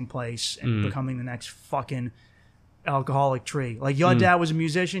in the same place and becoming the next fucking alcoholic tree. Like your dad was a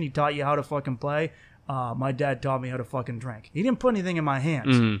musician. He taught you how to fucking play. My dad taught me how to fucking drink. He didn't put anything in my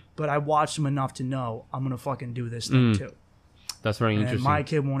hands, but I watched him enough to know I'm gonna fucking do this thing too. That's very And interesting. my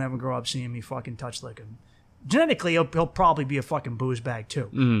kid won't ever grow up seeing me fucking touch liquor. Genetically, he'll probably be a fucking booze bag too.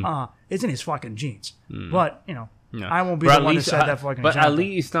 It's in his fucking genes. But Yeah. I won't be But the at one to least- set that fucking. But example. at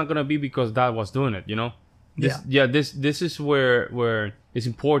least it's not gonna be because dad was doing it. This is where it's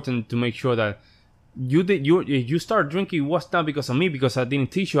important to make sure that you start drinking. It was not because of me, because I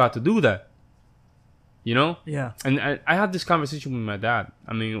didn't teach you how to do that. Yeah. And I had this conversation with my dad.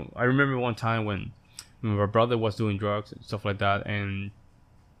 I mean, I remember one time when my brother was doing drugs and stuff like that, and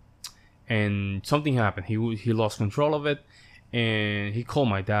something happened. He lost control of it, and he called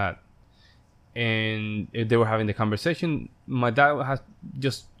my dad, and they were having the conversation. My dad has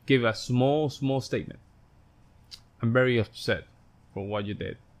just gave a small statement. I'm very upset for what you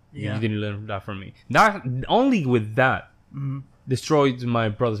did. Yeah. You didn't learn that from me. That only with that destroyed my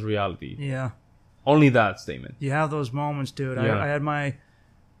brother's reality. Yeah. Only that statement. You have those moments, dude. Yeah. I had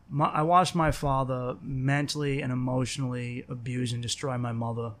I watched my father mentally and emotionally abuse and destroy my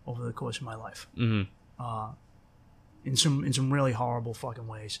mother over the course of my life. Mm-hmm. In some really horrible fucking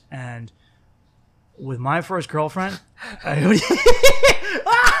ways. And with my first girlfriend,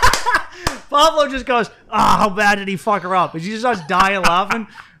 Pablo just goes, how bad did he fuck her up? And she just starts dying laughing.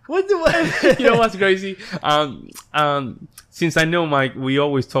 What the? You know what's crazy? Since I know Mike, we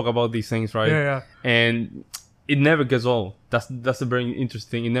always talk about these things, right? Yeah. And it never gets old. That's a very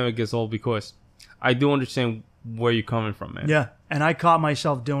interesting. It never gets old because I do understand where you're coming from, man. Yeah, and I caught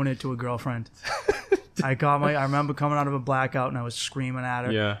myself doing it to a girlfriend. I remember coming out of a blackout and I was screaming at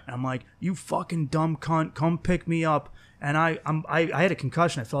her. Yeah. And I'm like, "You fucking dumb cunt, come pick me up." And I had a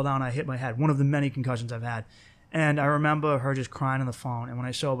concussion. I fell down. I hit my head. One of the many concussions I've had. And I remember her just crying on the phone. And when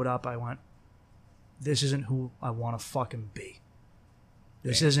I sobered up, I went, "This isn't who I want to fucking be.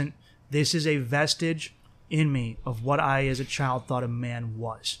 This is a vestige in me of what I as a child thought a man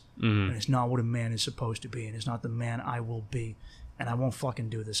was. And it's not what a man is supposed to be. And it's not the man I will be. And I won't fucking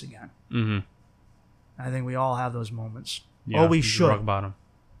do this again." Mm-hmm. I think we all have those moments. Yeah, or we should. Rock bottom.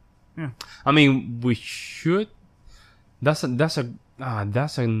 Yeah. I mean, we should. That's a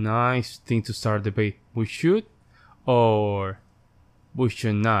nice thing to start a debate. We should, or we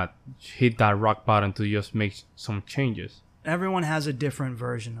should not hit that rock bottom to just make some changes. Everyone has a different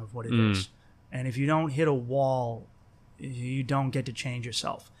version of what it is. And if you don't hit a wall, you don't get to change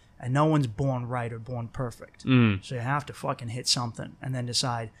yourself. And no one's born right or born perfect. So you have to fucking hit something and then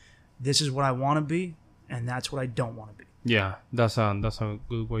decide, this is what I want to be, and that's what I don't want to be. Yeah, that's a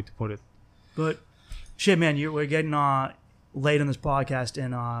good way to put it. But shit, man, we're getting late on this podcast,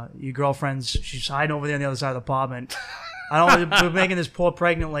 and your girlfriend's, she's hiding over there on the other side of the apartment. We're making this poor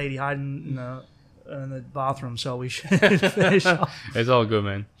pregnant lady hiding in the bathroom, so we should finish off. It's all good,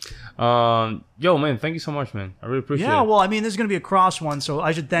 man. Yo, man, thank you so much, man. I really appreciate it. Yeah, well, I mean, this is going to be a cross one, so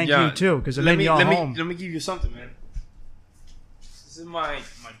I should thank you too, because it made me all home. Let me give you something, man. This is my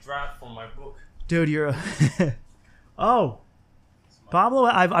draft from my book. Dude, you're oh, Pablo.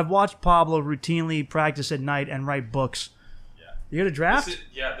 I've watched Pablo routinely practice at night and write books. Yeah. You got a draft?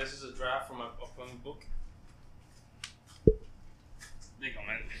 This is a draft from my upcoming book. There you go,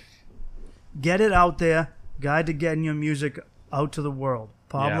 man. Get it out there. Guide to getting your music out to the world.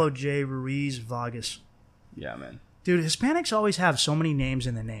 Pablo J. Ruiz Vargas. Yeah, man. Dude, Hispanics always have so many names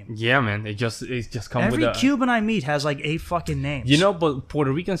in their name. Yeah, man. It's just come with Every Cuban I meet has like 8 fucking names. You know, but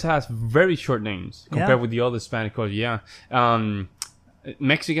Puerto Ricans has very short names compared with the other Hispanic culture. Yeah.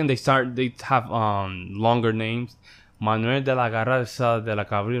 Mexican, they have longer names. Manuel de la Garza, de la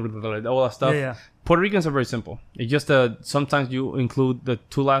Cabrera, all that stuff. Yeah. Puerto Ricans are very simple. It's just sometimes you include the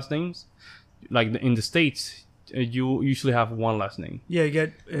 2 last names. Like in the States, you usually have 1 last name. Yeah, you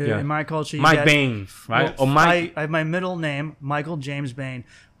get in my culture. You Mike get, Bain, right? Well, or Mike. I have my middle name, Michael James Bain,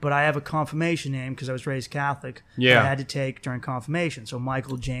 but I have a confirmation name because I was raised Catholic. Yeah. That I had to take during confirmation. So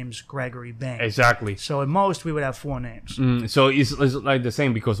Michael James Gregory Bain. Exactly. So at most we would have 4 names. So it's like the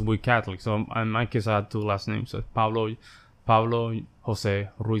same because we're Catholic. So in my case, I had 2 last names. So Pablo Jose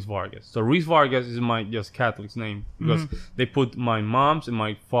Ruiz Vargas. So Ruiz Vargas is my just Catholic's name because they put my mom's and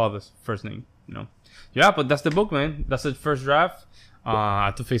my father's first name. You know. Yeah, but that's the book, man. That's the first draft. I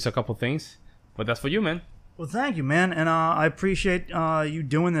had to fix a couple things, but that's for you, man. Well, thank you, man, and I appreciate you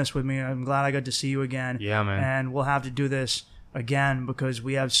doing this with me. I'm glad I got to see you again. Yeah, man. And we'll have to do this again because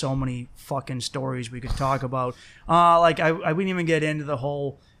we have so many fucking stories we could talk about. Like I wouldn't even get into the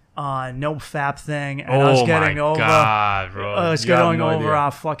whole no fap thing and us getting over. God, bro. Us You have getting no over idea.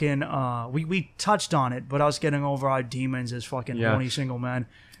 our fucking. We touched on it, but us getting over our demons as fucking Yeah. horny single men.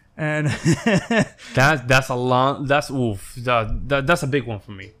 And That's a long. That's oof. That's a big one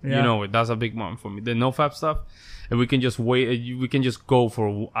for me. Yeah. You know it. That's a big one for me. The NoFap stuff, and we can just wait. We can just go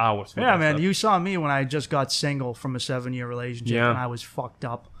for hours. With yeah, that man, stuff. you saw me when I just got single from a 7-year relationship, Yeah. and I was fucked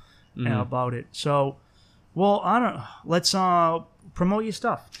up Mm-hmm. about it. So, well, I don't. Let's promote your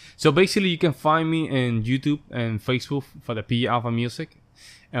stuff. So basically, you can find me in YouTube and Facebook for the P Alpha Music,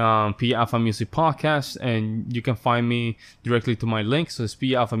 P Alpha Music Podcast, and you can find me directly to my link. So it's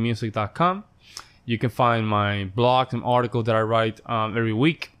palphamusic.com. You can find my blog and article that I write every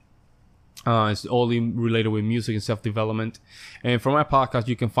week. It's only related with music and self-development. And for my podcast,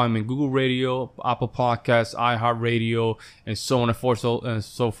 you can find me on Google Radio, Apple Podcasts, iHeartRadio, and so on and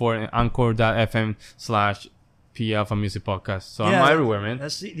so forth, and Anchor.fm/P Alpha Music Podcast. So Yeah, I'm everywhere, man.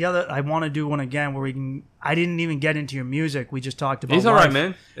 That's the other. I want to do one again where we can. I didn't even get into your music. We just talked about. It's all right, life.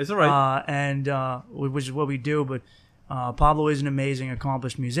 man. It's all right. Which is what we do. But Pablo is an amazing,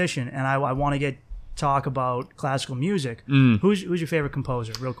 accomplished musician, and I want to talk about classical music. Who's your favorite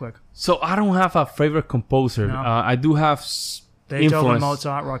composer, real quick? So I don't have a favorite composer. No. I do have Beethoven, influence.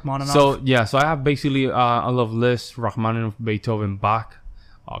 Mozart, Rachmaninoff. So yeah, so I have basically I love Liszt, Rachmaninoff, Beethoven, Bach,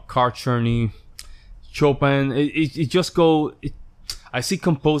 Karl Czerny, Chopin. It just go. I see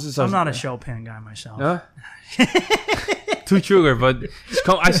composers. I'm as, not a Chopin guy myself. Huh? Too sugar, but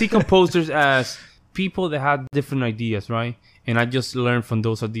I see composers as people that have different ideas, right? And I just learn from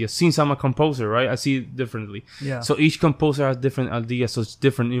those ideas. Since I'm a composer, right? I see it differently. Yeah. So each composer has different ideas, so it's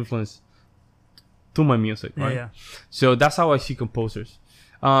different influence to my music, right? Yeah. So that's how I see composers.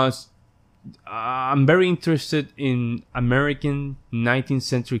 I'm very interested in American 19th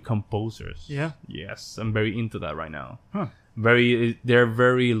century composers. Yeah. Yes, I'm very into that right now. Huh. They're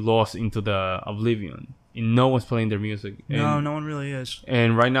very lost into the oblivion. And no one's playing their music. And, No one really is.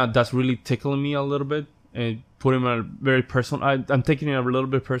 and right now, that's really tickling me a little bit and putting a very personal. I'm taking it a little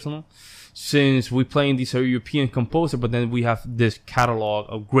bit personal, since we playing these European composer, but then we have this catalog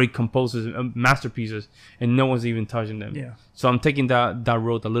of great composers, masterpieces, and no one's even touching them. Yeah. So I'm taking that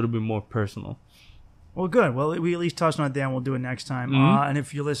road a little bit more personal. Well, good. Well, we at least touched on it there, and we'll do it next time. And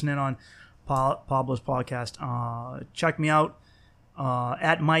if you're listening on Pablo's podcast, check me out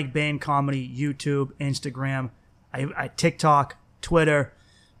at Mike Bain Comedy, YouTube, Instagram, I TikTok, Twitter,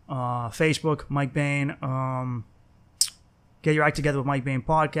 Facebook, Mike Bain. Get your act together with Mike Bain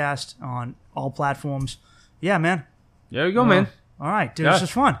podcast on all platforms. Yeah, man. There you go, man. All right, dude. Yeah. This is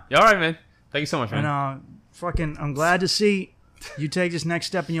fun. Yeah, all right, man. Thank you so much, man. And I'm glad to see you take this next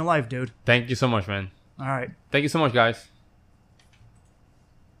step in your life, dude. Thank you so much, man. All right. Thank you so much, guys.